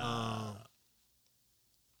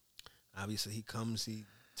 Obviously,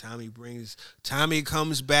 Tommy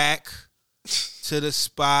comes back to the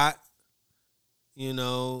spot, you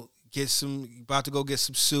know, about to go get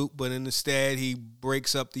some soup, but instead he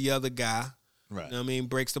breaks up the other guy. Right. You know what I mean?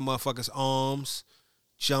 Breaks the motherfucker's arms,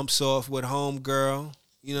 jumps off with homegirl.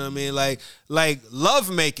 You know what I mean? Like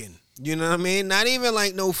love making. You know what I mean? Not even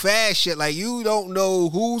like no fast shit. Like, you don't know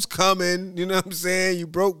who's coming. You know what I'm saying? You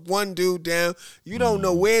broke one dude down. You don't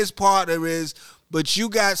know where his partner is. But you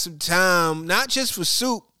got some time, not just for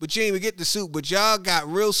soup, but you ain't even get the soup, but y'all got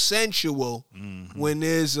real sensual when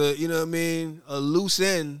there's a, you know what I mean, a loose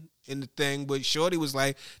end in the thing. But Shorty was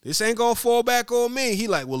like, this ain't gonna fall back on me. He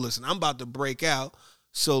like, well, listen, I'm about to break out,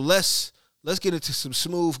 so let's get into some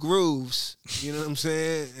smooth grooves. You know what I'm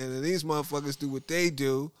saying? And then these motherfuckers do what they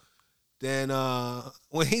do. Then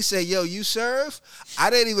when he said, yo, you serve?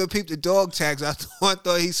 I didn't even peep the dog tags. I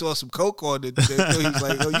thought he saw some coke on it. He was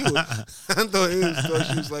like, I thought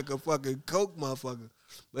she was like a fucking coke motherfucker.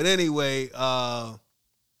 But anyway,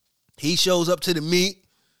 he shows up to the meet,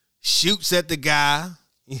 shoots at the guy,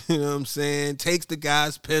 you know what I'm saying, takes the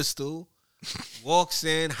guy's pistol, walks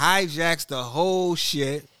in, hijacks the whole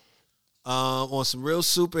shit on some real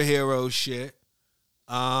superhero shit,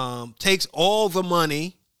 takes all the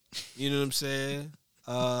money. You know what I'm saying?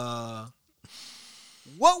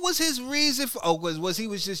 What was his reason for? Oh, was he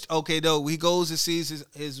was just okay though? He goes and sees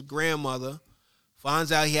his grandmother,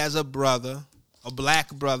 finds out he has a brother, a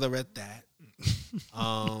black brother at that.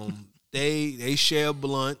 They share a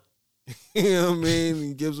blunt. You know what I mean?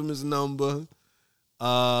 He gives him his number.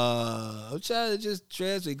 I'm trying to just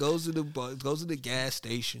transfer. He goes to the gas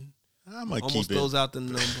station. Almost throws out the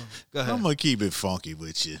number. Go ahead. I'm gonna keep it funky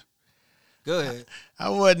with you. Go ahead. I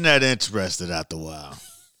wasn't that interested after a while.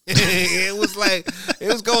 It was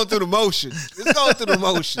going through the motions. It's going through the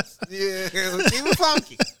motions. Yeah, keep it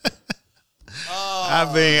funky.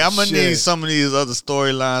 I mean, I'm gonna need some of these other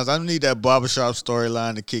storylines. I need that barbershop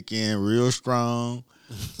storyline to kick in real strong.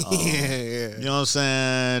 Yeah. You know what I'm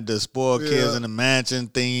saying? The spoiled kids in the mansion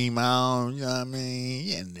theme. You know what I mean?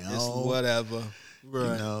 You know, it's whatever.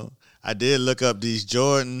 Right. You know. I did look up these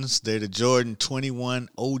Jordans. They're the Jordan 21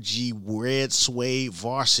 OG Red Suede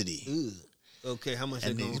Varsity. Ew. Okay, how much?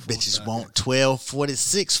 And these bitches want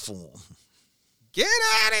 $12.46 for them. Get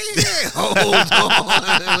out of here! Hold on,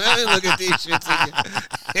 let me look at these shits again.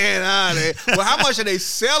 Get out of here. Well, how much are they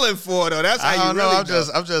selling for though? That's how you really know.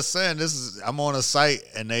 I'm just saying. I'm on a site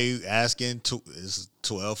and they asking it's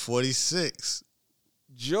 $12.46.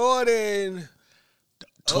 Jordan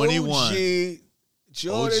 21.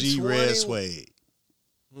 Jordan OG 20, Red Suede.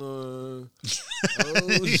 OG.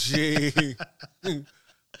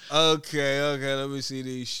 Okay, let me see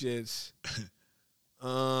these shits.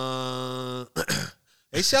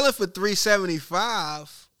 They sell it for $375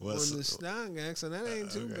 on the StockX, so that ain't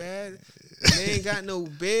too bad. They ain't got no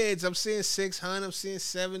bids. I'm seeing 600. I'm seeing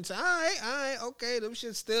 700. All right, okay. Them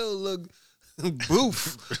shit still look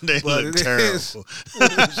boof. They look terrible.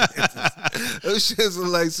 Those shits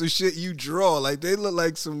look like some shit you draw. Like they look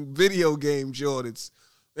like some video game Jordans.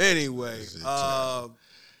 Anyway,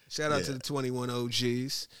 shout out to the 21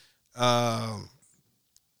 OGs.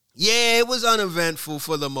 Yeah, it was uneventful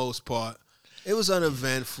for the most part. It was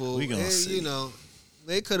uneventful. We gonna see. You know,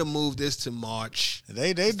 They could have moved this to March.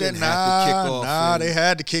 They Didn't did have to kick off they and-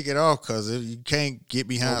 had to kick it off because you can't get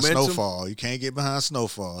behind Momentum? Snowfall. You can't get behind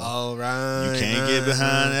Snowfall. All right. You can't get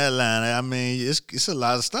behind Atlanta. I mean, it's a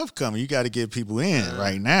lot of stuff coming. You got to get people in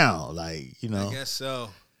right now. Like, you know. I guess so.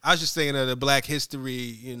 I was just thinking of the Black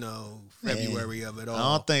History, February of it all.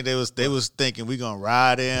 I don't think they was thinking we gonna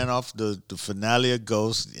ride in off the finale of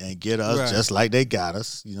Ghost and get us Right. just like they got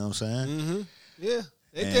us. You know what I'm saying? Mm-hmm. Yeah,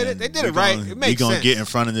 they And did it. They did we it right. gonna- It makes we gonna sense. get in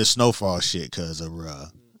front of this Snowfall shit because of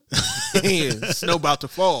Yeah, snow about to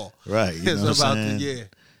fall. right. You know It's what I'm about saying? to, yeah.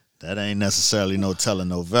 That ain't necessarily no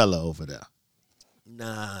telenovela over there.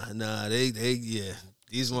 Nah. Yeah.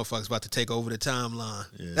 These motherfuckers about to take over the timeline.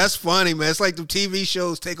 Yeah. That's funny, man. It's like the TV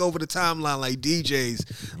shows take over the timeline, like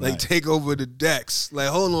DJs, like Right. take over the decks. Like,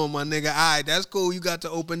 hold on, my nigga. All right, that's cool. You got to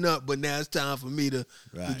open up, but now it's time for me to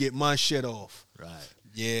Right. get my shit off. Right.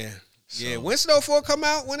 Yeah. Yeah. So- When Snowfall come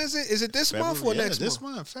out? When is it? Is it this month or next this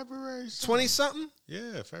month? month, February 20-something?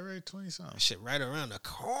 Yeah, February 20-something. Shit, right around the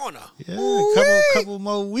corner. Yeah, Ooh-wee. couple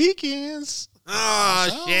more weekends.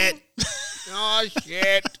 Oh, shit. Oh,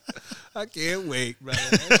 shit. I can't wait, brother.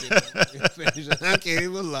 I can't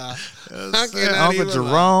even lie. I cannot Uncle even lie.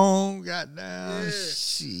 Jerome got down. Yeah.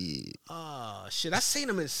 Shit. Oh, shit. I seen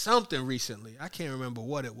him in something recently. I can't remember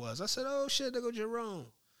what it was. I said, oh, shit, there go Jerome.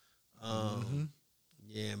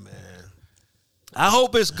 Yeah, man. I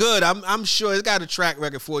hope it's good. I'm sure it's got a track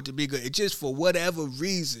record for it to be good. It just, for whatever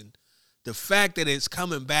reason, the fact that it's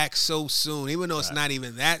coming back so soon, even though it's not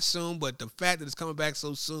even that soon, but the fact that it's coming back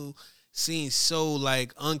so soon seems so,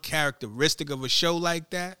 like, uncharacteristic of a show like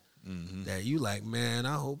that, that you like, man,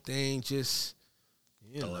 I hope they ain't just,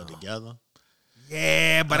 Throw it together.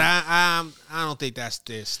 Yeah, but I don't think that's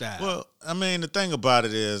their style. Well, I mean, the thing about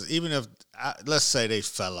it is, even if, let's say they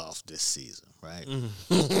fell off this season, right?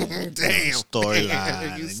 Damn.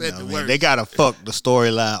 Storyline. You you said know the what I mean? word. They got to fuck the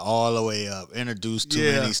storyline all the way up, introduce too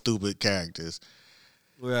Yeah. many stupid characters.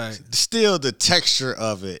 Right. Still, the texture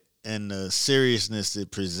of it and the seriousness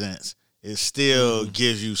it presents, it still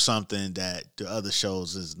gives you something that the other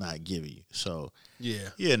shows is not giving you. So, Yeah.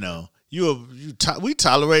 you know, we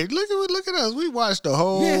tolerate. Look at us. We watched the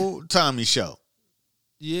whole Tommy show.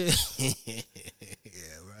 Yeah. Yeah,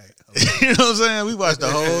 right. You know what I'm saying? We watched the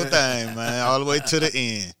whole thing, man, all the way to the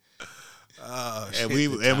end. Oh, shit, And the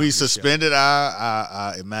we Tommy suspended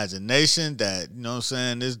our imagination that, you know what I'm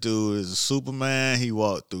saying, this dude is a Superman. He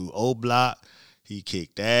walked through O Block. He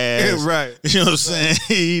kicked ass. Yeah, right. You know what I'm saying?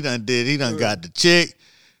 He done got the chick.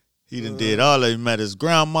 He done did all that. He met his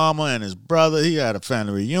grandmama and his brother. He had a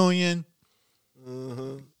family reunion.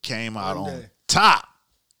 Came out One on day. top.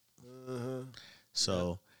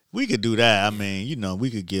 So we could do that. I mean, you know, we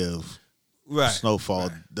could give Right. Snowfall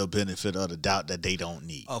the benefit of the doubt that they don't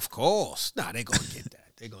need. Of course. Nah, they gonna get that.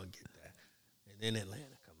 They gonna get that. And then Atlanta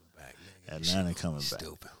coming back. Nigga. Atlanta coming back.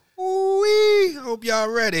 Stupid. Ooh-wee. Hope y'all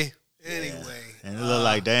ready. Anyway. And it look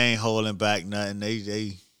like they ain't holding back nothing.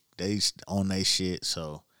 They on they shit.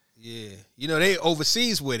 So Yeah. You know, they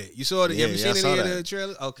overseas with it. You saw it? Yeah, Have you I seen saw any of that. the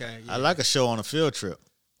trailer? Okay. Yeah. I like a show on a field trip.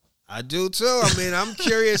 I do too. I mean, I'm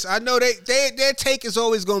curious. I know their take is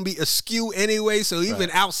always going to be askew anyway. So even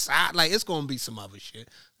Right. outside, like it's going to be some other shit,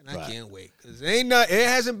 and I Right. can't wait because it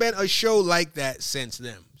hasn't been a show like that since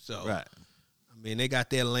them. So Right. I mean, they got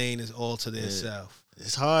their lane is all to themselves.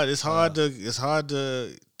 It's hard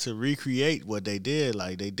to recreate what they did.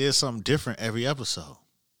 Like they did something different every episode.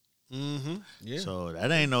 Mm-hmm. Yeah. So that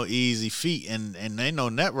ain't no easy feat, and ain't no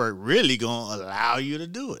network really gonna allow you to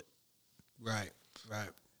do it. Right. Right.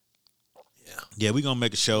 Yeah, we gonna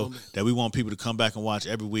make a show that we want people to come back and watch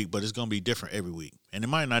every week, but it's gonna be different every week, and it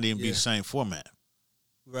might not even be Yeah. the same format.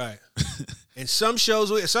 Right. And some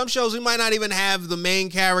shows we might not even have the main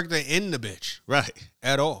character in the bitch Right.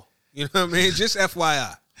 at all. You know what I mean? Just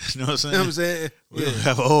FYI. You know what I'm saying? You know what I'm saying? We'll Yeah.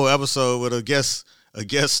 have a whole episode with a guest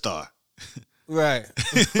star. Right.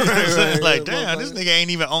 You know what I'm saying? Like, Yeah, damn, this nigga ain't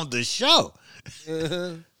even on the show.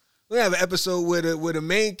 Uh-huh. We have an episode where the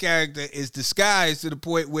main character is disguised to the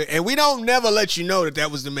point where, and we don't never let you know that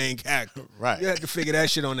was the main character. Right. You have to figure that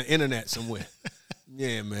shit on the internet somewhere.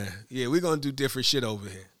 Yeah, man. Yeah, we're gonna do different shit over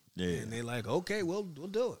here. Yeah. And they like, okay, we'll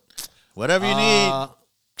do it. Whatever you need,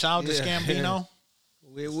 Childish yeah. Gambino,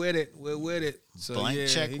 We're with it. We're with it. So, Blank yeah,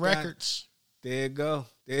 Check he got- Records. There you go.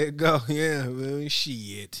 There you go. Yeah, well,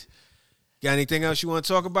 shit. Got anything else you want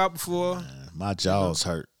to talk about before? My jaws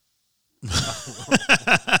hurt.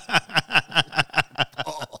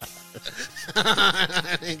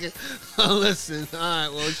 Listen, all right,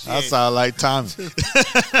 well, shit. I sound like Tommy.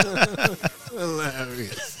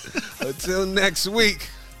 Hilarious. Until next week,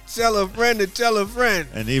 tell a friend to tell a friend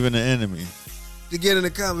And even the enemy. to get in the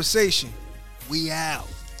conversation. We out.